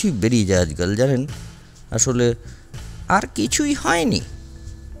অনেক কিছুই বেরিয়ে যায় আজকাল, জানেন। আসলে আর কিছুই হয়নি?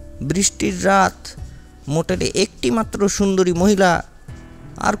 বৃষ্টির রাত, মোটেলে একটি মাত্র সুন্দরী মহিলা,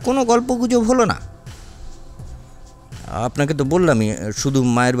 আর কোনো গল্পগুজব হলো না? আপনাকে তো বললামই, শুধু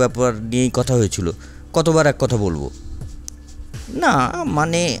মায়ের ব্যাপার নিয়েই কথা হয়েছিল। কতবার এক কথা বলবো? না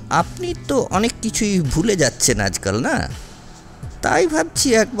মানে আপনি তো অনেক কিছুই ভুলে যাচ্ছেন আজকাল, না? তাই ভাবছি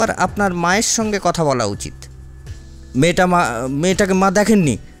একবার আপনার মায়ের সঙ্গে কথা বলা উচিত। মেয়েটাকে মা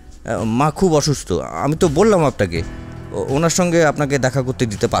দেখেননি? মা খুব অসুস্থ, আমি তো বললাম আপনাকে। ওনার সঙ্গে আপনাকে দেখা করতে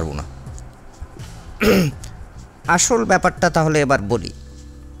দিতে পারবো না। আসল ব্যাপারটা তাহলে এবার বলি।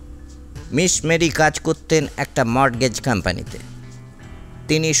 মিস মেরি কাজ করতেন একটা মর্টগেজ কোম্পানিতে।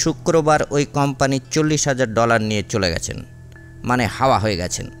 তিনি শুক্রবার ওই কোম্পানির $40,000 নিয়ে চলে গেছেন, মানে হাওয়া হয়ে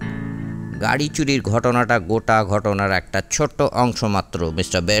গেছেন। গাড়ি চুরির ঘটনাটা গোটা ঘটনার একটা ছোট্ট অংশ মাত্র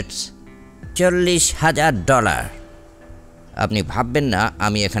মিস্টার বেটস। $40,000। আপনি ভাববেন না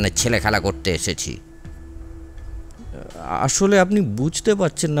আমি এখানে ছেলে খেলা করতে এসেছি। আসলে আপনি বুঝতে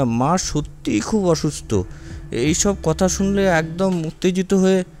পারছেন না, মা সত্যিই খুব অসুস্থ। এইসব কথা শুনলে একদম উত্তেজিত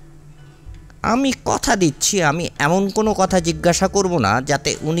হয়ে। আমি কথা দিচ্ছি আমি এমন কোনো কথা জিজ্ঞাসা করব না যাতে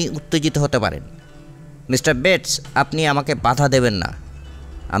উনি উত্তেজিত হতে পারেন। মিস্টার বেটস, আপনি আমাকে বাধা দেবেন না।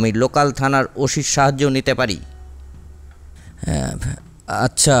 আমি লোকাল থানার ওসির সাহায্য নিতে পারি।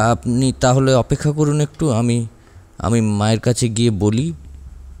 আচ্ছা, আপনি তাহলে অপেক্ষা করুন একটু। আমি মায়ের কাছে গিয়ে বলি।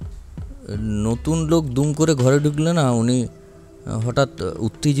 নতুন লোক দুম করে ঘরে ঢুকলে না উনি হঠাৎ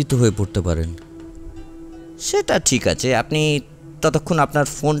উত্তেজিত হয়ে পড়তে পারেন। সেটা ঠিক আছে, আপনি ততক্ষণ আপনার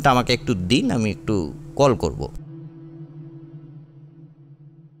ফোনটা আমাকে একটু দিন, আমি একটু কল করব।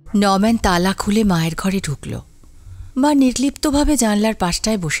 নরম্যান তালা খুলে মায়ের ঘরে ঢুকল। মা নির্লিপ্তভাবে জানলার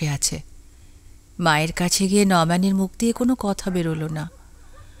পাশটায় বসে আছে। মায়ের কাছে গিয়ে নরম্যানের মুখ দিয়ে কোনো কথা বেরোলো না।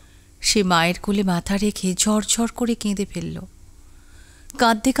 সে মায়ের কোলে মাথা রেখে ঝরঝর করে কেঁদে ফেলল।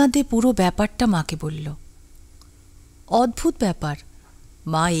 কাঁদতে কাঁদতে পুরো ব্যাপারটা মাকে বলল। অদ্ভুত ব্যাপার,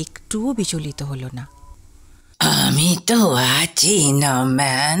 মা একটুও বিচলিত হল না। আমি তো আছি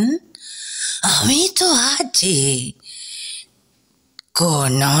নরম্যান, আমি তো আছি,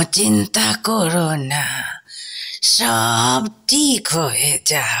 কোনো চিন্তা করো না, সব ঠিক হয়ে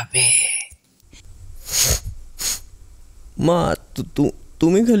যাবে। মা,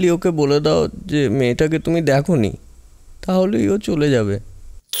 তুমি খালি ওকে বলে দাও যে মেয়েটাকে তুমি দেখোনি, তাহলেই ও চলে যাবে।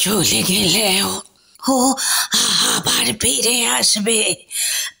 চলে গেলেও ও আবার ফিরে আসবে।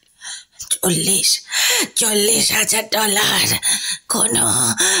 $40,000 কোনো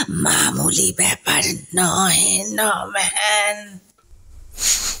মামুলি ব্যাপার নয় নরম্যান।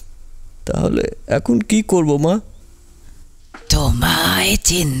 তাহলে এখন কি করব মা? তোমায়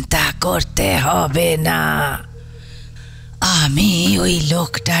চিন্তা করতে হবে না, আমি ওই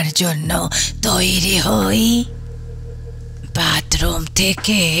লোকটার জন্য তৈরি হই। বাথরুম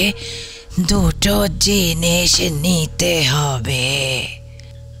থেকে 2টো জিনিস নিতে হবে।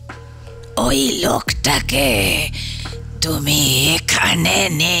 ওই লোকটাকে তুমি এখানে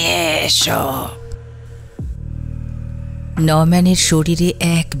নিয়ে এসো। নরম্যানের শরীরে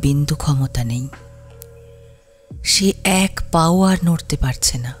এক বিন্দু ক্ষমতা নেই, সে এক পাও আর নড়তে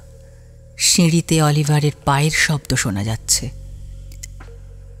পারছে না। সিঁড়িতে অলিভারের পায়ের শব্দ শোনা যাচ্ছে।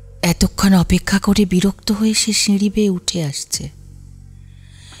 এতক্ষণ অপেক্ষা করে বিরক্ত হয়ে সে সিঁড়ি বেয়ে উঠে আসছে।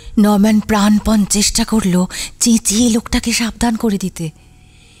 নরম্যান প্রাণপণ চেষ্টা করল চেঁচিয়ে লোকটাকে সাবধান করে দিতে,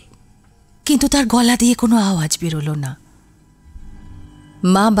 কিন্তু তার গলা দিয়ে কোনো আওয়াজ বেরোলো না।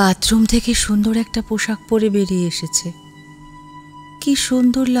 মা বাথরুম থেকে সুন্দর একটা পোশাক পরে বেরিয়ে এসেছে। কি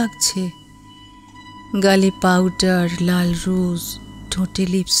সুন্দর লাগছে, গালে পাউডার, লাল রোজ, ঠোঁটে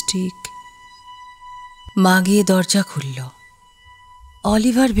লিপস্টিক। মা গিয়ে দরজা খুলল।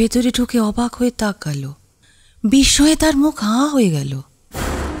 অলিভার ভেতরে ঢুকে অবাক হয়ে তাকালো। বিস্ময়ে তার মুখ হাঁ হয়ে গেল।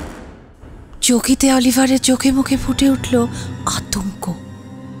 চকিতে অলিভারের চোখে মুখে ফুটে উঠল আতঙ্ক।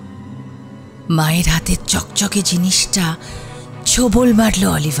 মায়ের হাতের চকচকে জিনিসটা ছোবল মারল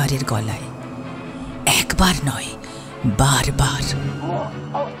অলিভারের গলায়। একবার নয়, বারবার।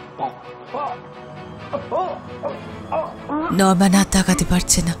 নরম্যান হাত তাকাতে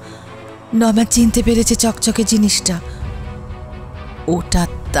পারছে না। নরম্যান চিনতে পেরেছে চকচকে জিনিসটা। ওটা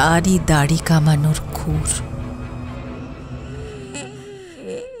তারই দাড়ি কামানোর খুর।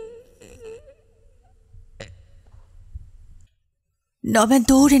 নরম্যান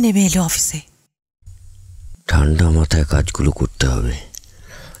দৌড়ে নেমে এলো অফিসে। ঠান্ডা মাথায় কাজগুলো করতে হবে।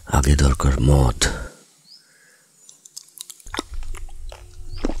 আগে দরকার মদ।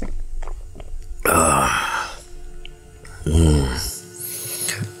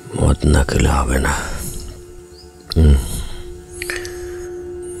 মদ না খেলে হবে না।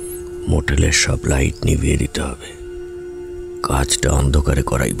 মোটেলের সব লাইট নিভিয়ে দিতে হবে। কাজটা অন্ধকারে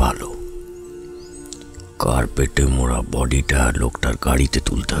করাই ভালো। কার্পেটে মোড়া বডিটা লোকটার গাড়িতে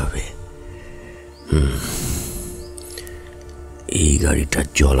তুলতে হবে। এই গাড়িটা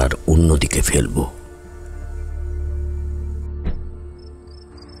জলার অন্যদিকে ফেলবো।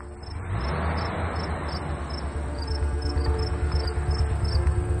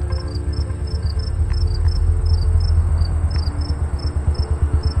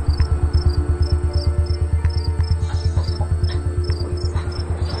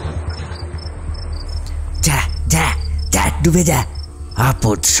 ডুবে যা,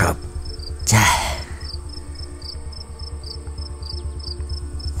 আপদ সব। যা,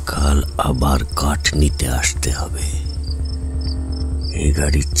 কাল আবার কাঠ নিতে আসতে হবে। এই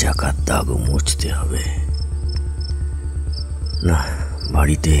গাড়ির চাকার দাগ মুছতে হবে। না,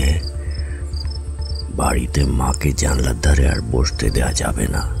 বাড়িতে মাকে জানলার ধারে আর বসতে দেওয়া যাবে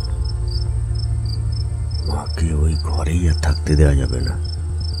না। মাকে ওই ঘরেই আর থাকতে দেওয়া যাবে না।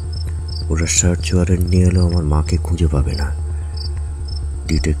 ওরা সার্চ ওয়ারেন্ট নিয়ে এলেও আমার মাকে খুঁজে পাবে না।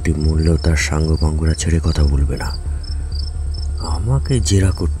 ডিটেকটিভ মূল্যও তার সাঙ্গপাঙ্গরা ছেড়ে কথা বলবে না। আমাকে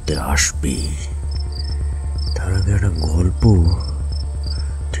জেরা করতে আসবে। তার আগে একটা গল্প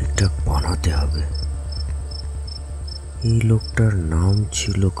ঠিকঠাক বানাতে হবে। এই লোকটার নাম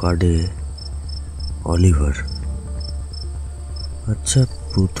ছিল কার্ডে অলিভার। আচ্ছা,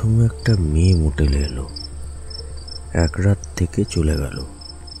 প্রথমে একটা মেয়ে মোটেলে এলো, এক রাত থেকে চলে গেল।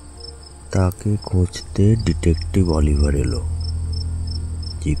 তাকে খুঁজতে ডিটেকটিভ অলিভার এলো,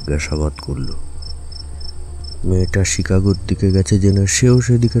 জিজ্ঞাসাবাদ করলো। মেয়েটা শিকাগোর দিকে গেছে জেনে সেও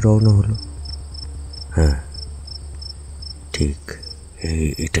সেদিকে রওনা হলো। হ্যাঁ ঠিক,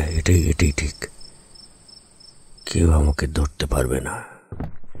 এটাই ঠিক। কেউ আমাকে ধরতে পারবে না।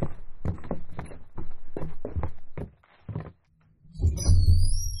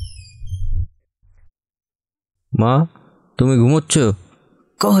 মা, তুমি ঘুমোচ্ছ?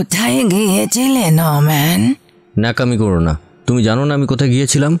 কোথায় গিয়েছিলে নরম্যান? ন্যাকামি করো না। তুমি জানো না আমি কোথায়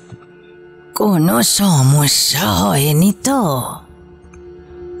গিয়েছিলাম? কোনো সমস্যা হয়নি তো?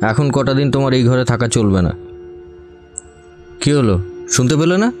 এখন কটা দিন তোমার এই ঘরে থাকা চলবে না। কি হলো, শুনতে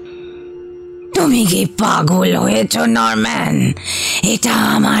পেলে না? তুমি কি পাগল হয়েছ নরম্যান? এটা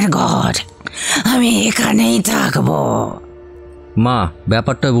আমার ঘর, আমি এখানেই থাকবো। মা,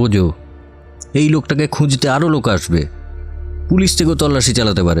 ব্যাপারটা বোঝো। এই লোকটাকে খুঁজতে আরও লোক আসবে, পুলিশ থেকেও তল্লাশি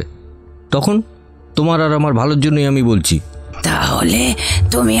চালাতে পারে। তখন তোমার আর আমার ভালোর জন্যই আমি বলছি। তাহলে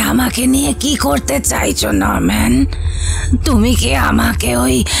তুমি আমাকে নিয়ে কি করতে চাইছো নরম্যান? তুমি কি আমাকে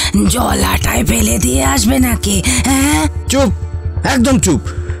ওই জলাটায় ফেলে দিয়ে আসবে নাকি? হ্যাঁ, চুপ, একদম চুপ।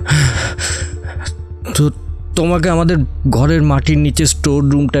 তো তোমাকে আমাদের ঘরের মাটির নিচে স্টোর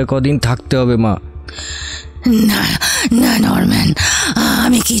রুমটায় কদিন থাকতে হবে মা। না না নরম্যান,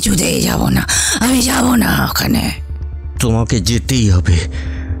 আমি কিছুতেই যাব না। আমি যাব না ওখানে। তোমাকে যেতেই হবে,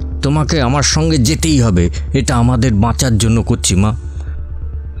 তোমাকে আমার সঙ্গে যেতেই হবে। এটা আমাদের বাঁচার জন্য করছি মা।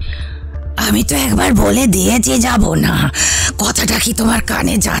 আমি তো একবার বলে দিয়েছি যাব না, কথাটা কি তোমার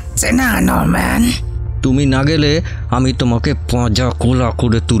কানে যাচ্ছে না নরম্যান? তুমি না গেলে আমি তোমাকে পাঁজা কোলা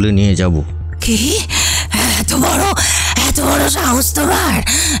করে তুলে নিয়ে যাব। কি? এত বড় সাহস তোমার?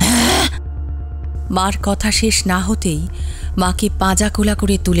 মার কথা শেষ না হতেই মাকে পাঁজা কোলা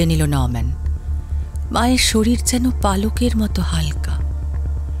করে তুলে নিল নরম্যান। মায়ের শরীর যেন পালকের মতো হালকা।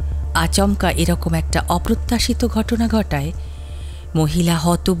 আচমকা এরকম একটা অপ্রত্যাশিত ঘটনা ঘটায় মহিলা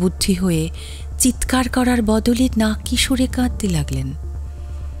হতবুদ্ধি হয়ে চিৎকার করার বদলে নাকি সুরে কাঁদতে লাগলেন।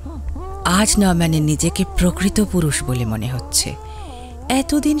 আজ নরম্যানের নিজেকে প্রকৃত পুরুষ বলে মনে হচ্ছে।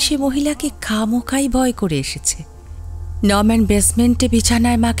 এতদিন সে মহিলাকে খামোখাই ভয় করে এসেছে। নরম্যান বেসমেন্টে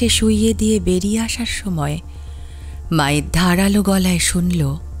বিছানায় মাকে শুইয়ে দিয়ে বেরিয়ে আসার সময় মায়ের ধারালো গলায় শুনল,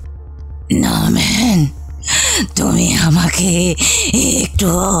 নরম্যান, তুমি আমাকে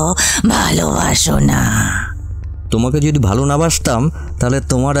একটু ভালোবাসো না? তোমাকে যদি ভালো না বাসতাম তাহলে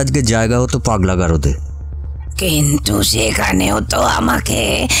তোমার আজকে জায়গা হতো পাগলাগারদে। কিন্তু সেখানেও তো আমাকে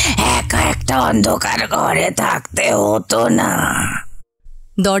একা একটা অন্ধকার ঘরে থাকতে হতো না।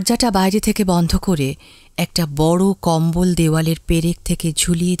 দরজাটা বাইরে থেকে বন্ধ করে একটা বড় কম্বল দেওয়ালের পেরেক থেকে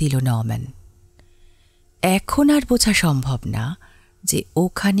ঝুলিয়ে দিল নরম্যান। এখন আর বোঝা সম্ভব না যে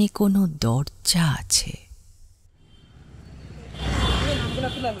ওখানে কোনো দরজা আছে।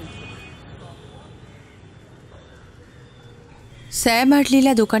 স্যাম আর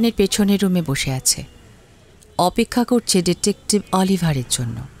লীলা দোকানের পেছনের রুমে বসে আছে, অপেক্ষা করছে ডিটেকটিভ অলিভারের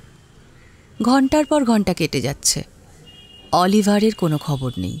জন্য। ঘন্টার পর ঘন্টা কেটে যাচ্ছে, অলিভারের কোনো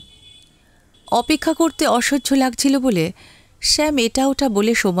খবর নেই। অপেক্ষা করতে অসহ্য লাগছিল বলে স্যাম এটা ওটা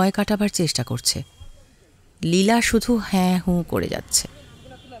বলে সময় কাটাবার চেষ্টা করছে। লীলা শুধু হ্যাঁ হুঁ করে যাচ্ছে।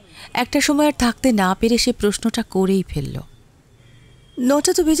 একটা সময় আর থাকতে না পেরে সে প্রশ্নটা করেই ফেলল,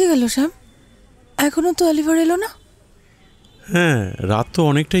 9টা তো বেজে গেল স্যাম, এখনো তো অলিভার এলো না? হ্যাঁ, রাত তো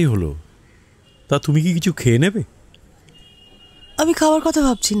অনেকটাই হলো। তা তুমি কি কিছু খেয়ে নেবে? আমি খাওয়ার কথা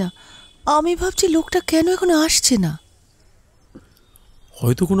ভাবছি না, আমি ভাবছি লোকটা কেন এখনো আসছে না।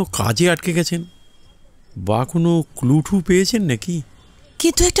 হয়তো কোনো কাজে আটকে গেছেন বা কোনো ক্লু পেয়েছেন নাকি।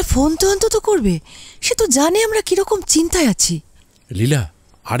 কিন্তু একটা ফোন তো অন্তত করবে, সে তো জানে আমরা কিরকম চিন্তায় আছি। লীলা,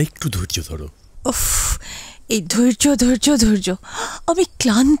 আরেকটু ধৈর্য ধরো। উফ, এই ধৈর্য, আমি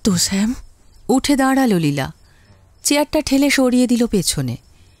ক্লান্ত স্যাম। উঠে দাঁড়ালো লীলা, চেয়ারটা ঠেলে সরিয়ে দিল পেছনে।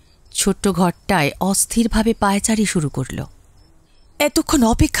 ছোট্ট ঘরটায় অস্থিরভাবে পায়চারি শুরু করল। এতক্ষণ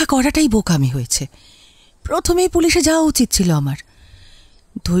অপেক্ষা করাটাই বোকামি হয়েছে। প্রথমেই পুলিশে যাওয়া উচিত ছিল আমার।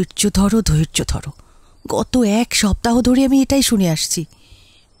 ধৈর্য ধরো। গত 1 সপ্তাহ ধরে আমি এটাই শুনে আসছি।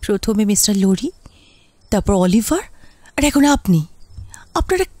 প্রথমে মিস্টার লোরি, তারপর অলিভার, আর এখন আপনি।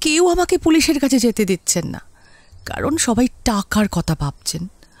 আপনারা কেউ আমাকে পুলিশের কাছে যেতে দিচ্ছেন না, কারণ সবাই টাকার কথা ভাবছেন।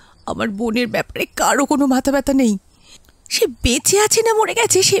 আমার বোনের ব্যাপারে কারো কোনো মাথা ব্যথা নেই। সে বেঁচে আছে না মরে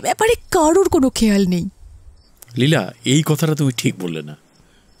গেছে সে ব্যাপারে কারোর কোনো খেয়াল নেই। লীলা, এই কথাটা তুমি ঠিক বললে না।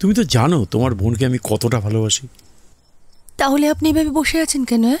 তুমি তো জানো তোমার বোনকে আমি কতটা ভালোবাসি। তাহলে আপনি এভাবে বসে আছেন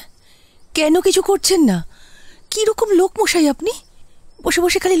কেন? কেন কিছু করছেন না? কীরকম লোক মশাই আপনি? বসে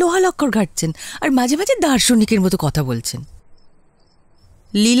বসে খালি লোহা লক্কর ঘাটছেন আর মাঝে মাঝে দার্শনিকের মতো কথা বলছেন।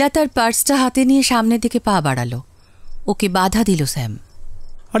 লীলা তার পার্সটা হাতে নিয়ে সামনের দিকে পা বাড়ালো। ওকে বাধা দিল স্যাম।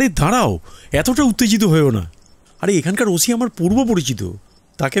 আরে দাঁড়াও, এতটা উত্তেজিত হয়েও না। আরে এখানকার ওসি আমার পূর্ব পরিচিত,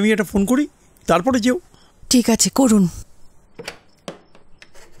 তাকে আমি একটা ফোন করি, তারপরে যেও। ঠিক আছে, করুন।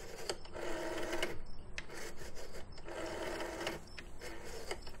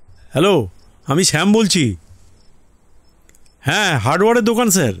 হ্যালো, আমি শ্যাম বলছি। হ্যাঁ, হার্ডওয়্যারের দোকান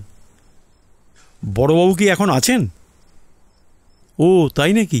স্যার। বড়বাবু কি এখন আছেন? ও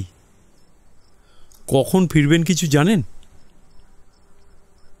তাই নাকি? কখন ফিরবেন কিছু জানেন?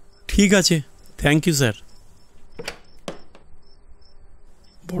 ঠিক আছে, থ্যাংক ইউ স্যার।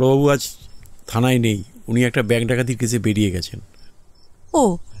 বড়বাবু আজ থানায় নেই, উনি একটা ব্যাংক ডাকাতির কেসে বেরিয়ে গেছেন। ও,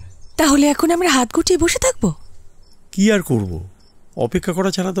 তাহলে এখন আমরা হাত গুটিয়ে বসে থাকবো? কি আর করব, অপেক্ষা করা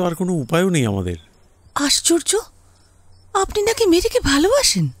ছাড়া তো আর কোনো উপায়ও নেই আমাদের। আশ্চর্য, আপনি নাকি মেয়েকে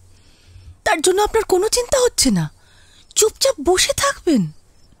ভালোবাসেন, তার জন্য আপনার কোনো চিন্তা হচ্ছে না, চুপচাপ বসে থাকবেন।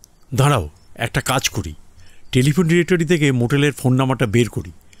 দাঁড়াও, একটা কাজ করি, টেলিফোন ডিরেক্টরি থেকে মোটেলের ফোন নাম্বারটা বের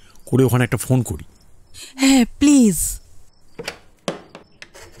করি, করে ওখানে একটা ফোন করি। হ্যাঁ প্লিজ।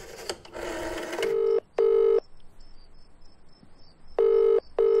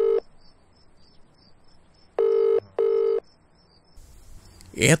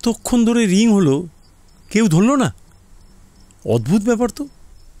 এতক্ষণ ধরে রিং হলো, কেউ ধরলো না। অদ্ভুত ব্যাপার তো।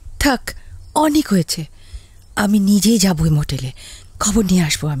 থাক, অনেক হয়েছে, আমি নিজেই যাবো ওই মোটেলে, খবর নিয়ে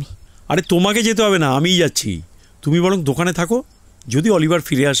আসবো আমি। আরে তোমাকে যেতে হবে না, আমিই যাচ্ছি। তুমি বরং দোকানে থাকো, যদি অলিভার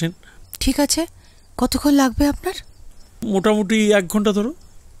ফিরে আসেন। ঠিক আছে, কতক্ষণ লাগবে আপনার? মোটামুটি 1 ঘন্টা ধরো।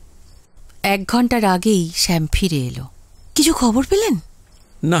 1 ঘন্টার আগেই শ্যাম ফিরে এলো। কিছু খবর পেলেন?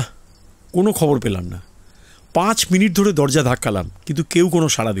 না, কোনো খবর পেলাম না। 5 মিনিট ধরে দরজা ধাক্কালাম, কিন্তু কেউ কোনো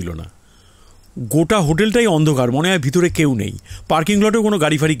সাড়া দিল না। গোটা হোটেলটাই অন্ধকার, মনে হয় ভিতরে কেউ নেই। পার্কিং লটেও কোনো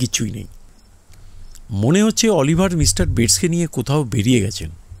গাড়ি ফাড়ি কিচ্ছুই নেই। মনে হচ্ছে অলিভার মিস্টার বেটসকে নিয়ে কোথাও বেরিয়ে গেছেন।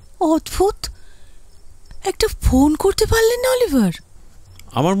 অদ্ভুত, একটা ফোন করতে পারলেন না অলিভার?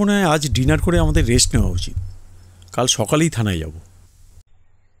 আমার মনে হয় আজ ডিনার করে আমাদের রেস্ট নেওয়া উচিত। কাল সকালেই থানায় যাব।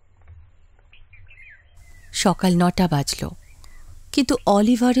 সকাল 9টা বাজল, কিন্তু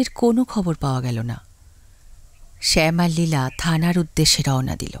অলিভারের কোনো খবর পাওয়া গেল না। শ্যাম আর লীলা থানার উদ্দেশ্যে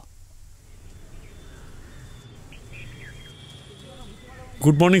রওনা দিল।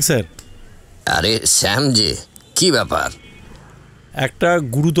 Good morning sir. আরে শ্যাম, যে কি ব্যাপার? একটা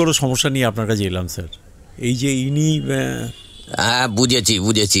গুরুতর সমস্যা নিয়ে আপনার কাছে এলাম স্যার। এই যে ইনি হ্যাঁ,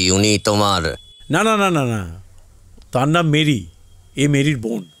 বুঝেছি, উনি তোমার? না না না না না, তার নাম মেরি। এ মেরির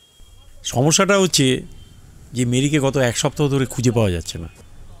বোন। সমস্যাটা হচ্ছে যে মেরিকে গত 1 সপ্তাহ ধরে খুঁজে পাওয়া যাচ্ছে না।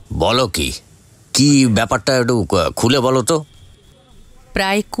 বলো কি ব্যাপারটা একটু খুলে বলো তো।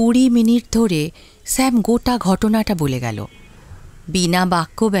 প্রায় 20 মিনিট ধরে স্যাম গোটা ঘটনাটা বলে গেল। বিনা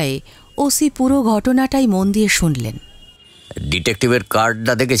বাক্য ব্যয়ে ওসি পুরো ঘটনাটাই মন দিয়ে শুনলেন। ডিটেকটিভের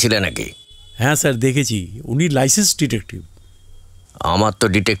কার্ডটা দেখেছিলে নাকি? হ্যাঁ স্যার, দেখেছি। উনি লাইসেন্স ডিটেকটিভ। আমার তো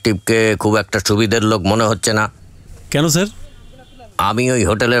ডিটেকটিভকে খুব একটা সুবিধের লোক মনে হচ্ছে না। কেন স্যার? আমি ওই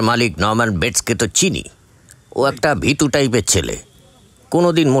হোটেলের মালিক নরম্যান বেটসকে তো চিনি। ও একটা ভীতু টাইপের ছেলে,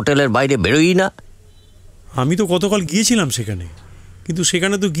 কোনোদিন মোটেলের বাইরে বেরোই না। আমি তো গতকাল গিয়েছিলাম সেখানে, কিন্তু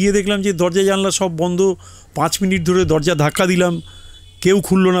সেখানে তো গিয়ে দেখলাম যে দরজা জানলা সব বন্ধ। 5 মিনিট ধরে দরজা ধাক্কা দিলাম, কেউ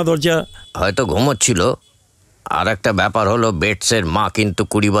খুলল না দরজা। হয়তো ঘুমোচ্ছিল। আর একটা ব্যাপার হলো, বেটসের মা কিন্তু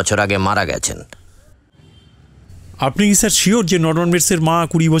 20 বছর আগে মারা গেছেন। আপনি কি স্যার শিওর যে নরম্যান বেটসের মা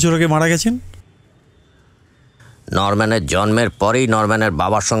 20 বছর আগে মারা গেছেন? নরম্যানের জন্মের পরেই নরম্যানের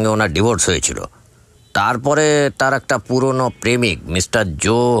বাবার সঙ্গে ওনার ডিভোর্স হয়েছিল। তারপরে তার একটা পুরনো প্রেমিক মিস্টার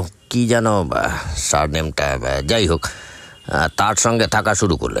জো, কি যেন সারনেমটা, যাই হোক, তার সঙ্গে থাকা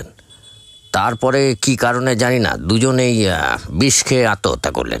শুরু করলেন। তারপরে কি কারণে জানি না, দুজনেই বিষ খেয়ে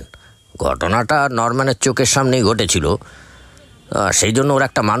আত্মহত্যা করলেন। ঘটনাটা নরম্যানের চোখের সামনেই ঘটেছিল। সেই জন্য ওর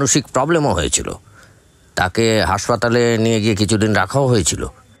একটা মানসিক প্রবলেমও হয়েছিল। তাকে হাসপাতালে নিয়ে গিয়ে কিছুদিন রাখাও হয়েছিল।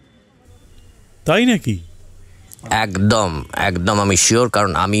 তাই নাকি? একদম আমি শিওর,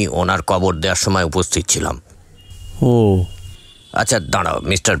 কারণ আমি ওনার কবর দেওয়ার সময় উপস্থিত ছিলাম। ও আচ্ছা দাঁড়াও,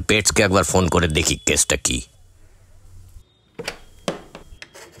 মিস্টার বেটসকে একবার ফোন করে দেখি কেসটা কি।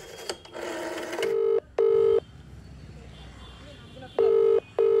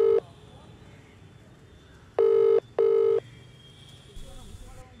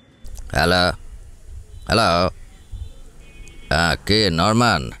 হ্যালো, হ্যাঁ, কে?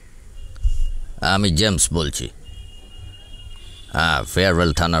 নরম্যান, আমি জেমস বলছি। হ্যাঁ,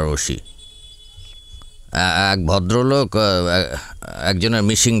 ফেয়ারওয়েল থানার ওসি। এক ভদ্রলোক একজনের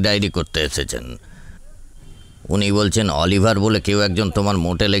মিসিং ডায়েরি করতে এসেছেন। উনি বলছেন অলিভার বলে কেউ একজন তোমার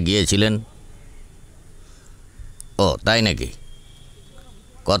মোটেলে গিয়েছিলেন। ও তাই নাকি?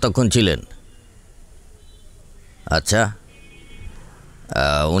 কতক্ষণ ছিলেন? আচ্ছা,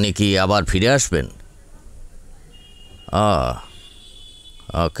 উনি কি আবার ফিরে আসবেন?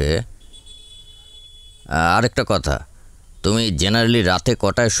 ওকে। আরেকটা কথা, তুমি জেনারেলি রাতে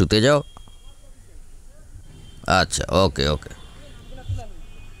কটায় শুতে যাও? আচ্ছা, ওকে।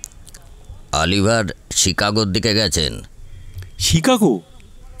 অলিভার শিকাগোর দিকে গেছেন। শিকাগো?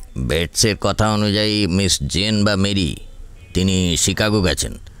 বেটসের কথা অনুযায়ী মিস জেন বা মেরি, তিনি শিকাগো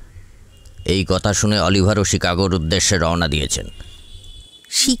গেছেন। এই কথা শুনে অলিভারও শিকাগোর উদ্দেশ্যে রওনা দিয়েছেন।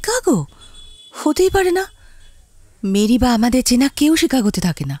 শিকাগো? হতেই পারে না। মেরি বা আমাদের চেনা কেউ শিকাগোতে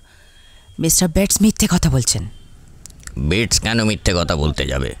থাকে না। মিস্টার বেটস মিথ্যে কথা বলছেন। বেটস কেন মিথ্যে কথা বলতে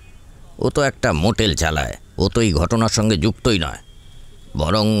যাবে? ও তো একটা মোটেল চালায়। ও তো এই ঘটনার সঙ্গে যুক্তই নয়।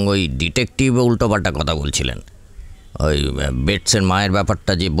 বরং ওই ডিটেকটিভ উল্টোপাল্টা কথা বলছিলেন। ওই বেটসের মায়ের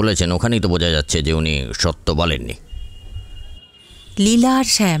ব্যাপারটা যে বলেছেন, ওখানেই তো বোঝা যাচ্ছে যে উনি সত্য বলেননি। লীলা আর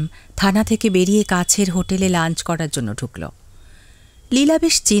শ্যাম থানা থেকে বেরিয়ে কাছের হোটেলে লাঞ্চ করার জন্য ঢুকল। লীলা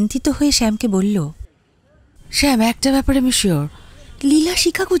বেশ চিন্তিত হয়ে শ্যামকে বলল, শ্যাম, একটা ব্যাপারে আমি শিওর, লীলা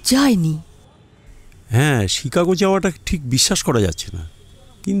শিকাগো যায়নি। হ্যাঁ, শিকাগো যাওয়াটা ঠিক বিশ্বাস করা যাচ্ছে না।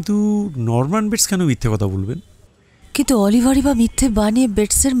 কিন্তু নরম্যান বেটস কেন মিথ্যে কথা বলবেন? কিন্তু অলিভারই বা মিথ্যে বানিয়ে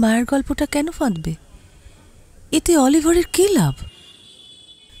বেটসের মায়ের গল্পটা কেন ফাঁদবে? এতে অলিভারের কী লাভ?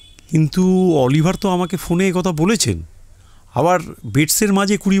 কিন্তু অলিভার তো আমাকে ফোনে কথা বলেছেন। আবার বেটসের মা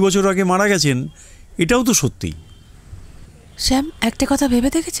যে 20 বছর আগে মারা গেছেন, এটাও তো সত্যি। শ্যাম, একটা কথা ভেবে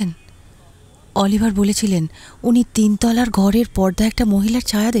দেখেছেন? অলিভার বলেছিলেন উনি 3 তলার ঘরের পর্দায় একটা মহিলার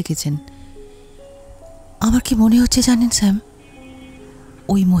ছায়া দেখেছেন। আমার কি মনে হচ্ছে জানেন শ্যাম?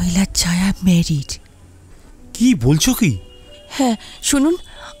 ওই মহিলার ছায়া মেরির। কি বলছো কি? হ্যাঁ শুনুন,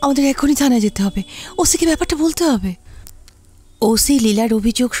 আমাদের এখনই থানায় যেতে হবে, ওসিকে ব্যাপারটা বলতে হবে। ওসি লীলার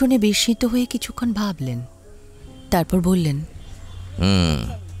অভিযোগ শুনে বিস্মিত হয়ে কিছুক্ষণ ভাবলেন, তারপর বললেন,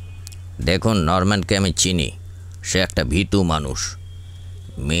 দেখুন, নরম্যানকে আমি চিনি। সে একটা ভীতু মানুষ।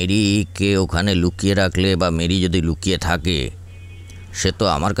 মেরিকে ওখানে লুকিয়ে রাখলে বা মেরি যদি লুকিয়ে থাকে, সে তো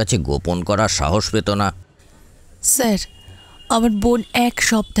আমার কাছে গোপন করার সাহস পেত না। স্যার, আমার বোন 1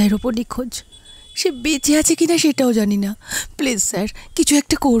 সপ্তাহের ওপর নিখোঁজ। সে বেঁচে আছে কিনা সেটাও জানি না। প্লিজ স্যার, কিছু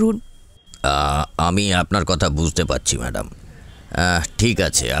একটা করুন। আমি আপনার কথা বুঝতে পারছি ম্যাডাম। ঠিক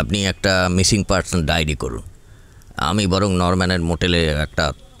আছে, আপনি একটা মিসিং পার্সন ডায়েরি করুন। আমি বরং নরম্যানের মোটেলে একটা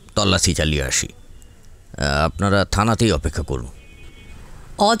তল্লাশি চালিয়ে আসি। আপনারা থানাতেই অপেক্ষা করুন।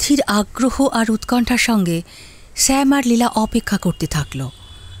 অধীর আগ্রহ আর উৎকণ্ঠার সঙ্গে স্যাম আর লীলা অপেক্ষা করতে থাকল।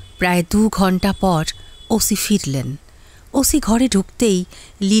 প্রায় 2 ঘন্টা পর ওসি ফিরলেন। ওসি ঘরে ঢুকতেই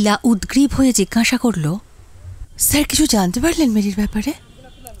লীলা উদ্গ্রীব হয়ে জিজ্ঞাসা করল, স্যার কিছু জানতে পারলেন মেরির ব্যাপারে?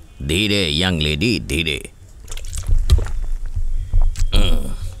 ধীরে ইয়াং লেডি, ধীরে।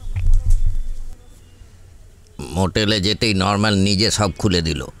 মোটেলে যেতেই নরম্যান নিজে সব খুলে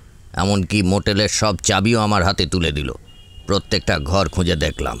দিল। এমনকি মোটেলের সব চাবিও আমার হাতে তুলে দিল। প্রত্যেকটা ঘর খুঁজে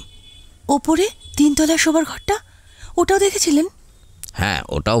দেখলাম। ওপরে 3 তলার শোবার ঘরটা, ওটাও দেখেছিলেন? হ্যাঁ,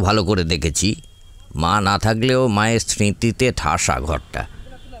 ওটাও ভালো করে দেখেছি। মা না থাকলেও মায়ের স্মৃতিতে ঠাসা ঘরটা,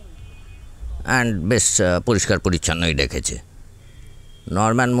 অ্যান্ড বেশ পরিষ্কার পরিচ্ছন্নই রেখেছে।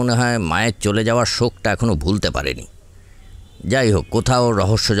 নরম্যান মনে হয় মায়ের চলে যাওয়ার শোকটা এখনও ভুলতে পারেনি। যাই হোক, কোথাও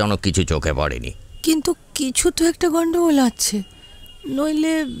রহস্যজনক কিছু চোখে পড়েনি। কিন্তু কিছু তো একটা গন্ডগোল আছে,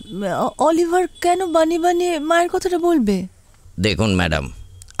 নইলে অলিভার কেন বানিয়ে মায়ের কথাটা বলবে? দেখুন ম্যাডাম,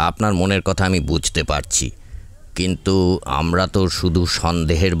 আপনার মনের কথা আমি বুঝতে পারছি, কিন্তু আমরা তো শুধু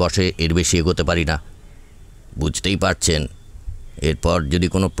সন্দেহের বশে এর বেশি এগোতে পারি না। বুঝতেই পারছেন, এরপর যদি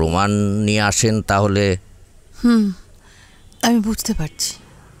কোনো প্রমাণ নিয়ে আসেন তাহলে। আমি বুঝতে পারছি।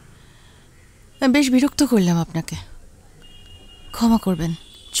 বেশ বিরক্ত করলাম আপনাকে, ক্ষমা করবেন।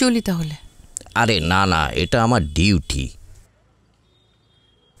 চলি তাহলে। আরে না না, এটা আমার ডিউটি।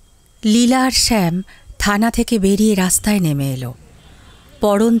 লীলা আর শ্যাম থানা থেকে বেরিয়ে রাস্তায় নেমে এলো।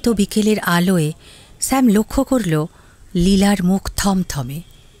 পড়ন্ত বিকেলের আলোয় স্যাম লক্ষ্য করল লীলার মুখ থমথমে,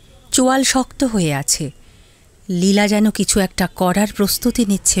 চোয়াল শক্ত হয়ে আছে। লীলা যেন কিছু একটা করার প্রস্তুতি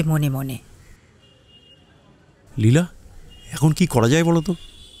নিচ্ছে মনে মনে। লীলা, এখন কি করা যায় বলো তো?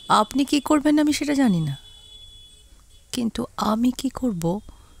 আপনি কি করবেন আমি সেটা জানি না, কিন্তু আমি কি করব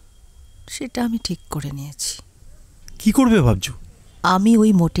সেটা আমি ঠিক করে নিয়েছি। কি করবে ভাবছো? আমি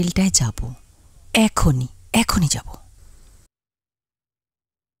ওই মোটেলটায় যাব, এখনই যাব।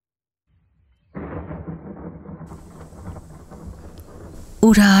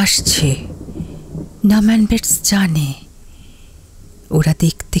 ওরা আসছে, নরম্যান বেটস জানে। ওরা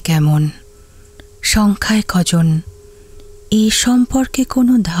দেখতে কেমন, সংখ্যায় কজন, এ সম্পর্কে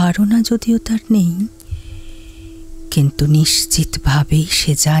কোনো ধারণা যদিও তার নেই, কিন্তু নিশ্চিতভাবেই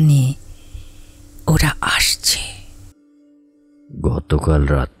সে জানে ওরা আসছে। গতকাল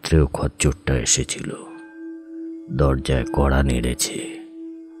রাত্রেও খচ্চরটা এসেছিল, দরজায় কড়া নেড়েছে,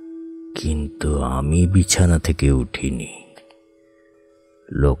 কিন্তু আমি বিছানা থেকে উঠিনি।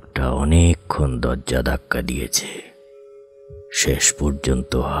 লোকটা অনেকক্ষণ দরজা ধাক্কা দিয়েছে, শেষ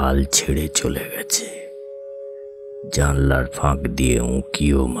পর্যন্ত হাল ছেড়ে চলে গেছে। জানলার ফাঁক দিয়ে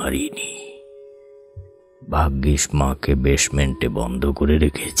উঁকিও মারিনি। ভাগ্যিস মাকে বেসমেন্টে বন্ধ করে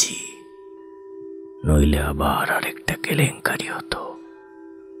রেখেছি, নইলে আবার আরেকটা কেলেঙ্কারি হতো।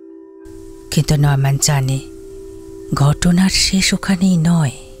 কিন্তু নরম্যান জানে ঘটনার শেষ ওখানেই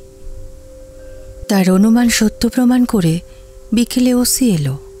নয়। তার অনুমান সত্য প্রমাণ করে বিকেলে ওসি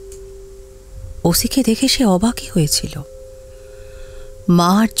এলো। ওসিকে দেখে সে অবাকই হয়েছিল।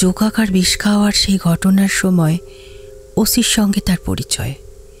 মার যোগাকার বিষ খাওয়ার সেই ঘটনার সময় ওসির সঙ্গে তার পরিচয়।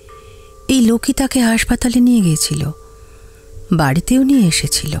 এই লোকই তাকে হাসপাতালে নিয়ে গিয়েছিল, বাড়িতেও নিয়ে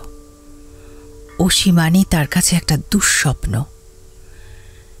এসেছিল। ওসি মানে তার কাছে একটা দুঃস্বপ্ন।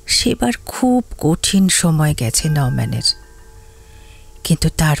 সেবার খুব কঠিন সময় গেছে নরম্যানের, কিন্তু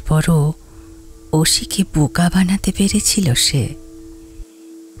তারপরও ওসিকে বোকা বানাতে পেরেছিল সে।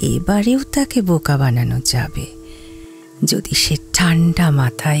 এবারেও তাকে বোকা বানানো যাবে যদি সে ঠান্ডা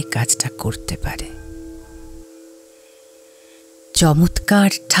মাথায় কাজটা করতে পারে।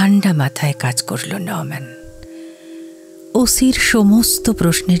 চমৎকার ঠান্ডা মাথায় কাজ করল নরম্যান। ওসির সমস্ত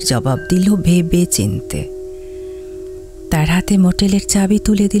প্রশ্নের জবাব দিল ভেবে চিনতে। তার হাতে মোটেলের চাবি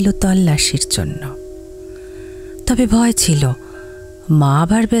তুলে দিল তল্লাশির জন্য। তবে ভয় ছিল মা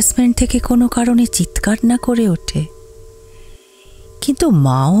আবার বেসমেন্ট থেকে কোনো কারণে চিৎকার না করে ওঠে। কিন্তু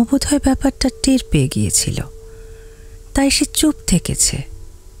মাও বোধহয় ব্যাপারটা টের পেয়ে গিয়েছিল, তাই সে চুপ থেকেছে।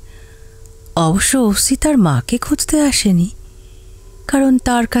 অবশ্য ওসি তার মাকে খুঁজতে আসেনি, কারণ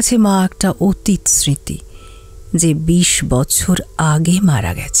তার কাছে মা একটা অতীত স্মৃতি যে 20 বছর আগে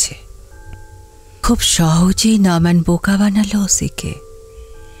মারা গেছে। খুব সহজেই নরম্যান বোকা বানালো ওসিকে।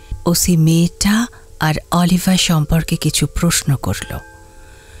 ওসি মেয়েটা আর অলিভার সম্পর্কে কিছু প্রশ্ন করল,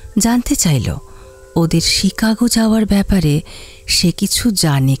 জানতে চাইল ওদের শিকাগো যাওয়ার ব্যাপারে সে কিছু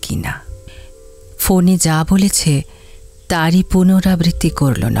জানে কিনা। ফোনে যা বলেছে তারই পুনরাবৃত্তি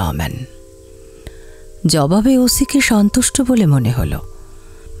করল নরম্যান। জবাবে ওসিকে সন্তুষ্ট বলে মনে হলো।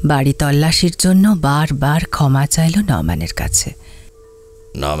 বাড়ি তল্লাশির জন্য বারবার ক্ষমা চাইল নরম্যানের কাছে।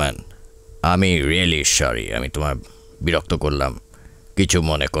 নরম্যান, আমি রিয়েলি সরি, আমি তোমায় বিরক্ত করলাম, কিছু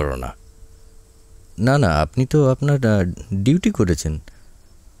মনে করো না। না না, আপনি তো আপনার ডিউটি করেছেন,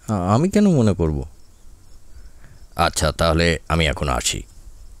 আমি কেন মনে করব? আচ্ছা, তাহলে আমি এখন আসি।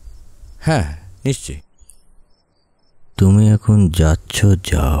 হ্যাঁ, নিশ্চয়ই। তুমি এখন যাচ্ছ,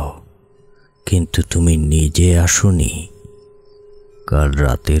 যাও, কিন্তু তুমি নিজে আসোনি। কাল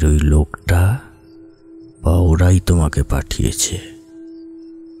রাতের ওই লোকটা বা ওরাই তোমাকে পাঠিয়েছে।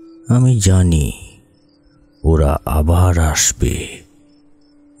 আমি জানি ওরা আবার আসবে,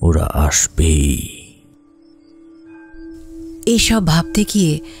 ওরা আসবেই। এইসব ভাবতে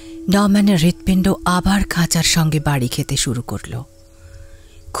গিয়ে নরম্যানের হৃৎপিণ্ড আবার খাঁচার সঙ্গে বাড়ি খেতে শুরু করল।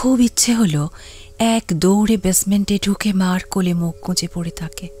 খুব ইচ্ছে হলো এক দৌড়ে বেসমেন্টে ঢুকে মার কোলে মুখ গুঁজে পড়ে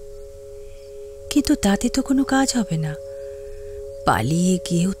থাকে, কিন্তু তাতে তো কোনো কাজ হবে না। পালিয়ে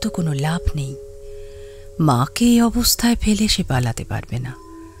গিয়েও তো কোনো লাভ নেই। মাকে এই অবস্থায় ফেলে সে পালাতে পারবে না।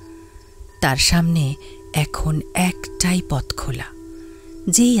 তার সামনে এখন একটাই পথ খোলা,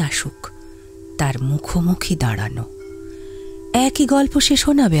 যেই আসুক তার মুখোমুখি দাঁড়ানো। একই গল্প সে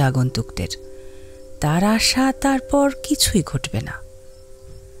শোনাবে আগন্তুকদের। তার আশা তারপর কিছুই ঘটবে না।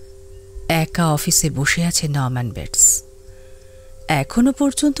 একা অফিসে বসে আছে নরম্যান বেটস। এখনো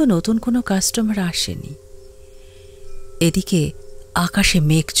পর্যন্ত নতুন কোনো কাস্টমার আসেনি। এদিকে আকাশে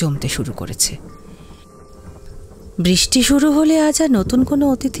মেঘ জমতে শুরু করেছে। বৃষ্টি শুরু হলে আজ আর নতুন কোনো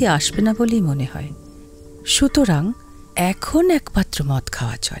অতিথি আসবে না বলেই মনে হয়। সুতরাং এখন একমাত্র মদ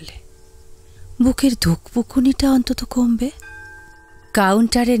খাওয়া চলে। বুকের ধুকপুকুনিটা অন্তত কমবে।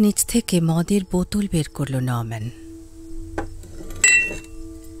 কাউন্টারের নিচ থেকে মদের বোতল বের করল নরম্যান।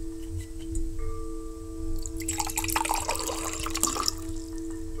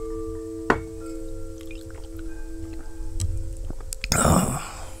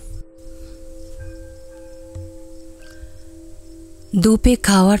 দুপে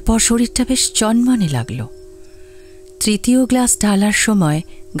খাওয়ার পর শরীরটা বেশ চনমনে লাগলো। তৃতীয় গ্লাস ঢালার সময়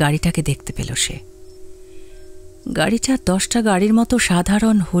গাড়িটাকে দেখতে পেল সে। গাড়িটা 10টা গাড়ির মতো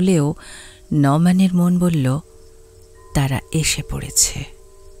সাধারণ হলেও নরম্যানের মন বলল তারা এসে পড়েছে।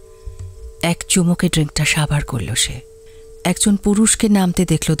 এক চুমুকে ড্রিঙ্কটা সাবার করল সে। একজন পুরুষকে নামতে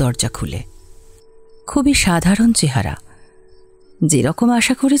দেখল দরজা খুলে। খুবই সাধারণ চেহারা, যেরকম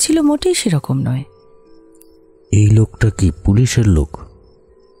আশা করেছিল মোটেই সেরকম নয়। এই লোকটা কি পুলিশের লোক?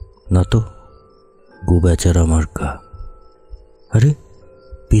 না তো, গো বেচারা মার্কা। আরে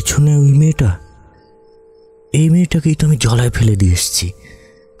পেছনে ওই মেয়েটা, এই মেয়েটাকেই তো আমি জলায় ফেলে দিয়ে এসছি।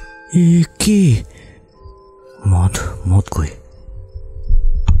 এ কি? মদ মদ কই?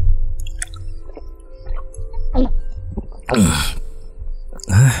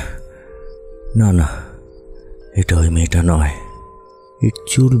 না না, এটা ওই মেয়েটা নয়। এর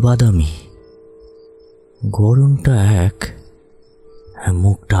চুল বাদামি, গরমটা এক, হ্যাঁ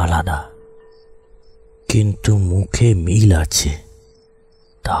মুখটা আলাদা, কিন্তু মুখে মিল আছে।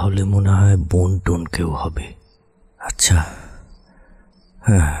 তাহলে মনে হয় বোন টোন কেউ হবে। আচ্ছা,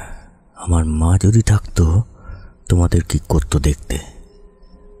 হ্যাঁ, আমার মা যদি থাকতো তোমাদের কি করতো দেখতে,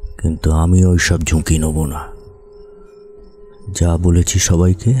 কিন্তু আমি ওই সব ঝুঁকি নেব না। যা বলেছি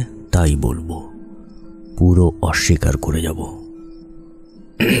সবাইকে তাই বলবো, পুরো অস্বীকার করে যাব।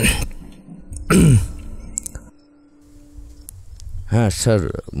 হ্যাঁ স্যার,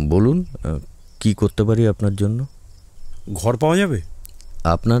 বলুন কি করতে পারি আপনার জন্য? ঘর পাওয়া যাবে?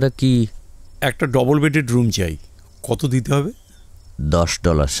 আপনারা কি? একটা ডবল বেডেড রুম চাই। কত দিতে হবে?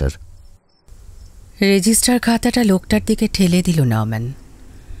 $10 স্যার। রেজিস্টার খাতাটা লোকটার দিকে ঠেলে দিল নরম্যান।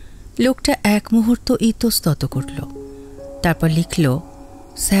 লোকটা এক মুহূর্ত ইতস্তত করল, তারপর লিখল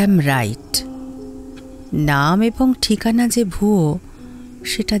স্যাম রাইট। নাম এবং ঠিকানা যে ভুয়ো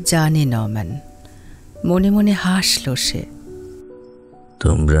সেটা জানে নরম্যান। মনে মনে হাসল সে।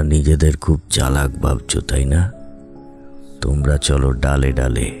 তোমরা নিজেদের খুব চালাক ভাবছো, তাই না? তোমরা চলো ডালে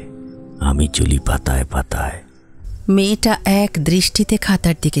ডালে, আমি চলি পাতায় পাতায়। মেয়েটা এক দৃষ্টিতে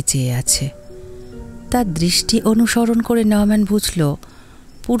খাতার দিকে চেয়ে আছে। তার দৃষ্টি অনুসরণ করে নরম্যান বুঝল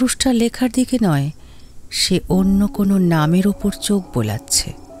পুরুষটা লেখার দিকে নয়, সে অন্য কোনো নামের ওপর চোখ বোলাচ্ছে।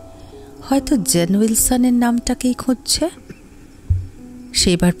 হয়তো জেন উইলসনের নামটাকেই খুঁজছে।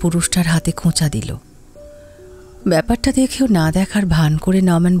 সেবার পুরুষটার হাতে খোঁচা দিল। ব্যাপারটা দেখেও না দেখার ভান করে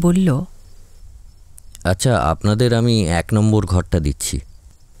নরম্যান বলল, আচ্ছা, আপনাদের আমি 1 নম্বর ঘরটা দিচ্ছি।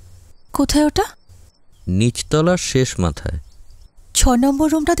 কোথায় ওটা? নিচতলার শেষ মাথায়। 6 নম্বর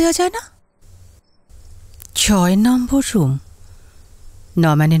রুমটা দেওয়া যায় না? 6 নম্বর রুম।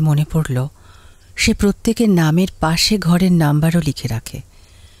 নরম্যানের মনে পড়ল সে প্রত্যেকের নামের পাশে ঘরের নাম্বারও লিখে রাখে।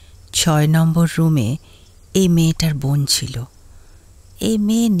 6 নম্বর রুমে এই মেয়েটার বোন ছিল। এই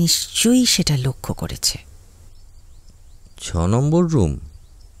মেয়ে নিশ্চয়ই সেটা লক্ষ্য করেছে। 6 নম্বর রুম?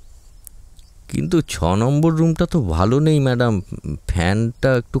 কিন্তু 6 নম্বর রুমটা তো ভালো নেই ম্যাডাম। ফ্যানটা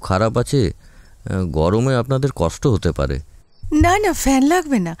একটু খারাপ আছে, গরমে আপনাদের কষ্ট হতে পারে। না না, ফ্যান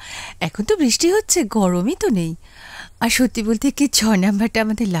লাগবে না, এখন তো বৃষ্টি হচ্ছে, গরমই তো নেই। আর সত্যি বলতে কি, 6 নাম্বারটা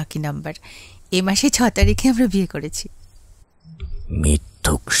আমাদের লাকি নাম্বার। এ মাসে 6 তারিখে আমরা বিয়ে করেছি।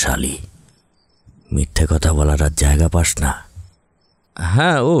 মিথ্যুক শালী, মিথ্যে কথা বলার আর জায়গা পাস না।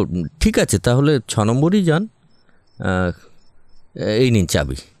 হ্যাঁ, ও ঠিক আছে, তাহলে 6 নম্বরই যান। এই নিন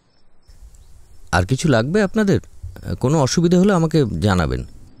চাবি। আর কিছু লাগবে আপনাদের? কোনো অসুবিধা হলে আমাকে জানাবেন।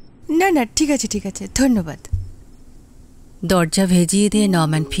 না না, ঠিক আছে ঠিক আছে, ধন্যবাদ। দরজা ভেজিয়ে দিয়ে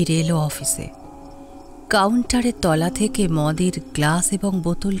নরম্যান ফিরে এলো অফিসে। কাউন্টারের তলা থেকে মদের গ্লাস এবং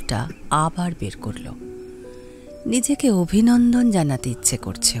বোতলটা আবার বের করল। নিজেকে অভিনন্দন জানাতে ইচ্ছে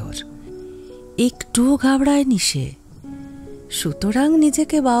করছে ওর। একটুও ঘাবড়ায়নি সে, সুতরাং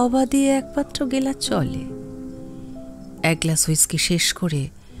নিজেকে বাহবা দিয়ে একমাত্র গেলা চলে। 1 গ্লাস হুইস্কি শেষ করে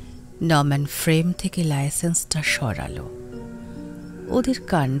নরম্যান ফ্রেম থেকে লাইসেন্সটা সরালো। ওদের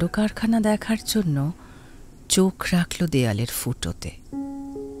কাণ্ড কারখানা দেখার জন্য চোখ রাখল দেয়ালের ফুটোতে।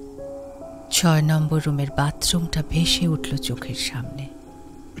 6 নম্বর রুমের বাথরুমটা ভেসে উঠল চোখের সামনে,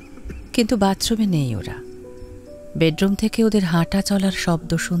 কিন্তু বাথরুমে নেই ওরা। বেডরুম থেকে ওদের হাঁটা চলার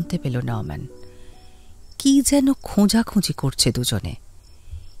শব্দ শুনতে পেল নরম্যান। কি যেন খোঁজাখুঁজি করছে দুজনে।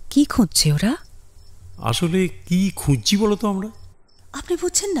 কি খুঁজছে ওরা? আসলে কি খুঁজছি বলো তো আমরা? আপনি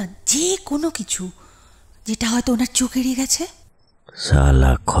বুঝছেন না, যে কোনো কিছু যেটা হয়তো ওনার চোখ এড়িয়ে গেছে।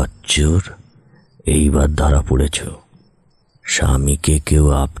 শালা খচ্চর, এইবার ধরা পড়েছ। স্বামীকে কেউ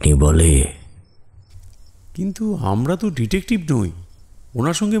আপনি বলে? কিন্তু আমরা তো ডিটেকটিভ নই,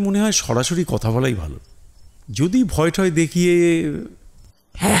 ওনার সঙ্গে মনে হয় সরাসরি কথা বলাই ভালো। যদি ভয় টয় দেখিয়ে।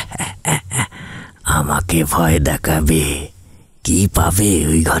 আমাকে ভয় দেখাবে? কি পাবে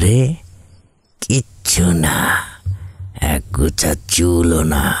ওই ঘরে? কিচ্ছু না, এক গোছা চুলও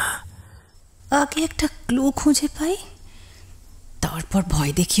না। আগে একটা ক্লু খুঁজে পাই, তারপর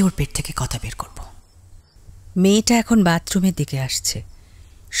ভয় দেখিয়ে ওর পেট থেকে কথা বের করব। মেয়েটা এখন বাথরুমের দিকে আসছে,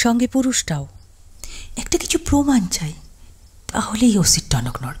 সঙ্গে পুরুষটাও। একটা কিছু প্রমাণ চাই, তাহলেই ওসির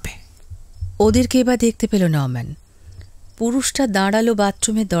টনক নড়বে। ওদেরকে এবার দেখতে পেল নরম্যান। পুরুষটা দাঁড়ালো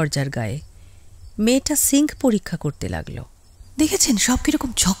বাথরুমের দরজার গায়ে। মেয়েটা সিঙ্ক পরীক্ষা করতে লাগলো। দেখেছেন সব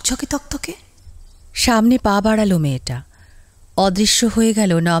কিরকম ঝকঝকে তকতকে? সামনে পা বাড়ালো মেয়েটা, অদৃশ্য হয়ে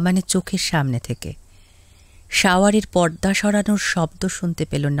গেল নরম্যানের চোখের সামনে থেকে। শাওয়ারের পর্দা সরানোর শব্দ শুনতে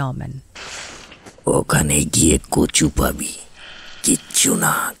পেল নরম্যান। ওখানে গিয়ে কচু পাবি। কিচ্ছু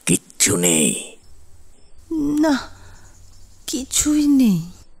না, কিচ্ছু নেই। না, কিছুই নেই।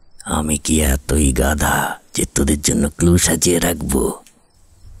 আমি কি এতই গাধা যে তোদের জন্য ক্লু সাজিয়ে রাখবো?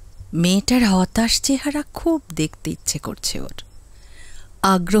 মেয়েটার হতাশ চেহারা খুব দেখতে ইচ্ছে করছে ওর।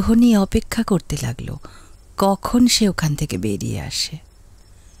 আগ্রহ নিয়ে অপেক্ষা করতে লাগলো কখন সে ওখান থেকে বেরিয়ে আসে।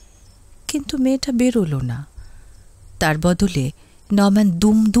 কিন্তু মেয়েটা বেরোলো না। তার বদলে নরম্যান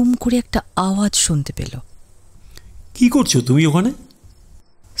দুম দুম করে একটা আওয়াজ শুনতে পেল। কি করছো তুমি ওখানে?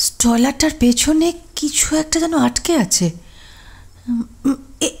 স্টলারটার পেছনে কিছু একটা যেন আটকে আছে।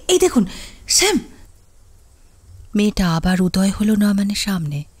 এই দেখুন স্যাম। মেয়েটা আবার উদয় হলো নরম্যানের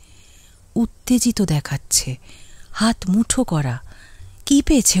সামনে। উত্তেজিত দেখাচ্ছে, হাত মুঠো করা। কি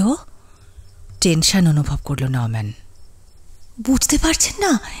পেয়েছে ও? টেনশন অনুভব করল নরম্যান। বুঝতে পারছেন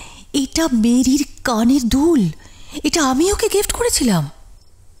না, এটা মেরির কানের দুল। এটা আমি ওকে গিফট করেছিলাম।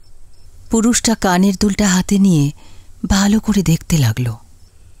 পুরুষটা কানের দুলটা হাতে নিয়ে ভালো করে দেখতে লাগলো।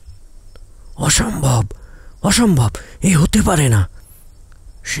 অসম্ভব, অসম্ভব, এ হতে পারে না।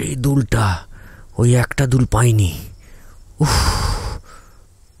 সেই দুলটা, ওই একটা দুল পাইনি। উফ।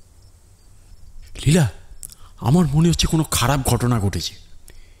 লীলা, আমার মনে হচ্ছে কোনো খারাপ ঘটনা ঘটেছে।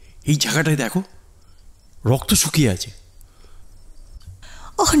 এই জায়গাটায় দেখো, রক্ত শুকিয়ে আছে।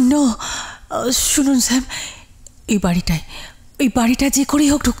 ওহ নো, শুনুন স্যাম, এই বাড়িটা যে করেই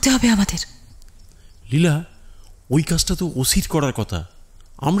হোক ঢুকতে হবে আমাদের। লীলা, ওই কাজটা তো ওসির করার কথা,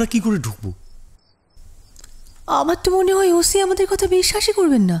 আমরা কি করে ঢুকবো? আমার তো মনে হয় ওসি আমাদের কথা বিশ্বাসই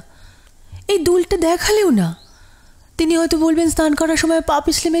করবেন না। এই দুলটা দেখালেও না। তিনি হয়তো বলবেন স্নান করার সময় পা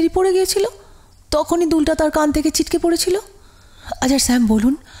পিছলে মেরি পড়ে গিয়েছিল, তখনই দুলটা তার কান থেকে ছিটকে পড়েছিল। আচ্ছা স্যাম,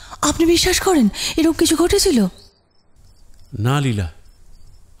 বলুন, আপনি বিশ্বাস করেন এরকম কিছু ঘটেছিল? না লীলা,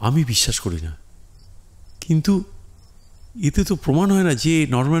 আমি বিশ্বাস করি না। কিন্তু এতে তো প্রমাণ হয় না যে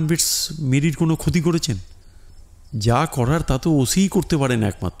নরম্যান বেটস মেরির কোনো ক্ষতি করেছেন। যা করার তা তো ওসিই করতে পারেন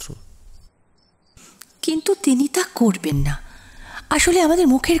একমাত্র। কিন্তু তিনি তা করবেন না। আসলে আমাদের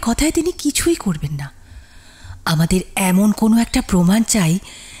মুখের কথায় তিনি কিছুই করবেন না। আমাদের এমন কোনো একটা প্রমাণ চাই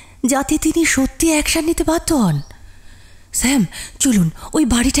যাতে তিনি সত্যি অ্যাকশন নিতে বাধ্য হন। স্যাম, চলুন ওই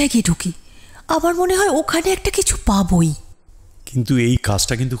বাড়িটায় গিয়ে ঢুকি। আমার মনে হয় ওখানে একটা কিছু পাবই। কিন্তু এই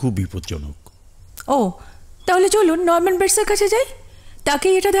কাজটা কিন্তু খুব বিপজ্জনক। ও, তাহলে চলুন নরম্যান বেটসের কাছে যাই,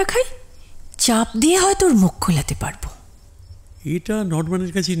 তাকেই এটা দেখাই। চাপ দিয়ে হয়তো ওর মুখ খোলাতে পারবো। এটা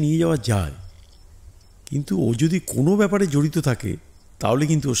নরম্যানের কাছে নিয়ে যাওয়া যায়, কিন্তু ও যদি কোনো ব্যাপারে জড়িত থাকে তাহলে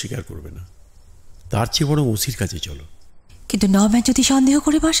কিন্তু ও স্বীকার করবে না। তার চেয়ে বরং ওসির কাছে চলো। কিন্তু নরম্যান যদি সন্দেহ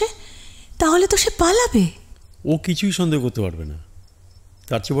করে বসে তাহলে তো সে পালাবে। ও কিছুই সন্দেহ করতে পারবে না।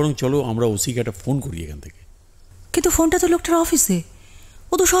 তার চেয়ে বরং চলো আমরা ওসিকে একটা ফোন করি এখান থেকে। কিন্তু ফোনটা তো লোকটার অফিসে,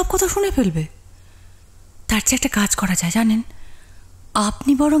 ও তো সব কথা শুনে ফেলবে। তার চেয়ে একটা কাজ করা যায় জানেন,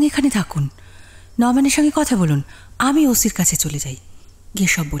 আপনি বরং এখানে থাকুন, নরম্যানের সঙ্গে কথা বলুন, আমি ওসির কাছে চলে যাই,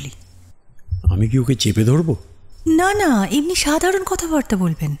 গিয়ে সব বলি। আমি কি ওকে চেপে ধরবো? না না, এমনি সাধারণ কথাবার্তা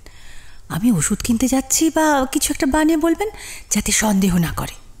বলবেন। আমি ওষুধ কিনতে যাচ্ছি বা কিছু একটা বানিয়ে বলবেন যাতে সন্দেহ না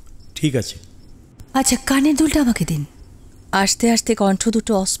করে। ঠিক আছে। আচ্ছা, কানের দুলটা আমাকে দিন। আস্তে আস্তে কণ্ঠ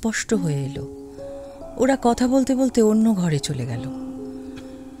দুটো অস্পষ্ট হয়ে এলো। ওরা কথা বলতে বলতে অন্য ঘরে চলে গেল।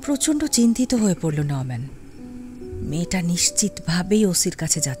 প্রচণ্ড চিন্তিত হয়ে পড়ল নরম্যান। মেয়েটা নিশ্চিতভাবেই ওসির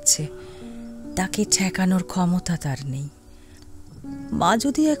কাছে যাচ্ছে, তাকে ঠেকানোর ক্ষমতা তার নেই। মা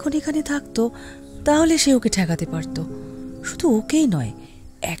যদি এখন এখানে থাকতো তাহলে সে ওকে ঠেকাতে পারত। শুধু ওকেই নয়,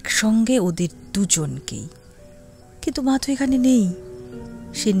 একসঙ্গে ওদের দুজনকেই। কিন্তু মা তো এখানে নেই।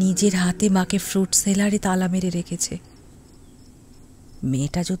 সে নিজের হাতে মাকে ফ্রুট সেলারে তালা মেরে রেখেছে।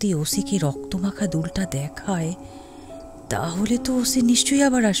 মেয়েটা যদি ওসিকে রক্তমাখা দুলটা দেখায় তাহলে তো ওসি নিশ্চয়ই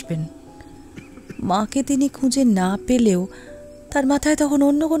আবার আসবেন। মাকে তিনি খুঁজে না পেলেও তার মাথায় তখন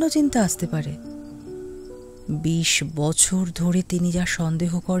অন্য কোনো চিন্তা আসতে পারে। 20 বছর ধরে তিনি যা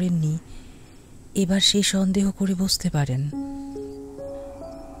সন্দেহ করেননি, এবার সে সন্দেহ করে বসতে পারেন।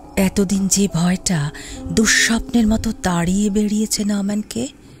 এতদিন যে ভয়টা দুঃস্বপ্নের মতো তাড়িয়ে বেরিয়েছে নরম্যানকে,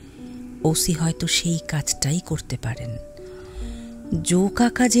 ওসি হয়তো সেই কাজটাই করতে পারেন। জো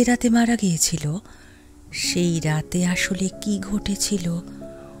কাকা যে রাতে মারা গিয়েছিল, সেই রাতে আসলে কি ঘটেছিল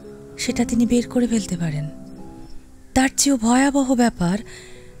সেটা তিনি বের করে ফেলতে পারেন। তার চেয়েও ভয়াবহ ব্যাপার,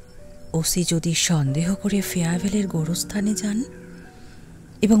 ওসি যদি সন্দেহ করে ফেয়ারওয়েলের গোরস্থানে যান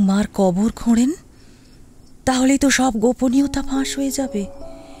এবং মার কবর খোঁড়েন, তাহলেই তো সব গোপনীয়তা ফাঁস হয়ে যাবে।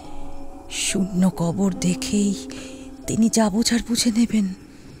 শূন্য কবর দেখেই তিনি যা বোঝার বুঝে নেবেন।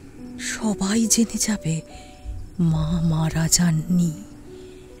 সবাই জেনে যাবে মা মারা যাননি,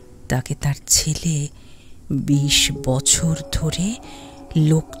 তাকে তার ছেলে 20 বছর ধরে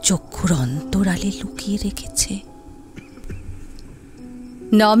লোকচক্ষুর অন্তরালে লুকিয়ে রেখেছে।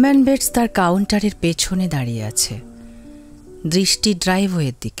 নরম্যান বেটস তার কাউন্টারের পেছনে দাঁড়িয়ে আছে, দৃষ্টি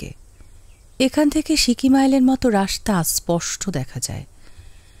ড্রাইভওয়ের দিকে। এখান থেকে সিকিমাইলের মতো রাস্তা স্পষ্ট দেখা যায়।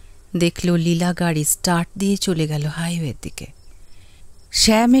 দেখল লীলা গাড়ি স্টার্ট দিয়ে চলে গেল হাইওয়ের দিকে।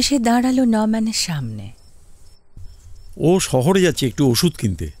 শ্যাম এসে দাঁড়ালো নরম্যানের সামনে। ও শহরে যাচ্ছে একটু ওষুধ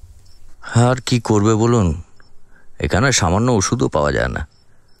কিনতে। আর কি করবে বলুন, এখানে সামান্য ওষুধও পাওয়া যায় না।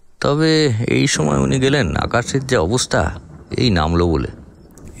 তবে এই সময় উনি গেলেন, আকাশের যে অবস্থা, এই নামলো বলে।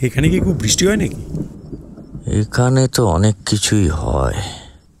 এখানে কি খুব বৃষ্টি হয় নাকি? এখানে তো অনেক কিছুই হয়।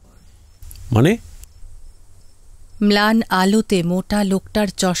 মানে? ম্লান আলোতে মোটা লোকটার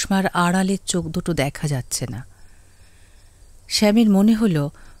চশমার আড়ালের চোখ দুটো দেখা যাচ্ছে না। শ্যামের মনে হলো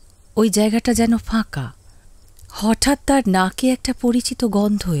ওই জায়গাটা যেন ফাঁকা। হঠাৎ তার নাকে একটা পরিচিত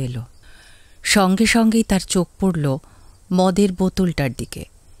গন্ধ এলো। সঙ্গে সঙ্গেই তার চোখ পড়ল মদের বোতলটার দিকে।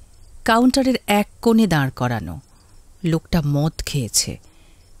 কাউন্টারের এক কোণে দাঁড় করানো। লোকটা মদ খেয়েছে,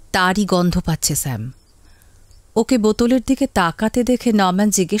 তারই গন্ধ পাচ্ছে শ্যাম। ওকে বোতলের দিকে তাকাতে দেখে নরম্যান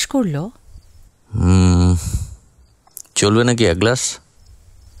জিজ্ঞেস করল, চলবে নাকি এক গ্লাস?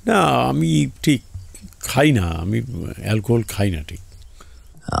 না, আমি ঠিক খাই না, আমি অ্যালকোহল খাই না ঠিক।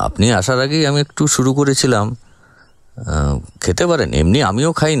 আপনি আসার আগেই আমি একটু শুরু করেছিলাম, খেতে পারেন। এমনি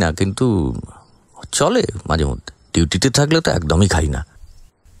আমিও খাই না, কিন্তু চলে মাঝে মধ্যে। ডিউটিতে থাকলে তো একদমই খাই না।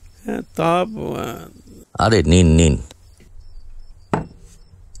 তা আরে নিন নিন।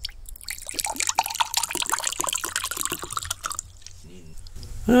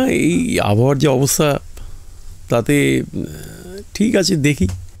 হ্যাঁ, এই আবহাওয়ার যে অবস্থা তাতে ঠিক আছে, দেখি।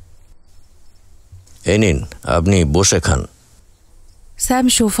 এই নিন, আপনি বসে খান। স্যাম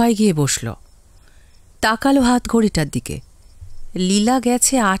সোফায় গিয়ে বসল, তাকালো হাত ঘড়িটার দিকে। লীলা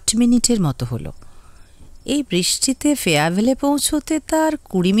গেছে 8 মিনিটের মতো হলো। এই বৃষ্টিতে ফেয়ারওয়েলে পৌঁছতে তার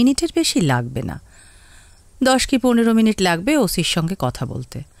 20 মিনিটের বেশি লাগবে না। 10 কি 15 মিনিট লাগবে ওসির সঙ্গে কথা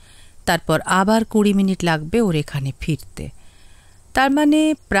বলতে, তারপর আবার 20 মিনিট লাগবে ওর এখানে ফিরতে। তার মানে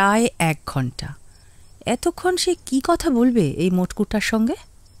প্রায় 1 ঘন্টা। এতক্ষণ সে কি কথা বলবে এই মোটকুটার সঙ্গে?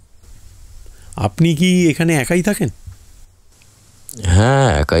 আপনি কি এখানে একাই থাকেন? হ্যাঁ,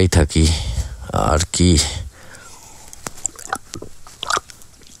 একাই থাকি। আর কি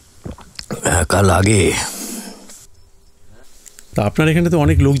একা লাগে। তা আপনার এখানে তো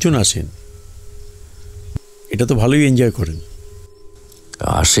অনেক লোকজন আসেন, এটা তো ভালোই এনজয় করেন।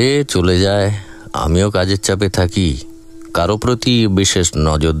 আসে চলে যায়, আমিও কাজের চাপে থাকি, কারো প্রতি বিশেষ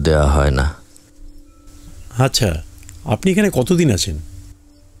নজর দেওয়া হয় না। আচ্ছা, আপনি এখানে কতদিন আছেন?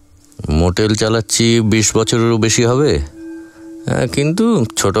 মোটেল চালাচ্ছি 20 বছরেরও বেশি হবে, কিন্তু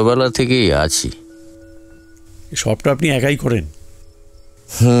ছোটবেলা থেকেই আছি। সবটা আপনি একাই করেন?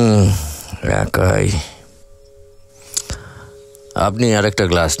 একাই। আপনি আর একটা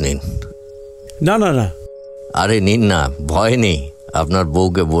গ্লাস নিন। না না না। আরে নিন না, ভয় নেই, আপনার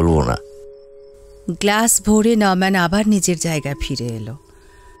বউকে বলবো না। গ্লাস ভরে নরম্যান আবার নিজের জায়গায় ফিরে এলো।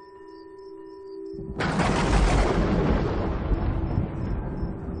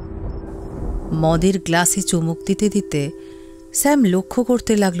 মদের গ্লাসে চুমুক দিতে দিতে স্যাম লক্ষ্য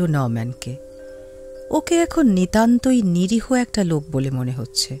করতে লাগলো নরম্যানকে। ওকে এখন নিতান্তই নিরীহ একটা লোক বলে মনে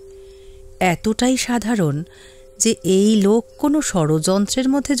হচ্ছে। এতটাই সাধারণ যে এই লোক কোনো ষড়যন্ত্রের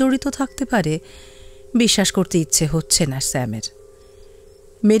মধ্যে জড়িত থাকতে পারে বিশ্বাস করতে ইচ্ছে হচ্ছে না স্যামের।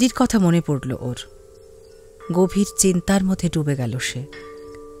 মেরির কথা মনে পড়ল ওর। গভীর চিন্তার মধ্যে ডুবে গেল সে।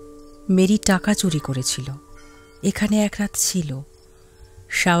 মেরি টাকা চুরি করেছিল, এখানে এক রাত ছিল।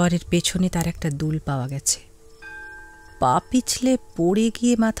 শাওয়ারের পেছনে তার একটা দুল পাওয়া গেছে। পা পিছলে পড়ে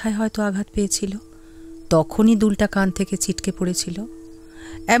গিয়ে মাথায় হয়তো আঘাত পেয়েছিল, তখনই দুলটা কান থেকে ছিটকে পড়েছিল।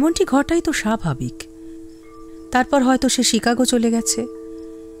 এমনটি ঘটাই তো স্বাভাবিক। তারপর হয়তো সে শিকাগো চলে গেছে।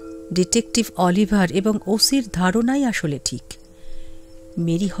 ডিটেকটিভ অলিভার এবং ওসির ধারণাই আসলে ঠিক।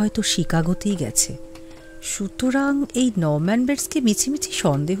 মেরি হয়তো শিকাগোতেই গেছে। সুতরাং এই নরম্যান বেটসকে মিছিমিছি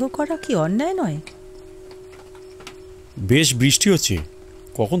সন্দেহ করা কি অন্যায় নয়? বেশ বৃষ্টি হচ্ছে,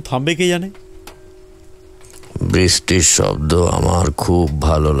 কখন থামবে কে জানে। বৃষ্টির শব্দ আমার খুব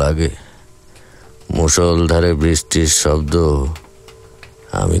ভালো লাগে। মুষলধারে বৃষ্টির শব্দ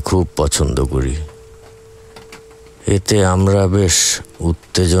আমি খুব পছন্দ করি। এতে আমরা বেশ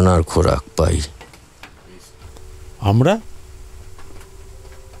উত্তেজনার খোরাক পাই।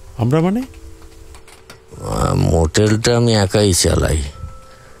 আমরা মানে? মোটেলটা আমি একাই চালাই,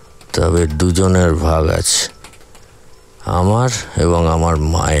 তবে দুজনের ভাগ আছে, আমার এবং আমার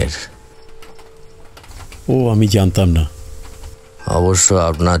মায়ের। ও, আমি জানতাম না। অবশ্য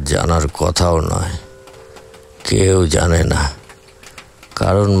আপনার জানার কথাও নয়, কেউ জানে না,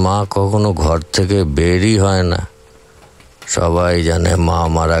 কারণ মা কখনো ঘর থেকে বেরই হয় না। সবাই জানে মা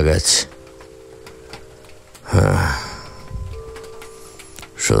মারা গেছে। হ্যাঁ,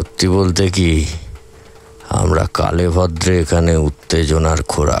 সত্যি বলতে কি, আমরা কালে ভদ্রে এখানে উত্তেজনার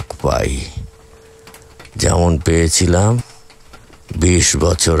খোরাক পাই, যেমন পেয়েছিলাম 20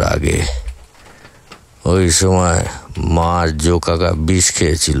 বছর আগে। ওই সময় মার জো কাকা বিষ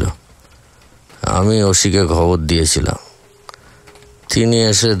খেয়েছিল। আমি ওসিকে খবর দিয়েছিলাম। তিনি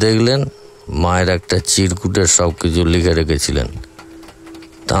এসে দেখলেন মায়ের একটা চিরকুটে সব কিছু লিখে রেখেছিলেন,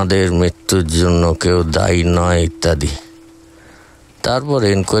 তাঁদের মৃত্যুর জন্য কেউ দায়ী নয় ইত্যাদি। তারপর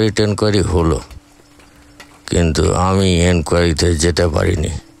এনকোয়ারি হলো, কিন্তু আমি এনকোয়ারিতে যেতে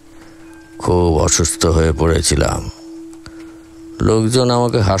পারিনি, খুব অসুস্থ হয়ে পড়েছিলাম। লোকজন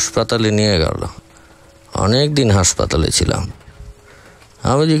আমাকে হাসপাতালে নিয়ে গেল। অনেক দিন হাসপাতালে ছিলাম।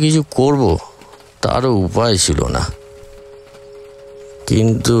 আমি যে কিছু করব তারও উপায় ছিল না,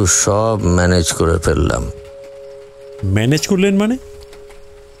 কিন্তু সব ম্যানেজ করে ফেললাম। ম্যানেজ করলেন মানে?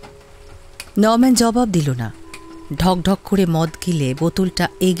 নরম্যান জবাব দিল না। ঢক ঢক করে মদ গিলে বোতলটা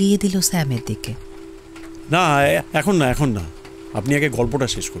এগিয়ে দিল স্যামের দিকে। না, এখন না, আপনি আগে গল্পটা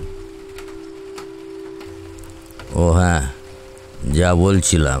শেষ করুন। ও হ্যাঁ, যা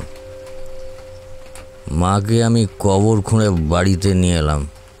বলছিলাম, মাকে আমি কবর খুঁড়ে বাড়িতে নিয়ে এলাম।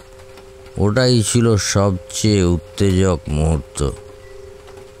 ওটাই ছিল সবচেয়ে উত্তেজক মুহূর্ত,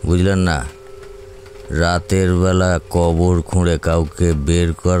 বুঝলেন না? রাতের বেলা কবর খুঁড়ে কাউকে বের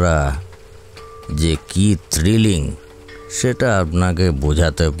করা যে কি থ্রিলিং, সেটা আপনাকে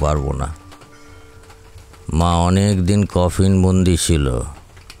বোঝাতে পারবো না। মা অনেক দিন কফিন বন্দি ছিল।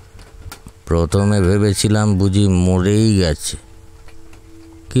 প্রথমে ভেবেছিলাম বুঝি মরেই গেছে,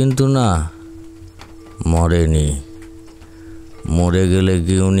 কিন্তু না, মরেনি। মরে গেলে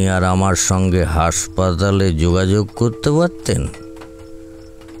কি উনি আর আমার সঙ্গে হাসপাতালে যোগাযোগ করতে পারতেন?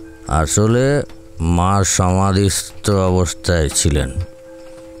 আসলে মা সমাধিস্থ অবস্থায় ছিলেন।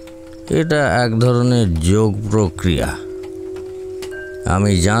 এটা এক ধরনের যোগ প্রক্রিয়া।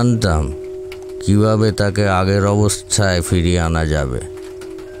 আমি জানতাম কিভাবে তাকে আগের অবস্থায় ফিরিয়ে আনা যাবে।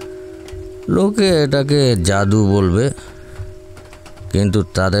 লোকে এটাকে জাদু বলবে, কিন্তু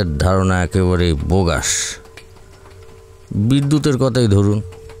তাদের ধারণা একেবারেই বোগাস। বিদ্যুতের কথাই ধরুন,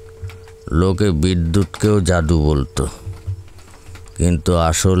 লোকে বিদ্যুৎকেও জাদু বলতো, কিন্তু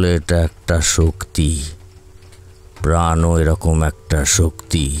আসলে এটা একটা শক্তি। প্রাণও এরকম একটা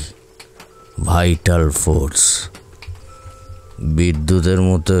শক্তি, ভাইটাল ফোর্স। বিদ্যুতের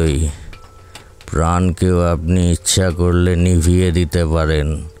মতোই প্রাণকেও আপনি ইচ্ছা করলে নিভিয়ে দিতে পারেন,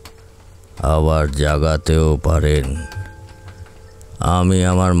 আবার জাগাতেও পারেন। আমি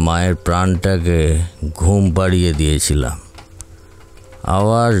আমার মায়ের প্রাণটাকে ঘুম পাড়িয়ে দিয়েছিলাম,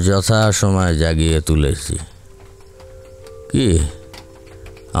 আবার যথাসময়ে জাগিয়ে তুলেছি। কি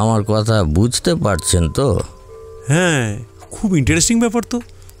আমার কথা বুঝতে পারছেন তো? হ্যাঁ, খুব ইন্টারেস্টিং ব্যাপার তো।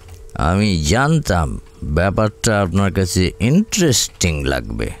 আমি জানতাম ব্যাপারটা আপনার কাছে ইন্টারেস্টিং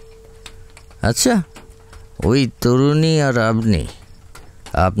লাগবে। আচ্ছা, ওই তরুণী আর আপনি,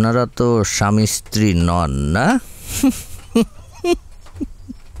 আপনারা তো স্বামী স্ত্রী নন, না?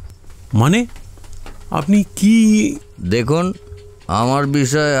 মানে আপনি কি? দেখুন, আমার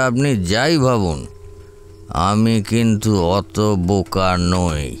বিষয়ে আপনি যাই ভাবুন, আমি কিন্তু অত বোকা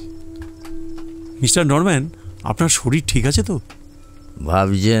নই। মিস্টার নরম্যান, আপনার শরীর ঠিক আছে তো?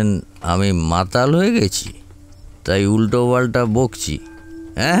 ভাবছেন আমি মাতাল হয়ে গেছি তাই উল্টো পাল্টা বকছি?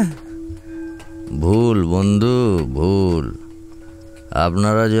 হ্যাঁ, ভুল বন্ধু, ভুল।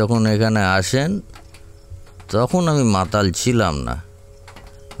 আপনারা যখন এখানে আসেন তখন আমি মাতাল ছিলাম না।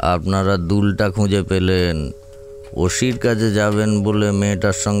 আপনারা দুলটা খুঁজে পেলেন, ওসির কাছে যাবেন বলে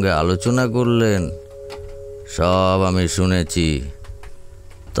মেয়েটার সঙ্গে আলোচনা করলেন, সব আমি শুনেছি।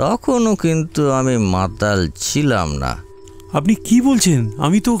 তখনও কিন্তু আমি মাতাল ছিলাম না। আপনি কি বলছেন?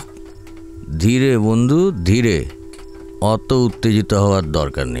 আমি তো... ধীরে বন্ধু, ধীরে। অত উত্তেজিত হওয়ার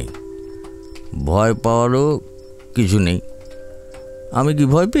দরকার নেই, ভয় পাওয়ারও কিছু নেই। আমি কি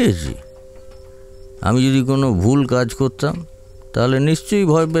ভয় পেয়েছি? আমি যদি কোনো ভুল কাজ করতাম তাহলে নিশ্চয়ই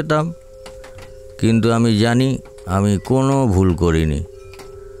ভয় পেতাম, কিন্তু আমি জানি আমি কোনো ভুল করিনি।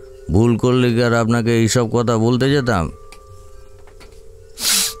 ভুল করলে কি আর আপনাকে এইসব কথা বলতে যেতাম?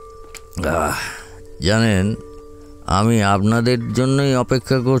 জানেন, আমি আপনাদের জন্যই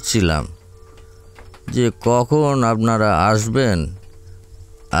অপেক্ষা করছিলাম যে কখন আপনারা আসবেন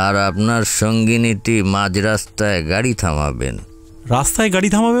আর আপনার সঙ্গিনীটি মাঝ রাস্তায় গাড়ি থামাবেন। রাস্তায় গাড়ি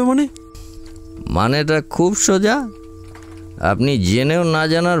থামাবে মানে? মানেটা খুব সোজা। আপনি জেনেও না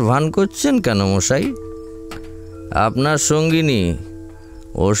জানার ভান করছেন কেন মশাই? আপনার সঙ্গিনী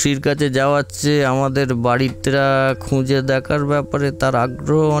ওসির কাছে যাওয়ার চেয়ে আমাদের বাড়িটা খুঁজে দেখার ব্যাপারে তার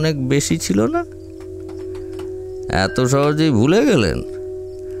আগ্রহ অনেক বেশি ছিল না? এত সহজেই ভুলে গেলেন?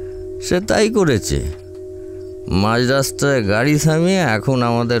 সে তাই করেছে, মাঝ রাস্তায় গাড়ি থামিয়ে এখন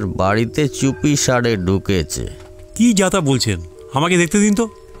আমাদের বাড়িতে চুপি সাড়ে ঢুকেছে। কি যাতা বলছেন? আমাকে দেখতে দিন তো।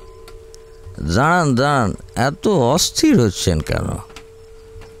 দাঁড়ান দাঁড়ান, এত অস্থির হচ্ছেন কেন?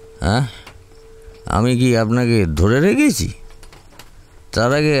 হ্যাঁ, আমি কি আপনাকে ধরে রেখেছি?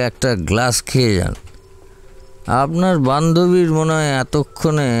 তার আগে একটা গ্লাস খেয়ে যান। আপনার বান্ধবীর মনে হয়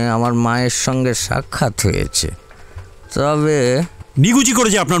এতক্ষণে আমার মায়ের সঙ্গে সাক্ষাৎ হয়েছে, তবে নিগুচি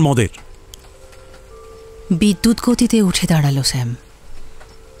করেছে আপনার মদের। বিদ্যুৎ গতিতে উঠে দাঁড়ালো স্যাম,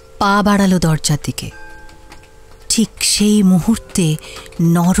 পা বাড়ালো দরজার দিকে। ঠিক সেই মুহূর্তে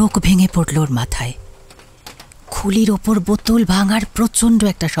নরক ভেঙে পড়ল ওর মাথায়। খুলির ওপর বোতল ভাঙার প্রচণ্ড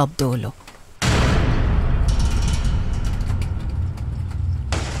একটা শব্দ হলো।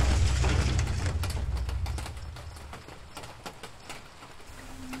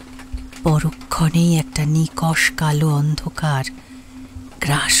 পরক্ষণেই একটা নিকষ কালো অন্ধকার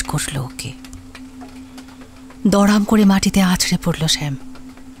গ্রাস করল ওকে। দড়াম করে মাটিতে আছড়ে পড়ল শ্যাম।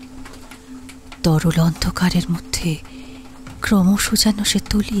 তরল অন্ধকারের মধ্যে ক্রমশ যেন সে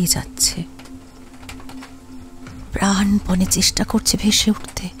তলিয়ে যাচ্ছে। প্রাণপণে চেষ্টা করছে ভেসে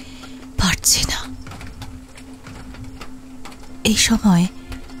উঠতে, পারছে না। এই সময়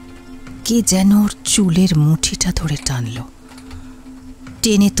কে যেন ওর চুলের মুঠিটা ধরে টানল,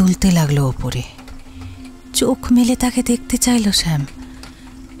 টেনে তুলতে লাগলো ওপরে। চোখ মেলে তাকে দেখতে চাইল শ্যাম।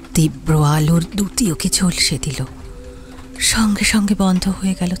 তীব্র আলোর দুটি ওকে ঝলসে দিল, সঙ্গে সঙ্গে বন্ধ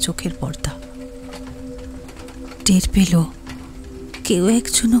হয়ে গেল চোখের পর্দা। টের পেল কেউ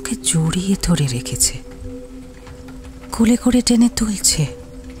একজন ওকে জড়িয়ে ধরে রেখেছে, কোলে করে টেনে তুলছে।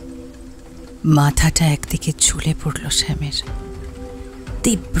 মাথাটা একদিকে ঝুলে পড়ল শ্যামের।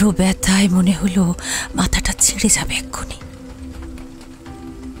 তীব্র ব্যথায় মনে হলো মাথাটা ছিঁড়ে যাবে এক্ষুনি।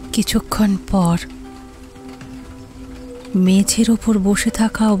 কিছুক্ষণ পর মেঝের ওপর বসে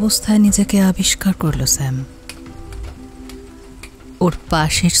থাকা অবস্থায় নিজেকে আবিষ্কার করল স্যাম। ওর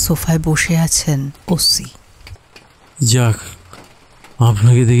পাশের সোফায় বসে আছেন ওসি। যাক,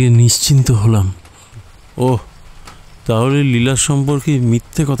 আপনাকে দেখে নিশ্চিন্ত হলাম। ও, তাহলে লীলার সম্পর্কে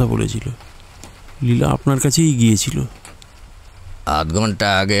মিথ্যে কথা বলেছিল? লীলা আপনার কাছেই গিয়েছিল? আধ ঘন্টা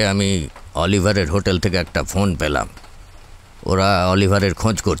আগে আমি অলিভারের হোটেল থেকে একটা ফোন পেলাম। ওরা অলিভারের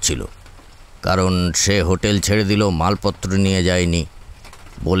খোঁজ করছিল, কারণ সে হোটেল ছেড়ে দিল, মালপত্র নিয়ে যায়নি,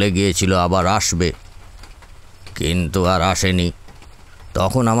 বলে গিয়েছিল আবার আসবে, কিন্তু আর আসেনি।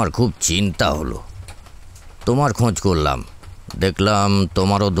 তখন আমার খুব চিন্তা হলো। তোমার খোঁজ করলাম, দেখলাম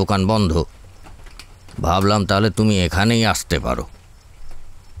তোমারও দোকান বন্ধ। ভাবলাম তাহলে তুমি এখানেই আসতে পারো,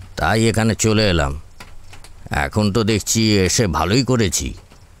 তাই এখানে চলে এলাম। এখন তো দেখছি এসে ভালোই করেছি।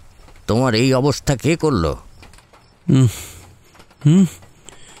 তোমার এই অবস্থা কে করলো?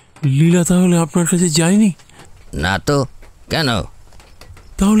 লীলা তাহলে আপনার কাছে যায়নি? না তো। কেন?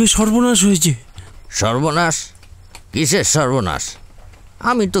 তাহলে সর্বনাশ হয়েছে। সর্বনাশ? কিসের সর্বনাশ?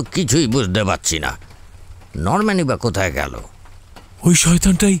 আমি তো কিছুই বুঝতে পারছি না। নরম্যানই বা কোথায় গেল?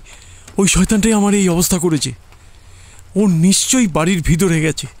 ওই শয়তানটাই আমার এই অবস্থা করেছে। ও নিশ্চয়ই বাড়ির ভিতরে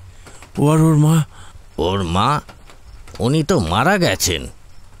গেছে। ও আর ওর মা। ওর মা? উনি তো মারা গেছেন।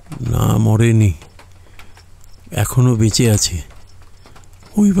 না, মরেনি, এখনো বেঁচে আছে।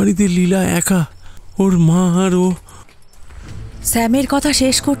 ওই বাড়িতে লীলা একা, ওর মা আর ও। স্যামের কথা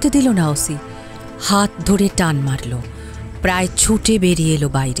শেষ করতে দিল না ওসি। হাত ধরে টান মারল, প্রায় ছুটে বেরিয়ে এলো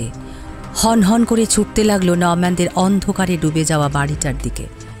বাইরে। হন হন করে ছুটতে লাগলো নরম্যানদের অন্ধকারে ডুবে যাওয়া বাড়িটার দিকে।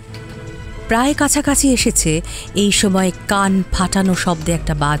 প্রায় কাছাকাছি এসেছে, এই সময় কান ফাটানো শব্দে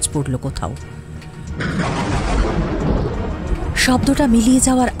একটা বাজ পড়ল কোথাও। শব্দটা মিলিয়ে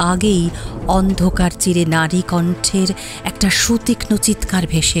যাওয়ার আগেই অন্ধকার চিরে নারী কণ্ঠের একটা সুতীক্ষ্ণ চিৎকার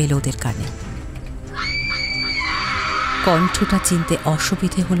ভেসে এলো ওদের কানে। কণ্ঠটা চিনতে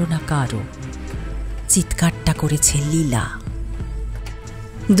অসুবিধে হলো না কারো। চিৎকারটা করেছে লীলা।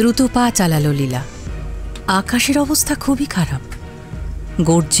 দ্রুত পা চালালো লীলা। আকাশের অবস্থা খুবই খারাপ।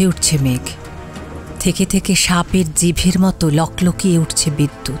 গর্জে উঠছে মেঘ, থেকে থেকে সাপের জিভের মতো লকলকিয়ে উঠছে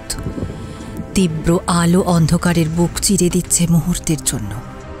বিদ্যুৎ। তীব্র আলো অন্ধকারের বুক চিরে দিচ্ছে মুহূর্তের জন্য।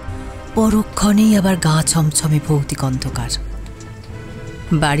 পরক্ষণেই আবার গা ছমছমে ভৌতিক অন্ধকার।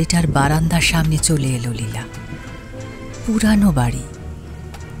 বাড়িটার বারান্দার সামনে চলে এলো লীলা। পুরানো বাড়ি,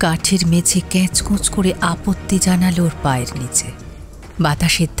 কাঠের মেঝে ক্যাঁচকুঁচ করে আপত্তি জানালো ওর পায়ের নিচে।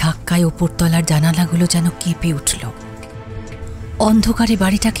 বাতাসের ধাক্কায় ওপরতলার জানালাগুলো যেন কেঁপে উঠল। অন্ধকারে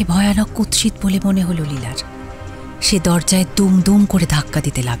বাড়িটাকে ভয়ানক কুৎসিত বলে মনে হলো লীলার। সে দরজায় দুম দুম করে ধাক্কা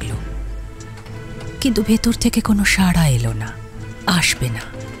দিতে লাগলো, কিন্তু ভেতর থেকে কোনো সাড়া এলো না। আসবে না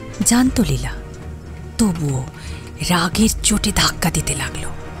জানতো লীলা, তবুও রাগের চোটে ধাক্কা দিতে লাগলো।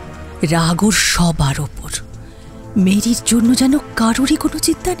 রাগ ওর সবার ওপর। মেরির জন্য যেন কারোরই কোনো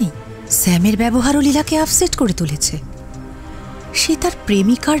চিন্তা নেই। স্যামের ব্যবহারও লীলাকে আপসেট করে তুলেছে। সে তার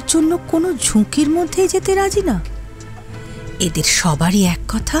প্রেমিকার জন্য কোনো ঝুঁকির মধ্যেই যেতে রাজি না। এদের সবারই এক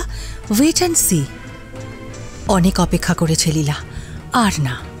কথা, ওয়েট অ্যান্ড সি। অনেক অপেক্ষা করেছে লীলা, আর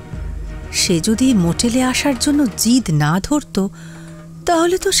না। সে যদি মোটেলে আসার জন্য জিদ না ধরত,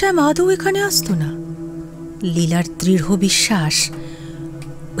 তাহলে তো শ্যাম আদৌ এখানে আসতো না। লীলার দৃঢ় বিশ্বাস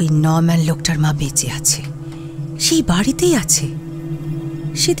ওই নরম্যান লোকটার মা বেঁচে আছে, সেই বাড়িতেই আছে।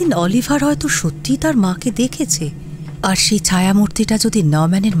 সেদিন অলিভার হয়তো সত্যিই তার মাকে দেখেছে, আর সেই ছায়ামূর্তিটা যদি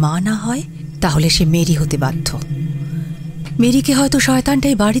নরম্যানের মা না হয়, তাহলে সে মেরি হতে বাধ্য। মেরিকে হয়তো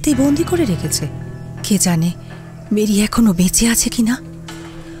শয়তানটাই বাড়িতেই বন্দি করে রেখেছে। কে জানে মেরি এখনো বেঁচে আছে কিনা।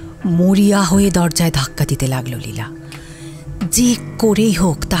 মরিয়া হয়ে দরজায় ধাক্কা দিতে লাগলো লীলা। যে করেই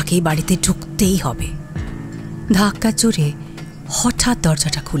হোক তাকেই বাড়িতে ঢুকতেই হবে। ধাক্কা জোরে হঠাৎ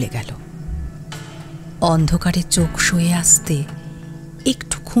দরজাটা খুলে গেল। অন্ধকারে চোখ শুয়ে আসতে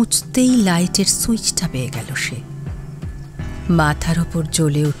একটু খুঁজতেই লাইটের সুইচটা পেয়ে গেল সে। মাথার ওপর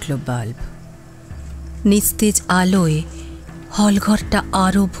জ্বলে উঠল বাল্ব। নিস্তেজ আলোয় হলঘরটা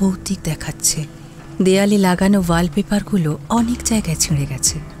আরও ভৌতিক দেখাচ্ছে। দেয়ালে লাগানো ওয়ালপেপারগুলো অনেক জায়গায় ছিঁড়ে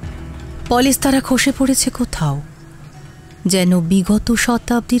গেছে। পলিস্তারা খসে পড়েছে কোথাও, যেন বিগত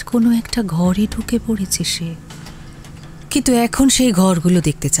শতাব্দীর কোনো একটা ঘরে ঢুকে পড়েছে সে। কিন্তু এখন সেই ঘরগুলো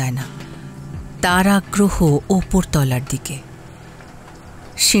দেখতে চায় না। তার আগ্রহ ওপর তলার দিকে।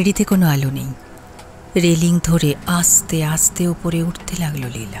 সিঁড়িতে কোনো আলো নেই। রেলিং ধরে আস্তে আস্তে উপরে উঠতে লাগলো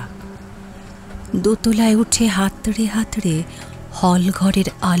লীলা। দোতলায় উঠে হাতড়ে হাতড়ে হল ঘরের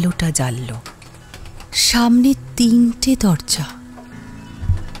আলোটা জ্বালল। সামনে 3টে দরজা।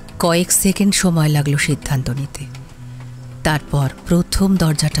 কয়েক সেকেন্ড সময় লাগলো সিদ্ধান্ত নিতে। তারপর প্রথম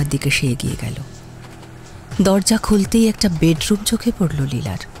দরজাটার দিকে সে এগিয়ে গেল। দরজা খুলতেই একটা বেডরুম চোখে পড়ল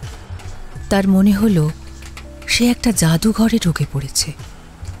লীলার। তার মনে হলো সে একটা জাদুঘরে ঢুকে পড়েছে।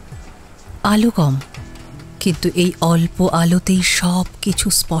 আলো কম, কিন্তু এই অল্প আলোতেই সব কিছু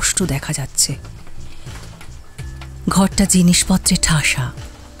স্পষ্ট দেখা যাচ্ছে। ঘরটা জিনিসপত্রে ঠাসা।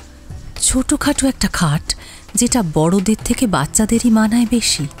 ছোটখাটো একটা খাট, যেটা বড়দের থেকে বাচ্চাদেরই মানায়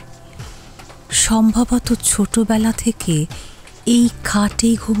বেশি। সম্ভবত ছোটবেলা থেকে এই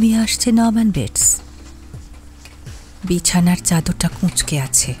খাটেই ঘুমিয়ে আসছে নরম্যান বেটস। বিছানার চাদরটা কুঁচকে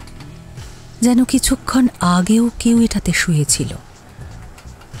আছে, যেন কিছুক্ষণ আগেও কেউ এটাতে শুয়েছিল।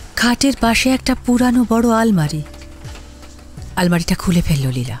 খাটের পাশে একটা পুরানো বড় আলমারি। আলমারিটা খুলে ফেলল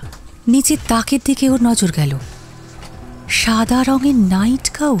লীলা। নিচের তাকের দিকে ওর নজর গেল। সাদা রঙের নাইট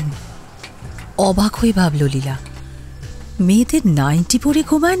গাউন। অবাক হয়ে ভাবল লীলা, মেয়েদের নাইটি পরে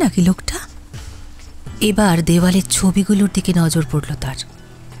ঘুমায় নাকি লোকটা? এবার দেওয়ালের ছবিগুলোর দিকে নজর পড়ল তার।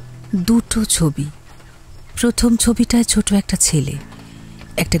 দুটো ছবি। প্রথম ছবিটায় ছোট একটা ছেলে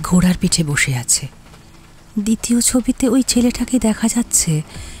একটা ঘোড়ার পিঠে বসে আছে। দ্বিতীয় ছবিতে ওই ছেলেটাকে দেখা যাচ্ছে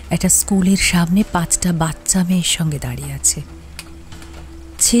একটা স্কুলের সামনে 5টা বাচ্চা মেয়ের সঙ্গে দাঁড়িয়ে আছে।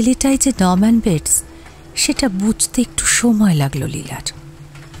 ছেলেটাই যে নরম্যান বেটস সেটা বুঝতে একটু সময় লাগলো লীলার।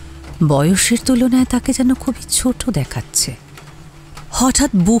 বয়সের তুলনায় তাকে যেন খুবই ছোট দেখাচ্ছে।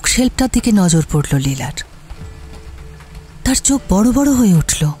 হঠাৎ বুক শেলফটার দিকে নজর পড়ল লীলার। তার চোখ বড় বড় হয়ে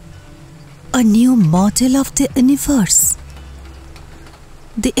উঠল। A new model of the universe.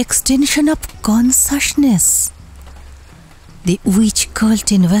 The extension of consciousness. The witch cult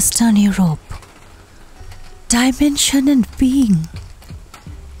in Western Europe. Dimension and being.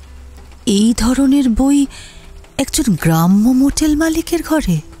 এই ধরনের বই একজন গ্রাম্য মোটেল মালিকের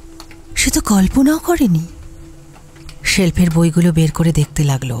ঘরে? সে তো কল্পনাও করেনি। শেলফের বইগুলো বের করে দেখতে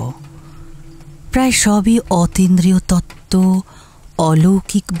লাগলো। প্রায় সবই অতীন্দ্রিয় তত্ত্ব,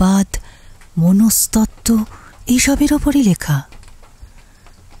 অলৌকিকবাদ, মনস্তত্ত্ব এইসবের ওপরই লেখা।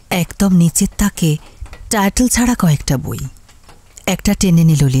 একদম নিচের তাকে টাইটেল ছাড়া কয়েকটা বই। একটা টেনে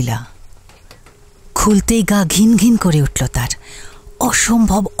নিল লীলা। খুলতেই গা ঘিন ঘিন করে উঠল তার।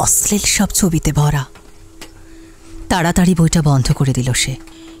 অসম্ভব অশ্লীল সব ছবিতে ভরা। তাড়াতাড়ি বইটা বন্ধ করে দিল সে।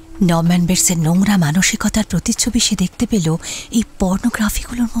 নরম্যান বেটসের নোংরা মানসিকতার প্রতিচ্ছবি সে দেখতে পেল এই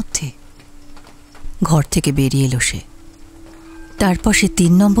পর্নোগ্রাফিগুলোর মধ্যে। ঘর থেকে বেরিয়ে এলো সে। তারপর সে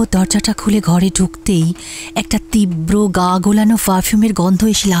 3 নম্বর দরজাটা খুলে ঘরে ঢুকতেই একটা তীব্র গা গোলানো পারফিউমের গন্ধ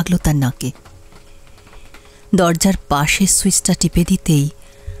এসে লাগলো তার নাকে। দরজার পাশে সুইচটা টিপে দিতেই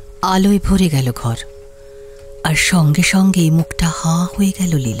আলোয় ভরে গেল ঘর। আর সঙ্গে সঙ্গেই মুখটা হাঁ হয়ে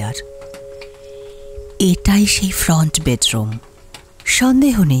গেল লীলার। এটাই সেই ফ্রন্ট বেডরুম।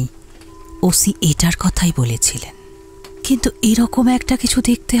 সন্দেহ নেই ওসি এটার কথাই বলেছিলেন। কিন্তু এরকম একটা কিছু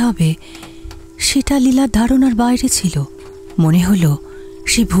দেখতে হবে সেটা লীলার ধারণার বাইরে ছিল। মনে হলো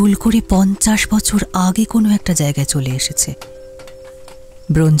সে ভুল করে 50 বছর আগে কোনো একটা জায়গায় চলে এসেছে।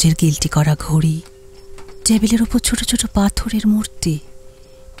 ব্রোঞ্জের গিল্টি করা ঘড়ি, টেবিলের ওপর ছোট ছোট পাথরের মূর্তি,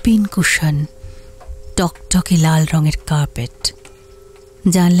 পিনকুশন, টকটকে লাল রঙের কার্পেট,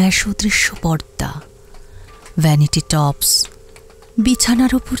 জানলায় সুদৃশ্য পর্দা, ভ্যানিটি টপস,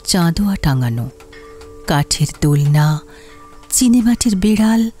 বিছানার ওপর চাঁদোয়া টাঙানো, কাঠের দোলনা, চিনেমাটির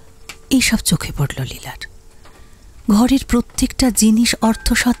বিড়াল, এইসব চোখে পড়ল লীলার। ঘরের প্রত্যেকটা জিনিস অর্ধ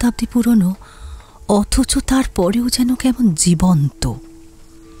শতাব্দী পুরনো, অথচ তারপরেও যেন কেমন জীবন্ত।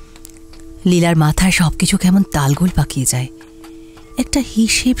 লীলার মাথায় সবকিছু কেমন তালগোল পাকিয়ে যায়। একটা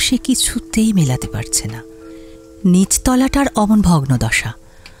হিসেব সে কিছুতেই মেলাতে পারছে না। নিচতলাটার অমন ভগ্ন দশা,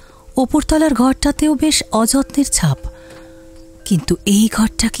 ওপরতলার ঘরটাতেও বেশ অযত্নের ছাপ, কিন্তু এই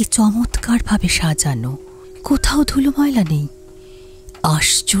ঘরটা কি চমৎকারভাবে সাজানো। কোথাও ধুলো ময়লা নেই,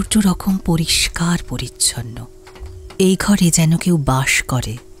 আশ্চর্য রকম পরিষ্কার পরিচ্ছন্ন। এই ঘরে যেন কেউ বাস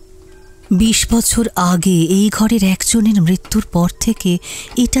করে। 20 বছর আগে এই ঘরের একজনের মৃত্যুর পর থেকে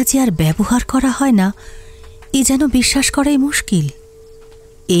এটা যে আর ব্যবহার করা হয় না, এ যেন বিশ্বাস করাই মুশকিল।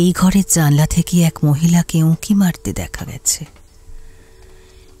 এই ঘরের জানলা থেকে এক মহিলাকে উঁকি মারতে দেখা গেছে।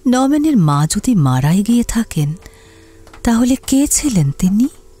 নরম্যানের মা যদি মারাই গিয়ে থাকেন, তাহলে কে ছিলেন তিনি?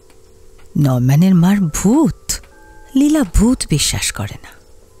 নরম্যানের মার ভূত? লীলা ভূত বিশ্বাস করে না।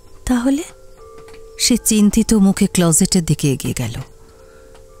 তাহলে? সে চিন্তিত মুখে ক্লোজেটের দিকে এগিয়ে গেল।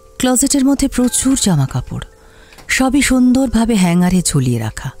 ক্লোজেটের মধ্যে প্রচুর জামা কাপড়, সবই সুন্দরভাবে হ্যাঙ্গারে ঝুলিয়ে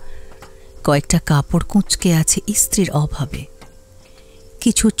রাখা। কয়েকটা কাপড় কুঁচকে আছে ইস্ত্রির অভাবে।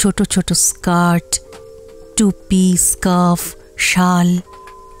 কিছু ছোট ছোট স্কার্ট, টুপি, স্কার্ফ, শাল।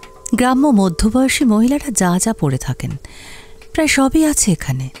 গ্রাম্য মধ্যবয়সী মহিলারা যা যা পরে থাকেন প্রায় সবই আছে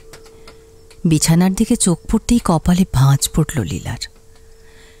এখানে। বিছানার দিকে চোখ পড়তেই কপালে ভাঁজ পড়ল লীলার।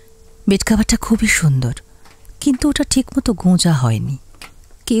 বেড কাভারটা খুবই সুন্দর, কিন্তু ওটা ঠিকমতো গোঁজা হয়নি।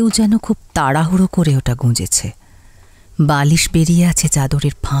 কেউ যেন খুব তাড়াহুড়ো করে ওটা গুঁজেছে। বালিশ বেরিয়ে আছে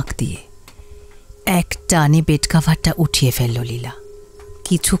চাদরের ফাঁক দিয়ে। এক টানে বেড কাভারটা উঠিয়ে ফেলল লীলা।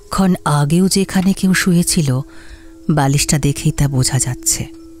 কিছুক্ষণ আগেও যেখানে কেউ শুয়েছিল বালিশটা দেখেই তা বোঝা যাচ্ছে।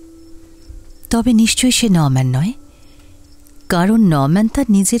 তবে নিশ্চয়ই সে নরম্যান নয়, কারণ নরম্যান তার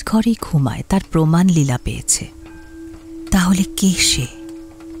নিজের ঘরেই ঘুমায়, তার প্রমাণ লীলা পেয়েছে। তাহলে কে সে?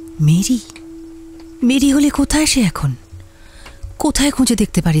 মেরি? মেরি হলে কোথায় সে এখন? কোথায় খুঁজে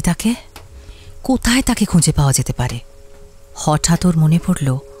দেখতে পারি তাকে? কোথায় তাকে খুঁজে পাওয়া যেতে পারে? হঠাৎ ওর মনে পড়ল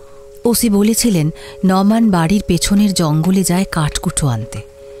ওসি বলেছিলেন নরম্যান বাড়ির পেছনের জঙ্গলে যায় কাঠকুটো আনতে।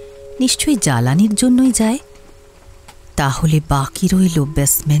 নিশ্চয়ই জ্বালানির জন্যই যায়। তাহলে বাকি রইল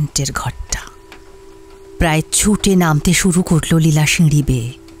বেসমেন্টের ঘরটা। প্রায় ছুটে নামতে শুরু করল লীলা সিঁড়ি বেয়ে।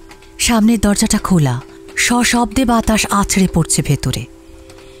 সামনের দরজাটা খোলা, সশব্দে বাতাস আছড়ে পড়ছে ভেতরে।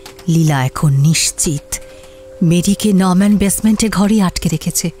 লীলা এখন নিশ্চিত মেরিকে নরম্যান বেসমেন্টের ঘরেই আটকে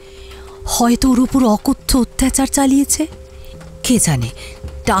রেখেছে। হয়তো ওর উপর অকথ্য অত্যাচার চালিয়েছে। কে জানে,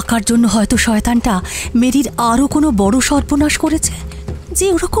 টাকার জন্য হয়তো শয়তানটা মেরির আরও কোনো বড় সর্বনাশ করেছে। যে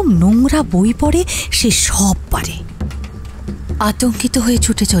ওরকম নোংরা বই পড়ে সে সব পারে। আতঙ্কিত হয়ে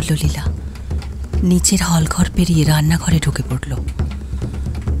ছুটে চলল লীলা। নিচের হলঘর পেরিয়ে রান্নাঘরে ঢুকে পড়ল।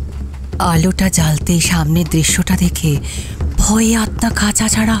 আলোটা জ্বালতেই সামনের দৃশ্যটা দেখে ভয়ে আত্মা খাঁচা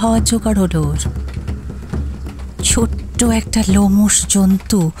ছাড়া হওয়ার জোগাড় হল ওর। ছোট্ট একটা লোমশ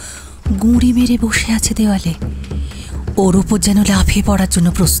জন্তু গুঁড়ি মেরে বসে আছে দেওয়ালে। ওর উপর যেন লাফিয়ে পড়ার জন্য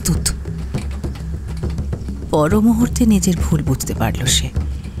প্রস্তুত। পর মুহূর্তে নিজের ভুল বুঝতে পারল সে।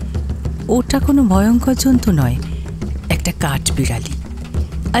 ওটা কোনো ভয়ঙ্কর জন্তু নয়, একটা কাঠ বিড়ালি।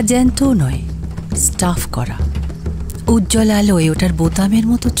 আর জ্যান্তও নয়, স্টাফ করা। উজ্জ্বল আলোয় ওটার বোতামের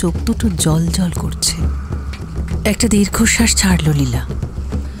মতো চোখ দুটো জল জল করছে। একটা দীর্ঘশ্বাস ছাড়ল লীলা।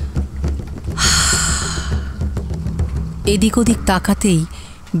 এদিক ওদিক তাকাতেই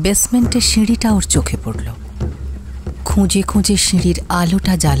বেসমেন্টের সিঁড়িটা ওর চোখে পড়ল। খুঁজে খুঁজে সিঁড়ির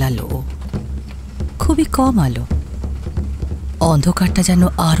আলোটা জ্বালালো ও। খুবই কম আলো। অন্ধকারটা যেন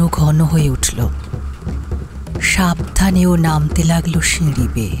আরো ঘন হয়ে উঠল। সাবধানে ও নামতে লাগলো সিঁড়ি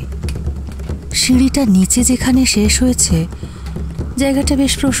বেয়ে। সিঁড়িটা নিচে যেখানে শেষ হয়েছে জায়গাটা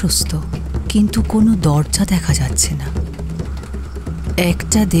বেশ প্রশস্ত, কিন্তু কোনো দরজা দেখা যাচ্ছে না।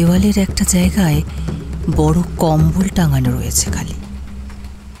 একটা দেওয়ালের একটা জায়গায় বড় কম্বল টাঙানো রয়েছে খালি।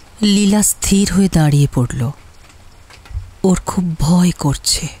 লীলা স্থির হয়ে দাঁড়িয়ে পড়ল। ওর খুব ভয়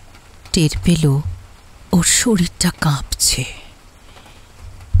করছে। টের পেল ওর শরীরটা কাঁপছে।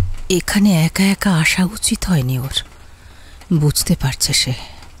 এখানে একা একা আসা উচিত হয়নি ওর। বুঝতে পারছে সে।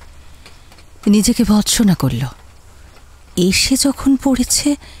 নিজেকে ভৎসনা করল। এসে যখন পড়েছে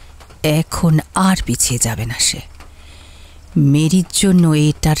এখন আর পিছিয়ে যাবে না সে। মেরির জন্য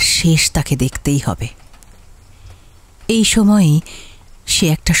এটার শেষ তাকে দেখতেই হবে। এই সময়ই সে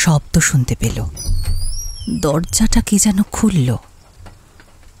একটা শব্দ শুনতে পেল। দরজাটা কে যেন খুলল।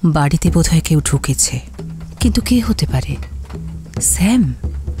 বাড়িতে বোধহয় কেউ ঢুকেছে, কিন্তু কে হতে পারে? স্যাম?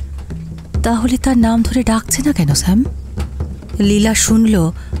 তাহলে তার নাম ধরে ডাকছে না কেন স্যাম? লীলা শুনল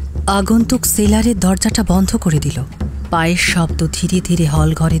আগন্তুক সেলারের দরজাটা বন্ধ করে দিল। পায়ের শব্দ ধীরে ধীরে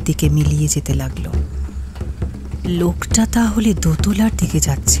হলঘরের দিকে মিলিয়ে যেতে লাগলো। লোকটা তাহলে দোতলার দিকে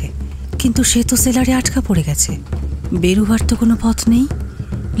যাচ্ছে, কিন্তু সে তো সেলারে আটকা পড়ে গেছে। বেরোবার তো কোনো পথ নেই,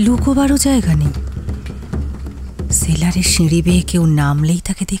 লুকোবারও জায়গা নেই। সেলারের সিঁড়ি বেয়ে কেউ নামলেই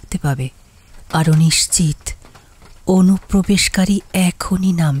তাকে দেখতে পাবে। আরও নিশ্চিত অনুপ্রবেশকারী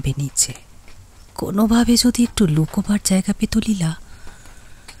এখনই নামবে নিচে। কোনোভাবে যদি একটু লুকোবার জায়গা পেত লীলা।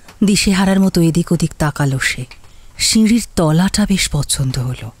 দিশেহারার মতো এদিক ওদিক তাকালো সে। সিঁড়ির তলাটা বেশ পছন্দ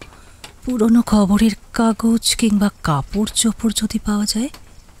হলো। পুরনো খবরের কাগজ কিংবা কাপড় চোপড় যদি পাওয়া যায়।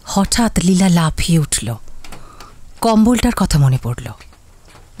 হঠাৎ লীলা লাফিয়ে উঠল। কম্বলটার কথা মনে পড়ল।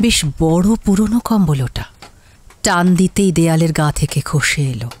 বেশ বড় পুরনো কম্বল ওটা। টান দিতেই দেয়ালের গা থেকে খসে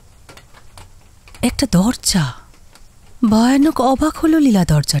এলো একটা দরজা। ভয়ানক অবাক হলো লীলা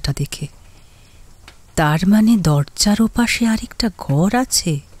দরজাটা দেখে। তার মানে দরজার ওপাশে আরেকটা ঘর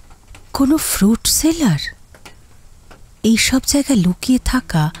আছে, কোনো ফ্রুট সেলার। এইসব জায়গায় লুকিয়ে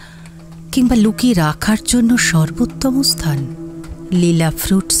থাকা কিংবা লুকিয়ে রাখার জন্য সর্বোত্তম স্থান। লীলা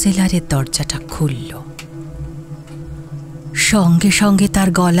ফ্রুট সেলারের দরজাটা খুলল। সঙ্গে সঙ্গে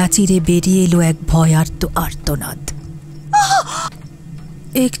তার গলা চিরে বেরিয়ে এলো এক ভয়ার্ত আর্তনাদ।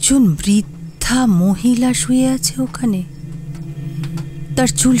 একজন বৃদ্ধা মহিলা শুয়ে আছে ওখানে। তার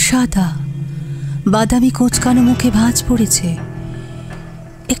চুল সাদা, বাদামি কোঁচকানো মুখে ভাঁজ পড়েছে।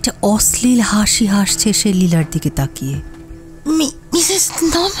 একটা অশ্লীল হাসি হাসছে সে লীলার দিকে তাকিয়ে। মিসেস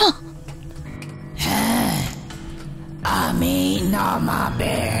নমা? হ্যাঁ, আমি নমা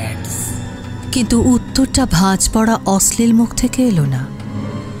বেটস। কিন্তু উত্তরটা ভাঁজ পড়া অশ্লীল মুখ থেকে এলো না,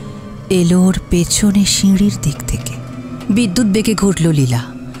 এলো ওর পেছনে সিঁড়ির দিক থেকে। বিদ্যুৎ বেগে ঘটল লীলা।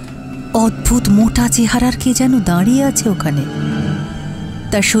 অদ্ভুত মোটা চেহারার কে যেন দাঁড়িয়ে আছে ওখানে।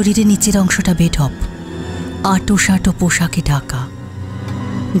 তার শরীরে নিচের অংশটা বেঢপ, আঁটো সাঁটো পোশাকে ঢাকা,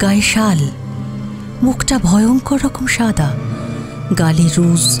 গায়ে শাল, মুখটা ভয়ঙ্কর রকম সাদা, গালে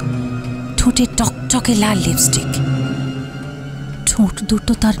রুজ, ঠোঁটে টকটকে লাল লিপস্টিক। ঠোঁট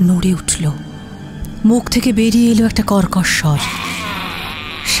দুটো তার নড়ে উঠল, মুখ থেকে বেরিয়ে এলো একটা কর্কশ স্বর।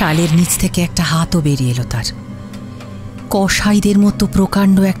 শালের নিচ থেকে একটা হাতও বেরিয়ে এলো তার। কসাইদের মতো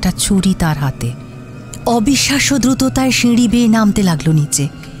প্রকাণ্ড একটা ছুরি তার হাতে। অবিশ্বাস্য দ্রুততায় সিঁড়ি বেয়ে নামতে লাগলো নিচে।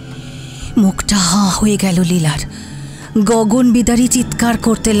 মুখটা হাঁ হয়ে গেল লীলার। গগন বিদারী চিৎকার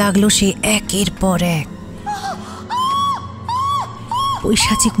করতে লাগলো সে একের পর এক।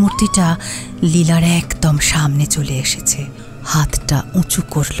 পৈশাচিক মূর্তিটা লীলার একদম সামনে চলে এসেছে। হাতটা উঁচু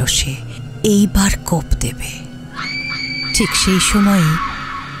করল সে, এইবার কোপ দেবে। ঠিক সেই সময়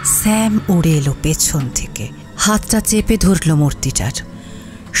স্যাম উড়ে এলো পেছন থেকে, হাতটা চেপে ধরল মূর্তিটার,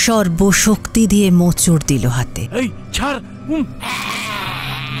 সর্বশক্তি দিয়ে মোচড় দিল হাতে।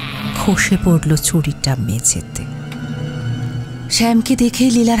 খসে পড়ল ছুরিটা মেঝেতে। শ্যামকে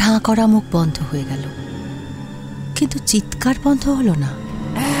দেখেই লীলার হাঁ করা মুখ বন্ধ হয়ে গেল, কিন্তু চিৎকার বন্ধ হলো না।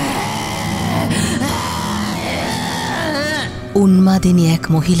 উন্মাদিনী এক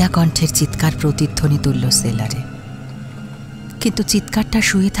মহিলা কণ্ঠের চিৎকার প্রতিধ্বনি তুলল সেলারে, কিন্তু চিৎকারটা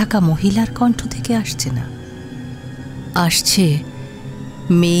শুয়ে থাকা মহিলার কণ্ঠ থেকে আসছে না। আসছে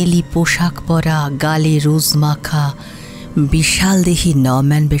মেয়েলি পোশাক পরা, গালে রোজ মাখা, বিশাল দেহি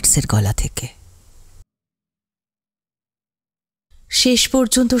নরম্যান বেটসের গলা থেকে। শেষ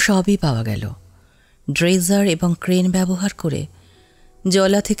পর্যন্ত সবই পাওয়া গেল। ড্রেজার এবং ক্রেন ব্যবহার করে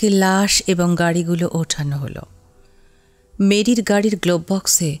জলা থেকে লাশ এবং গাড়িগুলো ওঠানো হলো। মেরির গাড়ির গ্লোব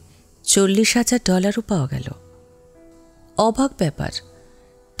বক্সে $40,000 পাওয়া গেল। অবাক ব্যাপার,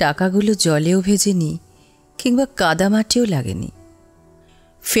 টাকাগুলো জলেও ভেজেনি কিংবা কাদামাটিও লাগেনি।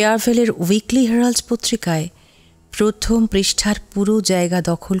 ফেয়ারভেলের উইকলি হেরাল্ড পত্রিকায় প্রথম পৃষ্ঠার পুরো জায়গা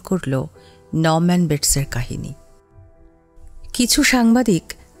দখল করল নরম্যান বেটসের কাহিনী। কিছু সাংবাদিক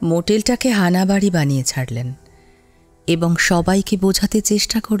মোটেলটাকে হানাবাড়ি বানিয়ে ছাড়লেন এবং সবাইকে বোঝাতে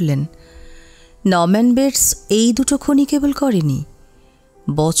চেষ্টা করলেন নরম্যান বেটস এই দুটো খুনই কেবল করেনি,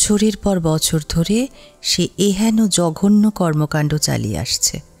 বছরের পর বছর ধরে সে এহেন জঘন্য কর্মকাণ্ড চালিয়ে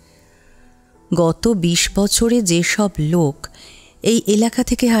আসছে। গত 20 বছরে যেসব লোক এই এলাকা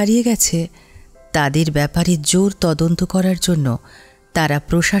থেকে হারিয়ে গেছে তাদের ব্যাপারে জোর তদন্ত করার জন্য তারা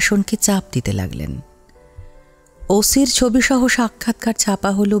প্রশাসনকে চাপ দিতে লাগলেন। ওসির ছবিসহ সাক্ষাৎকার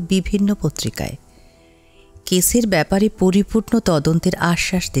ছাপা হলো বিভিন্ন পত্রিকায়। কেসের ব্যাপারে পরিপূর্ণ তদন্তের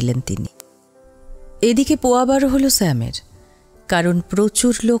আশ্বাস দিলেন তিনি। এদিকে পোয়াবারও হলো স্যামের, কারণ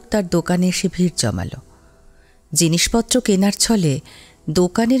প্রচুর লোক তার দোকানে এসে ভিড় জমালো। জিনিসপত্র কেনার ছলে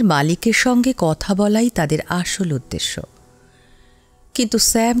দোকানের মালিকের সঙ্গে কথা বলাই তাদের আসল উদ্দেশ্য। কিন্তু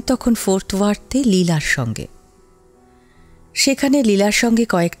স্যাম তখন ফোর্থ ওয়ার্থে লীলার সঙ্গে। সেখানে লীলার সঙ্গে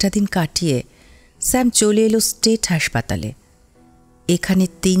কয়েকটা দিন কাটিয়ে স্যাম চলে এলো স্টেট হাসপাতালে। এখানে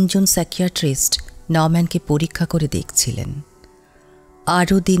 3 জন সাইকিয়াট্রিস্ট নরম্যানকে পরীক্ষা করে দেখছিলেন।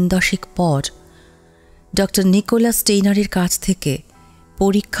 আরও 10 পর ডক্টর নিকোলাস স্টেইনারের কাছ থেকে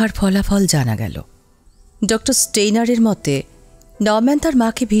পরীক্ষার ফলাফল জানা গেল। ডক্টর স্টেইনারের মতে নরম্যান তার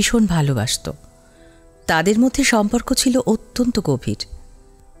মাকে ভীষণ ভালোবাসত। তাদের মধ্যে সম্পর্ক ছিল অত্যন্ত গভীর।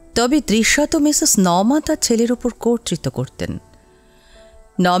 তবে দৃশ্যত মিসেস নর্মা তার ছেলের ওপর কর্তৃত্ব করতেন।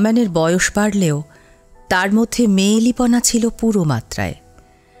 নরম্যানের বয়স বাড়লেও তার মধ্যে মেয়েলিপনা ছিল পুরো মাত্রায়।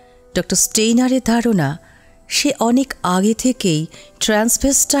 ডক্টর স্টেইনারের ধারণা সে অনেক আগে থেকেই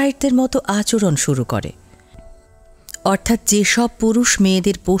ট্রান্সভেস্টাইটদের মতো আচরণ শুরু করে, অর্থাৎ যেসব পুরুষ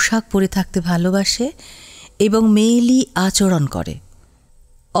মেয়েদের পোশাক পরে থাকতে ভালোবাসে এবং মেয়েলি আচরণ করে।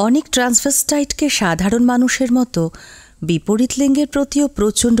 অনেক ট্রান্সভেস্টাইটকে সাধারণ মানুষের মতো বিপরীত লিঙ্গের প্রতিও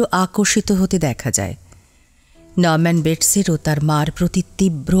প্রচণ্ড আকর্ষিত হতে দেখা যায়। নরম্যান বেটসেরও তার মার প্রতি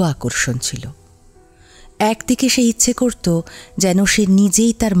তীব্র আকর্ষণ ছিল। একদিকে সে ইচ্ছে করত যেন সে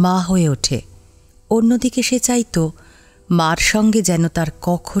নিজেই তার মা হয়ে ওঠে, অন্যদিকে সে চাইত মার সঙ্গে যেন তার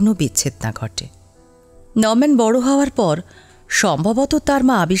কখনো বিচ্ছেদ না ঘটে। নরম্যান বড় হওয়ার পর সম্ভবত তার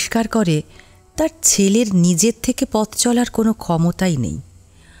মা আবিষ্কার করে তার ছেলের নিজের থেকে পথ চলার কোনো ক্ষমতাই নেই,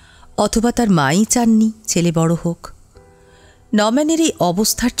 অথবা তার মাই চাননি ছেলে বড় হোক। নরম্যানের এই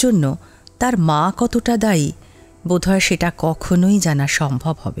অবস্থার জন্য তার মা কতটা দায়ী বোধহয় সেটা কখনোই জানা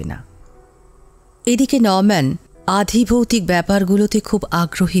সম্ভব হবে না। এদিকে নরম্যান আধিভৌতিক ব্যাপারগুলোতে খুব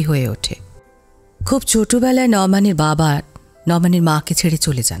আগ্রহী হয়ে ওঠে। খুব ছোটবেলায় নরম্যানের বাবা নরম্যানের মাকে ছেড়ে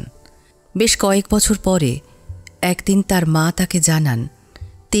চলে যান। বেশ কয়েক বছর পরে একদিন তার মা তাকে জানান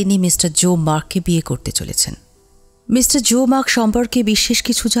তিনি মিস্টার জো মার্ককে বিয়ে করতে চলেছেন। মিস্টার জো মার্ক সম্পর্কে বিশেষ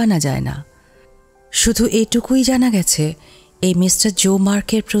কিছু জানা যায় না, শুধু এটুকুই জানা গেছে এই মিস্টার জো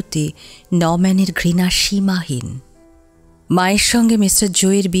মার্কের প্রতি নরম্যানের ঘৃণা সীমাহীন। মায়ের সঙ্গে মিস্টার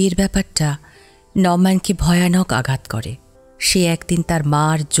জোয়ের বিয়ের ব্যাপারটা নরম্যানকে ভয়ানক আঘাত করে। সে একদিন তার মা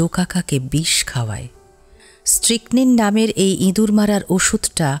আর জো কাকাকে বিষ খাওয়ায়। স্ট্রিকনিন নামের এই ইঁদুর মারার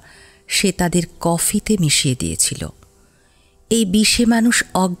ওষুধটা সে তাদের কফিতে মিশিয়ে দিয়েছিল। এই বিষে মানুষ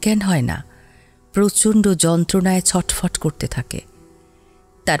অজ্ঞান হয় না, প্রচণ্ড যন্ত্রণায় ছটফট করতে থাকে।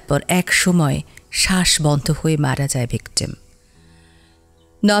 তারপর এক সময় শ্বাস বন্ধ হয়ে মারা যায় ভিকটিম।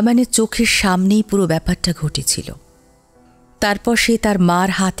 নরম্যানের চোখের সামনেই পুরো ব্যাপারটা ঘটেছিল। তারপর সে তার মার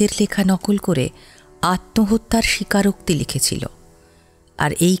হাতের লেখা নকল করে আত্মহত্যার স্বীকারোক্তি লিখেছিল,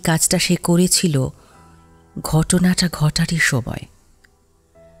 আর এই কাজটা সে করেছিল ঘটনাটা ঘটারই সময়।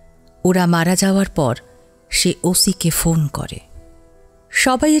 ওরা মারা যাওয়ার পর সে ওসিকে ফোন করে।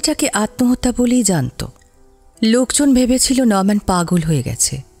 সবাই এটাকে আত্মহত্যা বলেই জানত। লোকজন ভেবেছিল নরম্যান পাগল হয়ে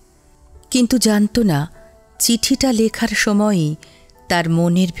গেছে, কিন্তু জানত না চিঠিটা লেখার সময়ই তার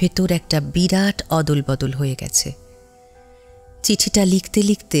মনের ভেতর একটা বিরাট অদলবদল হয়ে গেছে। চিঠিটা লিখতে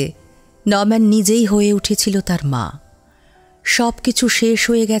লিখতে নরম্যান নিজেই হয়ে উঠেছিল তার মা। সব কিছু শেষ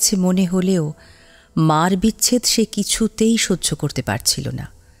হয়ে গেছে মনে হলেও মার বিচ্ছেদ সে কিছুতেই সহ্য করতে পারছিল না।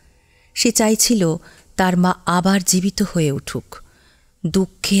 সে চাইছিল তার মা আবার জীবিত হয়ে উঠুক।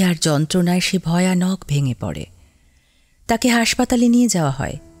 দুঃখে আর যন্ত্রণায় সে ভয়ানক ভেঙে পড়ে। তাকে হাসপাতালে নিয়ে যাওয়া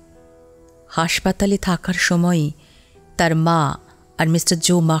হয়। হাসপাতালে থাকার সময়ই তার মা আর মিস্টার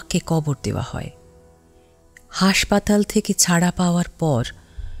জো মার্ককে কবর দেওয়া হয়। হাসপাতাল থেকে ছাড়া পাওয়ার পর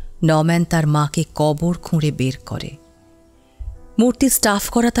নরম্যান তার মাকে কবর খুঁড়ে বের করে। মূর্তি স্টাফ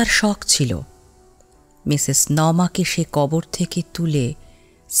করা তার শখ ছিল। মিসেস নর্মাকে সে কবর থেকে তুলে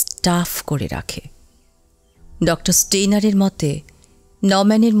স্টাফ করে রাখে। ডক্টর স্টেইনারের মতে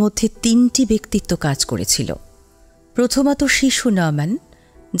নরম্যানের মধ্যে 3টি ব্যক্তিত্ব কাজ করেছিল। প্রথমত শিশু নরম্যান,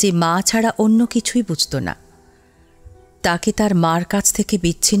 যে মা ছাড়া অন্য কিছুই বুঝত না। তাকে তার মার কাছ থেকে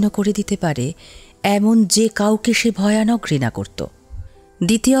বিচ্ছিন্ন করে দিতে পারে এমন যে কাউকে সে ভয়ানক ঘৃণা করত।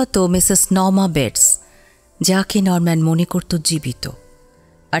 দ্বিতীয়ত মিসেস নর্মা বেটস, যাকে নরম্যান মনে করত জীবিত।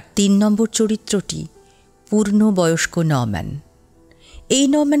 আর 3 নম্বর চরিত্রটি পূর্ণবয়স্ক নরম্যান। এই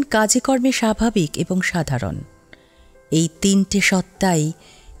নরম্যান কাজে কর্মে স্বাভাবিক এবং সাধারণ। এই 3টে সত্তাই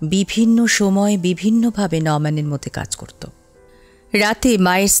বিভিন্ন সময়ে বিভিন্নভাবে নরম্যানের মধ্যে কাজ করত। রাতে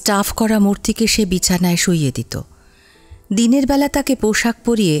মায়ের স্টাফ করা মূর্তিকে সে বিছানায় শুইয়ে দিত। দিনের বেলা তাকে পোশাক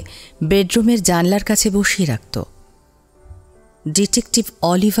পরিয়ে বেডরুমের জানলার কাছে বসিয়ে রাখত। ডিটেকটিভ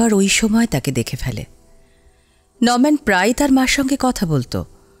অলিভার ওই সময় তাকে দেখে ফেলে। নরম্যান প্রায় তার মার সঙ্গে কথা বলতো,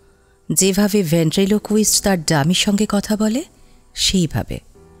 যেভাবে ভেন্ট্রিলোকুইস্ট তার ডামির সঙ্গে কথা বলে সেইভাবে।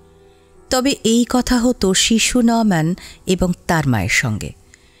 তবে এই কথা হতো শিশু নরম্যান এবং তার মায়ের সঙ্গে।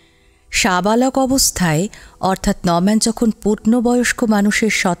 সাবালক অবস্থায়, অর্থাৎ নরম্যান যখন পূর্ণবয়স্ক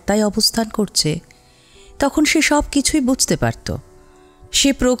মানুষের সত্তায় অবস্থান করছে, তখন সে সব কিছুই বুঝতে পারত। সে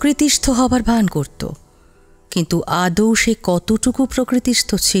প্রকৃতিস্থ হবার ভান করত, কিন্তু আদৌ সে কতটুকু প্রকৃতিস্থ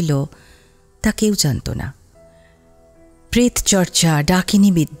ছিল তা কেউ জানত না। প্রেতচর্চা,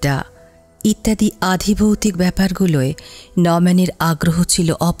 ডাকিনী বিদ্যা ইত্যাদি আধিভৌতিক ব্যাপারগুলোয় নরম্যানের আগ্রহ ছিল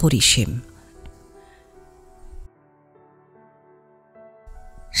অপরিসীম।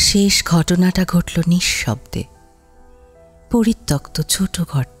 শেষ ঘটনাটা ঘটল নিঃশব্দে, পরিত্যক্ত ছোট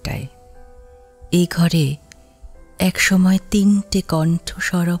ঘরটায়। এই ঘরে একসময় 3টে কণ্ঠ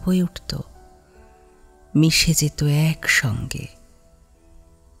সরব হয়ে উঠত, মিশে যেত একসঙ্গে।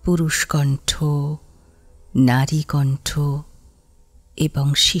 পুরুষ কণ্ঠ, নারী কণ্ঠ এবং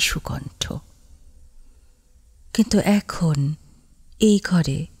শিশু কণ্ঠ। কিন্তু এখন এই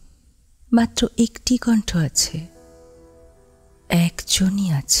ঘরে মাত্র একটি কণ্ঠ আছে, একজনই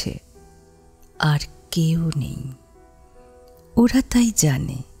আছে, আর কেউ নেই। ওরা তাই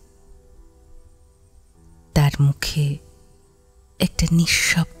জানে। তার মুখে একটা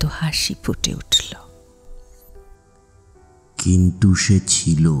নিঃশব্দ হাসি ফুটে উঠল। কিন্তু সে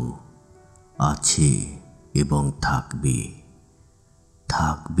ছিল, আছে এবং থাকবে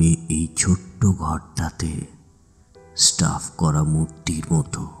এই ছোট্ট ঘরটাতে, স্টাফ করা মূর্তির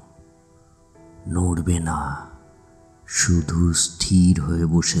মতো। নড়বে না, শুধু স্থির হয়ে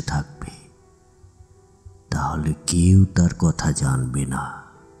বসে থাকবে। তাহলে কেউ তার কথা জানবে না।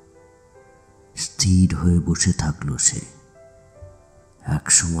 স্থির হয়ে বসে থাকলো সে।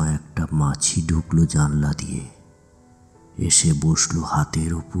 একসময় একটা মাছি ঢুকলো জানলা দিয়ে, এসে বসলো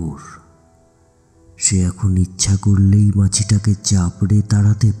হাতের ওপর। সে এখন ইচ্ছা করলেই মাছিটাকে চাপড়ে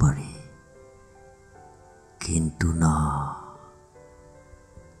তাড়াতে পারে, কিন্তু না,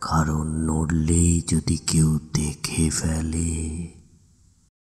 কারণ নড়লেই যদি কেউ দেখে ফেলে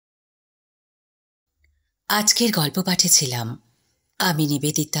আজকের গল্প পাঠে ছিলাম আমি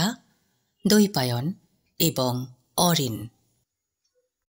নিবেদিতা, দৈপায়ন এবং অরিন।